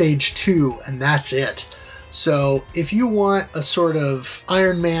it to stage 2, and that's it. So if you want a sort of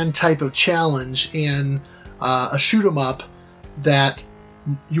Iron Man type of challenge in a shoot 'em up that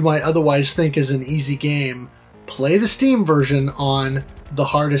you might otherwise think is an easy game, play the Steam version on the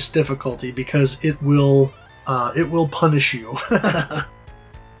hardest difficulty, because it will punish you.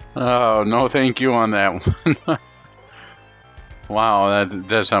 Oh, no thank you on that one. Wow, that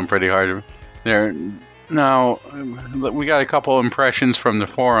does sound pretty hard. There. Now, we got a couple impressions from the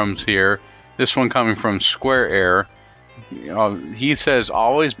forums here. This one coming from Square Air. He says,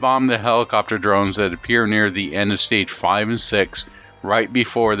 always bomb the helicopter drones that appear near the end of stage 5 and 6, right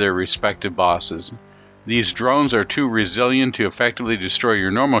before their respective bosses. These drones are too resilient to effectively destroy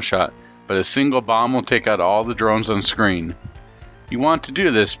your normal shot, but a single bomb will take out all the drones on screen. You want to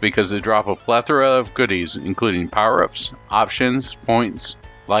do this because they drop a plethora of goodies, including power-ups, options, points,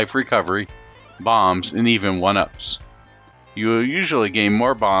 life recovery, bombs, and even 1-ups. You will usually gain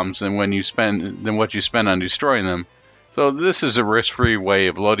more bombs than what you spend on destroying them, so this is a risk-free way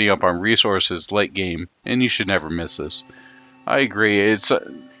of loading up on resources late game, and you should never miss this. I agree.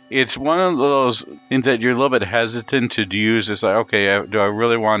 It's one of those things that you're a little bit hesitant to use. It's like, okay, do I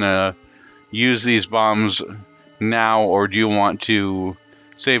really want to use these bombs now, or do you want to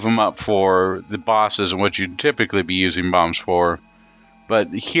save them up for the bosses and what you'd typically be using bombs for? But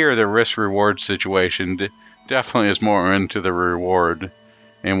here, the risk-reward situation definitely is more into the reward,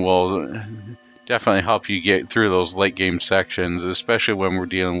 and will definitely help you get through those late-game sections, especially when we're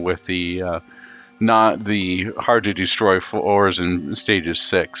dealing with the not the hard-to-destroy floors in stages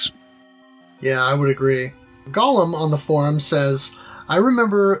 6. Yeah, I would agree. Gollum on the forum says, I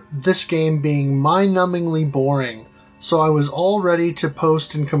remember this game being mind-numbingly boring, so I was all ready to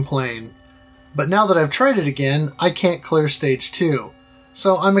post and complain. But now that I've tried it again, I can't clear stage 2,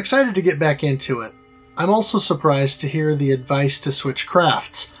 so I'm excited to get back into it. I'm also surprised to hear the advice to switch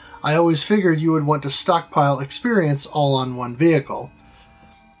crafts. I always figured you would want to stockpile experience all on one vehicle.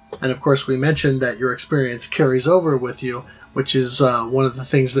 And of course we mentioned that your experience carries over with you, which is one of the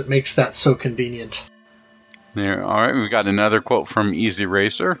things that makes that so convenient. There. All right, we've got another quote from Easy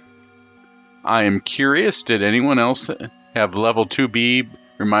Racer. I am curious, did anyone else have level 2B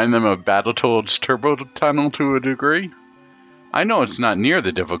remind them of Battletoads Turbo Tunnel to a degree? I know it's not near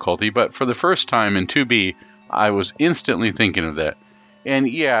the difficulty, but for the first time in 2B, I was instantly thinking of that. And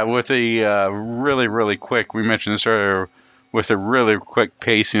yeah, with a really, really quick, we mentioned this earlier, with a really quick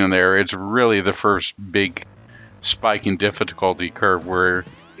pacing in there, it's really the first big spike in difficulty curve where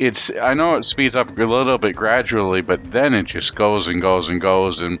I know it speeds up a little bit gradually, but then it just goes and goes and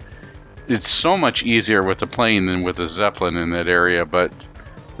goes, and it's so much easier with the plane than with the Zeppelin in that area, but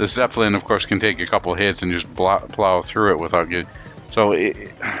the Zeppelin, of course, can take a couple hits and just plow through it without getting... So,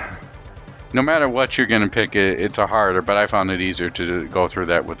 no matter what you're going to pick, it's a harder, but I found it easier to go through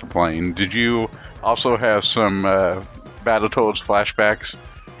that with the plane. Did you also have some Battletoads flashbacks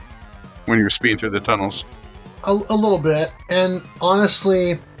when you were speeding through the tunnels? A little bit, and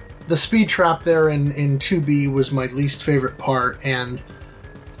honestly, the speed trap there in 2B was my least favorite part, and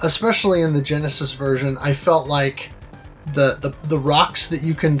especially in the Genesis version, I felt like the rocks that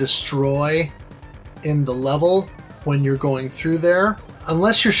you can destroy in the level when you're going through there,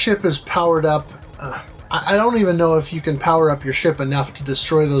 unless your ship is powered up, I don't even know if you can power up your ship enough to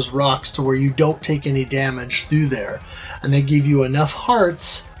destroy those rocks to where you don't take any damage through there. And they give you enough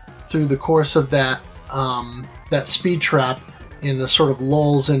hearts through the course of that speed trap in the sort of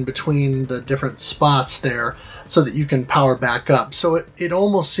lulls in between the different spots there so that you can power back up. So it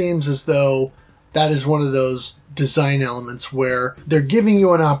almost seems as though that is one of those design elements where they're giving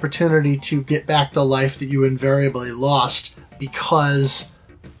you an opportunity to get back the life that you invariably lost because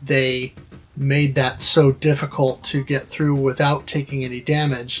they made that so difficult to get through without taking any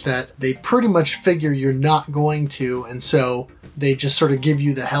damage that they pretty much figure you're not going to, and so they just sort of give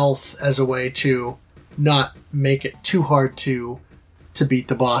you the health as a way to not make it too hard to beat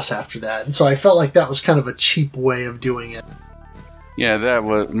the boss after that. And so I felt like that was kind of a cheap way of doing it. Yeah, that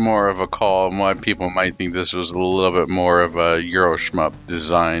was more of a call on why people might think this was a little bit more of a Euro shmup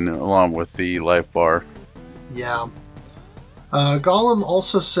design along with the life bar. Yeah. Gollum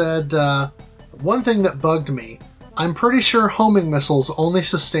also said, one thing that bugged me, I'm pretty sure homing missiles only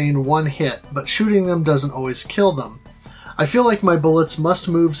sustain one hit, but shooting them doesn't always kill them. I feel like my bullets must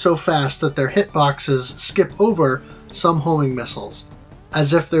move so fast that their hitboxes skip over some homing missiles,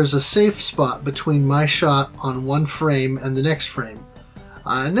 as if there's a safe spot between my shot on one frame and the next frame.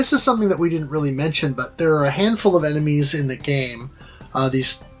 And this is something that we didn't really mention, but there are a handful of enemies in the game,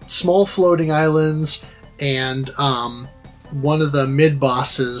 these small floating islands, and one of the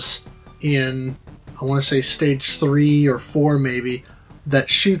mid-bosses in, I want to say stage 3 or 4 maybe, that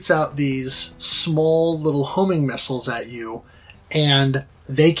shoots out these small little homing missiles at you, and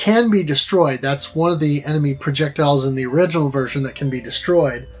they can be destroyed. That's one of the enemy projectiles in the original version that can be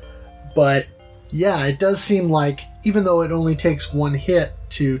destroyed. But yeah, it does seem like, even though it only takes one hit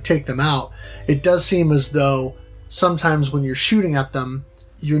to take them out, it does seem as though sometimes when you're shooting at them,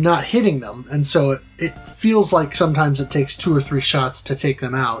 you're not hitting them, and so it feels like sometimes it takes 2 or 3 shots to take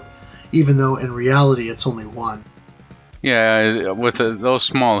them out, even though in reality it's only one. Yeah, with those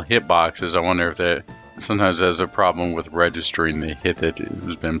small hitboxes, I wonder if that sometimes has a problem with registering the hit that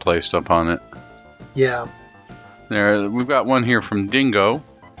has been placed upon it. Yeah. We've got one here from Dingo.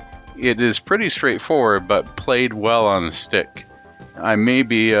 It is pretty straightforward, but played well on a stick. It may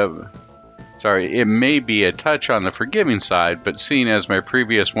be a touch on the forgiving side, but seeing as my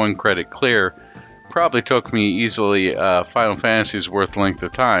previous 1-credit clear probably took me easily Final Fantasy's worth length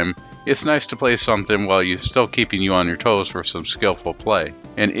of time, it's nice to play something while you're still keeping you on your toes for some skillful play,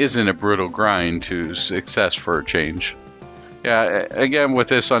 and isn't a brutal grind to success for a change. Yeah, again, with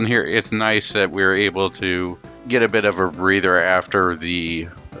this on here, it's nice that we're able to get a bit of a breather after the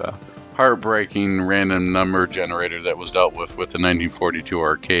heartbreaking random number generator that was dealt with the 1942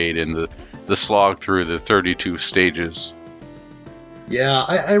 arcade and the slog through the 32 stages. Yeah,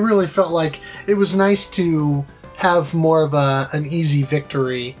 I really felt like it was nice to have more of an easy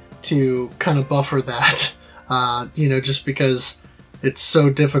victory to kind of buffer that, just because it's so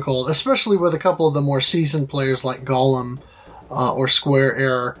difficult, especially with a couple of the more seasoned players like Gollum or Square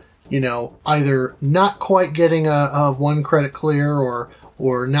Air, either not quite getting a 1-credit clear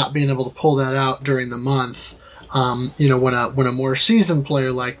or not being able to pull that out during the month. When a more seasoned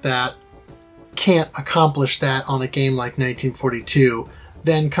player like that can't accomplish that on a game like 1942,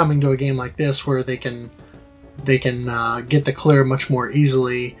 then coming to a game like this where they can get the clear much more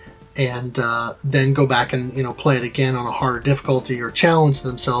easily and then go back and play it again on a harder difficulty or challenge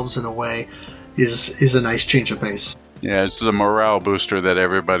themselves in a way is a nice change of pace. Yeah, it's a morale booster that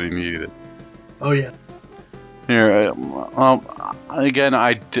everybody needed. Oh yeah. Here,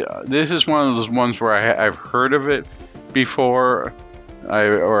 again, this is one of those ones where I've heard of it before,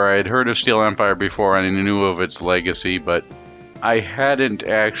 I'd heard of Steel Empire before, and I knew of its legacy, but I hadn't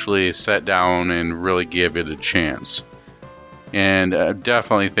actually sat down and really give it a chance. And I'm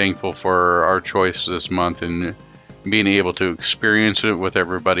definitely thankful for our choice this month and being able to experience it with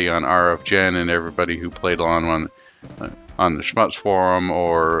everybody on RF Gen and everybody who played along on the Shmups forum,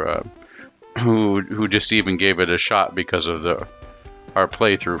 or who just even gave it a shot because of our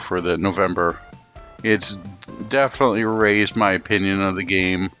playthrough for the November. It's definitely raised my opinion of the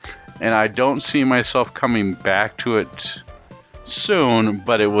game, and I don't see myself coming back to it soon,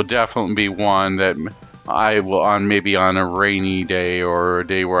 but it will definitely be one that I will, maybe on a rainy day or a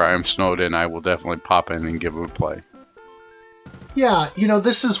day where I'm snowed in, I will definitely pop in and give it a play. Yeah,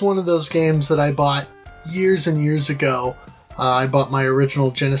 this is one of those games that I bought years and years ago. I bought my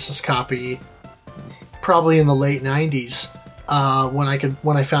original Genesis copy probably in the late 90s when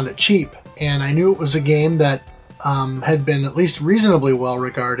I found it cheap, and I knew it was a game that had been at least reasonably well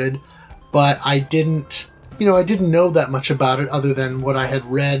regarded, but I didn't know that much about it other than what I had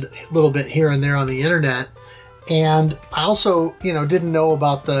read a little bit here and there on the internet. And I also, didn't know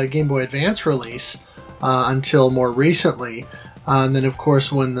about the Game Boy Advance release until more recently. And then, of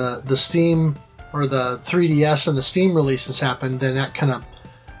course, when the Steam or the 3DS and the Steam releases happened, then that kind of,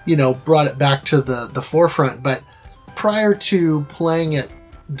 brought it back to the forefront. But prior to playing it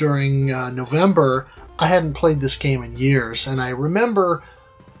during November, I hadn't played this game in years. And I remember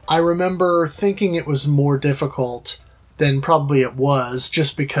thinking it was more difficult than probably it was,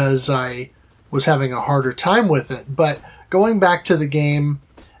 just because I was having a harder time with it. But going back to the game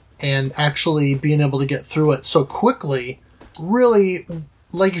and actually being able to get through it so quickly, really,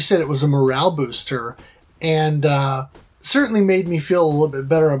 like you said, it was a morale booster, and certainly made me feel a little bit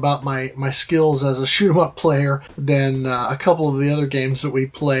better about my skills as a shoot-'em-up player than a couple of the other games that we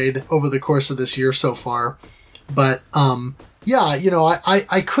played over the course of this year so far. But yeah,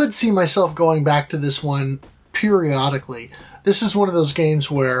 I could see myself going back to this one periodically. This is one of those games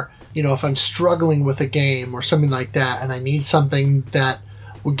where, if I'm struggling with a game or something like that, and I need something that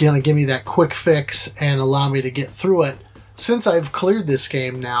would kind of give me that quick fix and allow me to get through it, since I've cleared this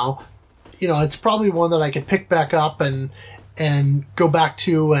game now, it's probably one that I could pick back up and go back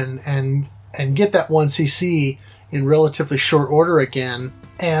to and get that 1cc in relatively short order again,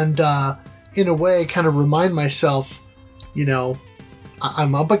 and in a way kind of remind myself,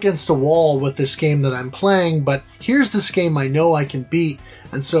 I'm up against a wall with this game that I'm playing, but here's this game I know I can beat,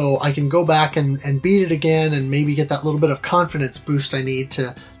 and so I can go back and beat it again and maybe get that little bit of confidence boost I need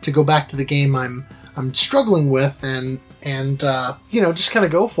to go back to the game I'm struggling with and just kind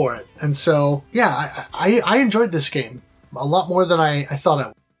of go for it. And so, yeah, I enjoyed this game a lot more than I thought I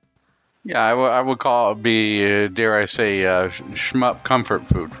would. Yeah, I would call it dare I say, shmup comfort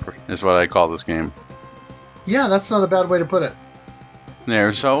food is what I call this game. Yeah, that's not a bad way to put it.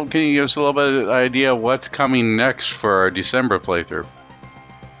 There, so can you give us a little bit of an idea of what's coming next for our December playthrough?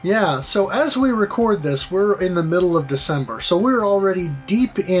 Yeah, so as we record this, we're in the middle of December, so we're already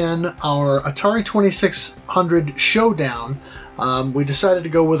deep in our Atari 2600 Showdown. We decided to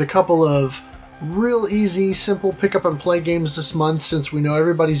go with a couple of real easy, simple pick-up-and-play games this month, since we know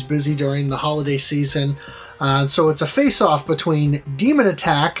everybody's busy during the holiday season. So it's a face-off between Demon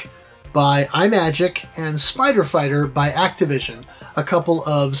Attack by iMagic and Spider Fighter by Activision. A couple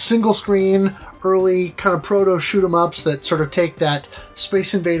of single-screen, early kind of proto-shoot-'em-ups that sort of take that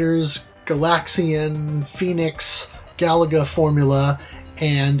Space Invaders, Galaxian, Phoenix, Galaga formula,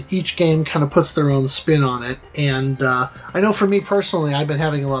 and each game kind of puts their own spin on it. And I know for me personally, I've been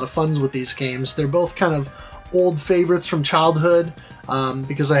having a lot of fun with these games. They're both kind of old favorites from childhood,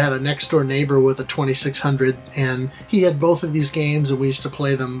 because I had a next-door neighbor with a 2600, and he had both of these games, and we used to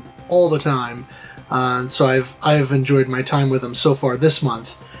play them all the time. So I've enjoyed my time with them so far this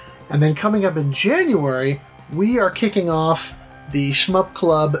month. And then coming up in January, we are kicking off the Shmup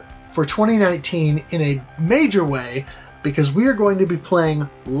Club for 2019 in a major way, because we are going to be playing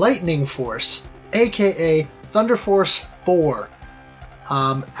Lightning Force, aka Thunder Force 4.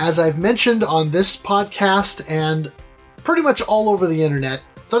 As I've mentioned on this podcast and pretty much all over the internet,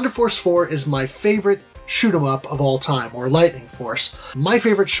 Thunder Force 4 is my favorite shoot-'em-up of all time, or Lightning Force. My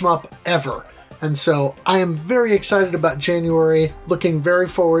favorite shmup ever. And so I am very excited about January, looking very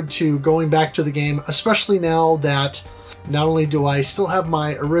forward to going back to the game, especially now that not only do I still have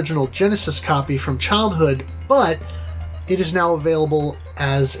my original Genesis copy from childhood, but it is now available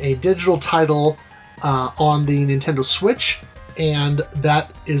as a digital title on the Nintendo Switch, and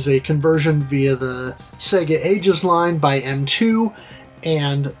that is a conversion via the Sega Ages line by M2,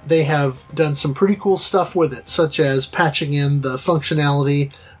 and they have done some pretty cool stuff with it, such as patching in the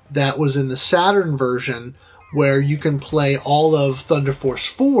functionality that was in the Saturn version, where you can play all of Thunder Force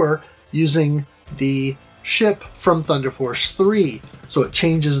 4 using the ship from Thunder Force 3. So it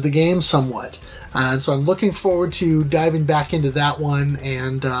changes the game somewhat. And so I'm looking forward to diving back into that one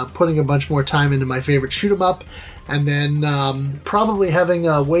and putting a bunch more time into my favorite shoot 'em up, and then probably having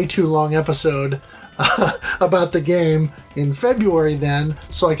a way too long episode about the game in February then,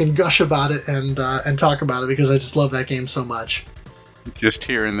 so I can gush about it and talk about it, because I just love that game so much. Just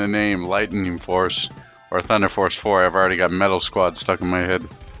hearing the name Lightning Force or Thunder Force 4, I've already got Metal Squad stuck in my head.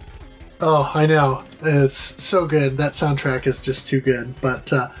 Oh, I know. It's so good. That soundtrack is just too good.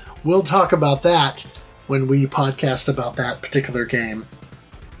 But we'll talk about that when we podcast about that particular game.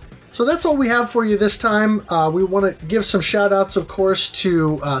 So that's all we have for you this time. We want to give some shout-outs, of course,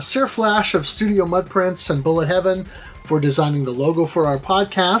 to Sir Flash of Studio Mudprints and Bullet Heaven for designing the logo for our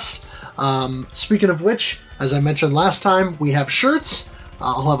podcast. Speaking of which, as I mentioned last time, we have shirts.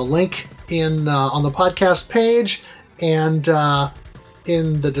 I'll have a link in on the podcast page and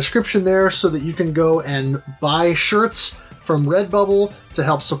in the description there, so that you can go and buy shirts from Redbubble to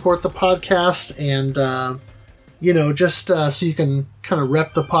help support the podcast, and just so you can kind of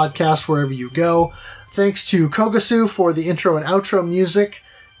rep the podcast wherever you go. Thanks to Kogasu for the intro and outro music,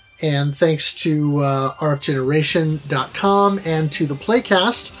 and thanks to rfgeneration.com and to the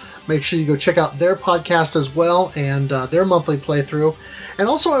Playcast. Make sure you go check out their podcast as well, and their monthly playthrough. And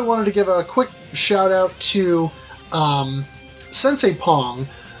also I wanted to give a quick shout out to Sensei Pong,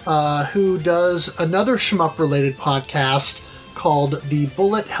 who does another shmup-related podcast called the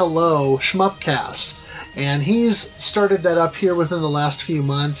Bullet Hello Shmupcast. And he's started that up here within the last few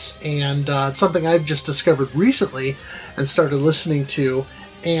months, and it's something I've just discovered recently and started listening to.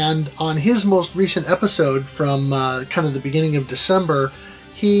 And on his most recent episode from kind of the beginning of December,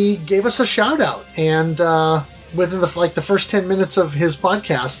 he gave us a shout-out, and within the first 10 minutes of his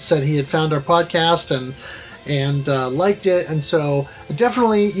podcast said he had found our podcast and liked it, and so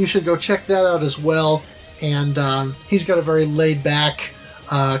definitely you should go check that out as well. And he's got a very laid-back,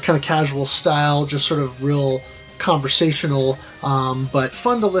 kind of casual style, just sort of real conversational, but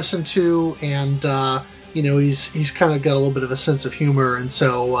fun to listen to, and he's kind of got a little bit of a sense of humor, and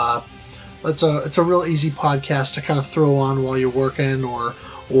so it's a real easy podcast to kind of throw on while you're working or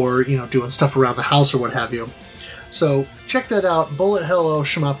doing stuff around the house or what have you. So check that out, Bullet Hello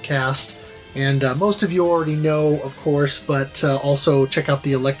Shmupcast. And most of you already know, of course, but also check out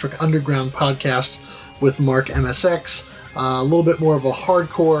the Electric Underground podcast with Mark MSX. A little bit more of a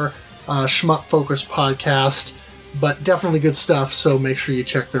hardcore shmup-focused podcast, but definitely good stuff, so make sure you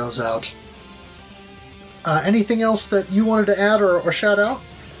check those out. Anything else that you wanted to add or shout out?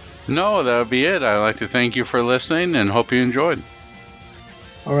 No, that would be it. I'd like to thank you for listening and hope you enjoyed.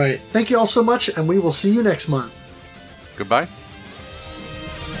 All right. Thank you all so much, and we will see you next month. Goodbye.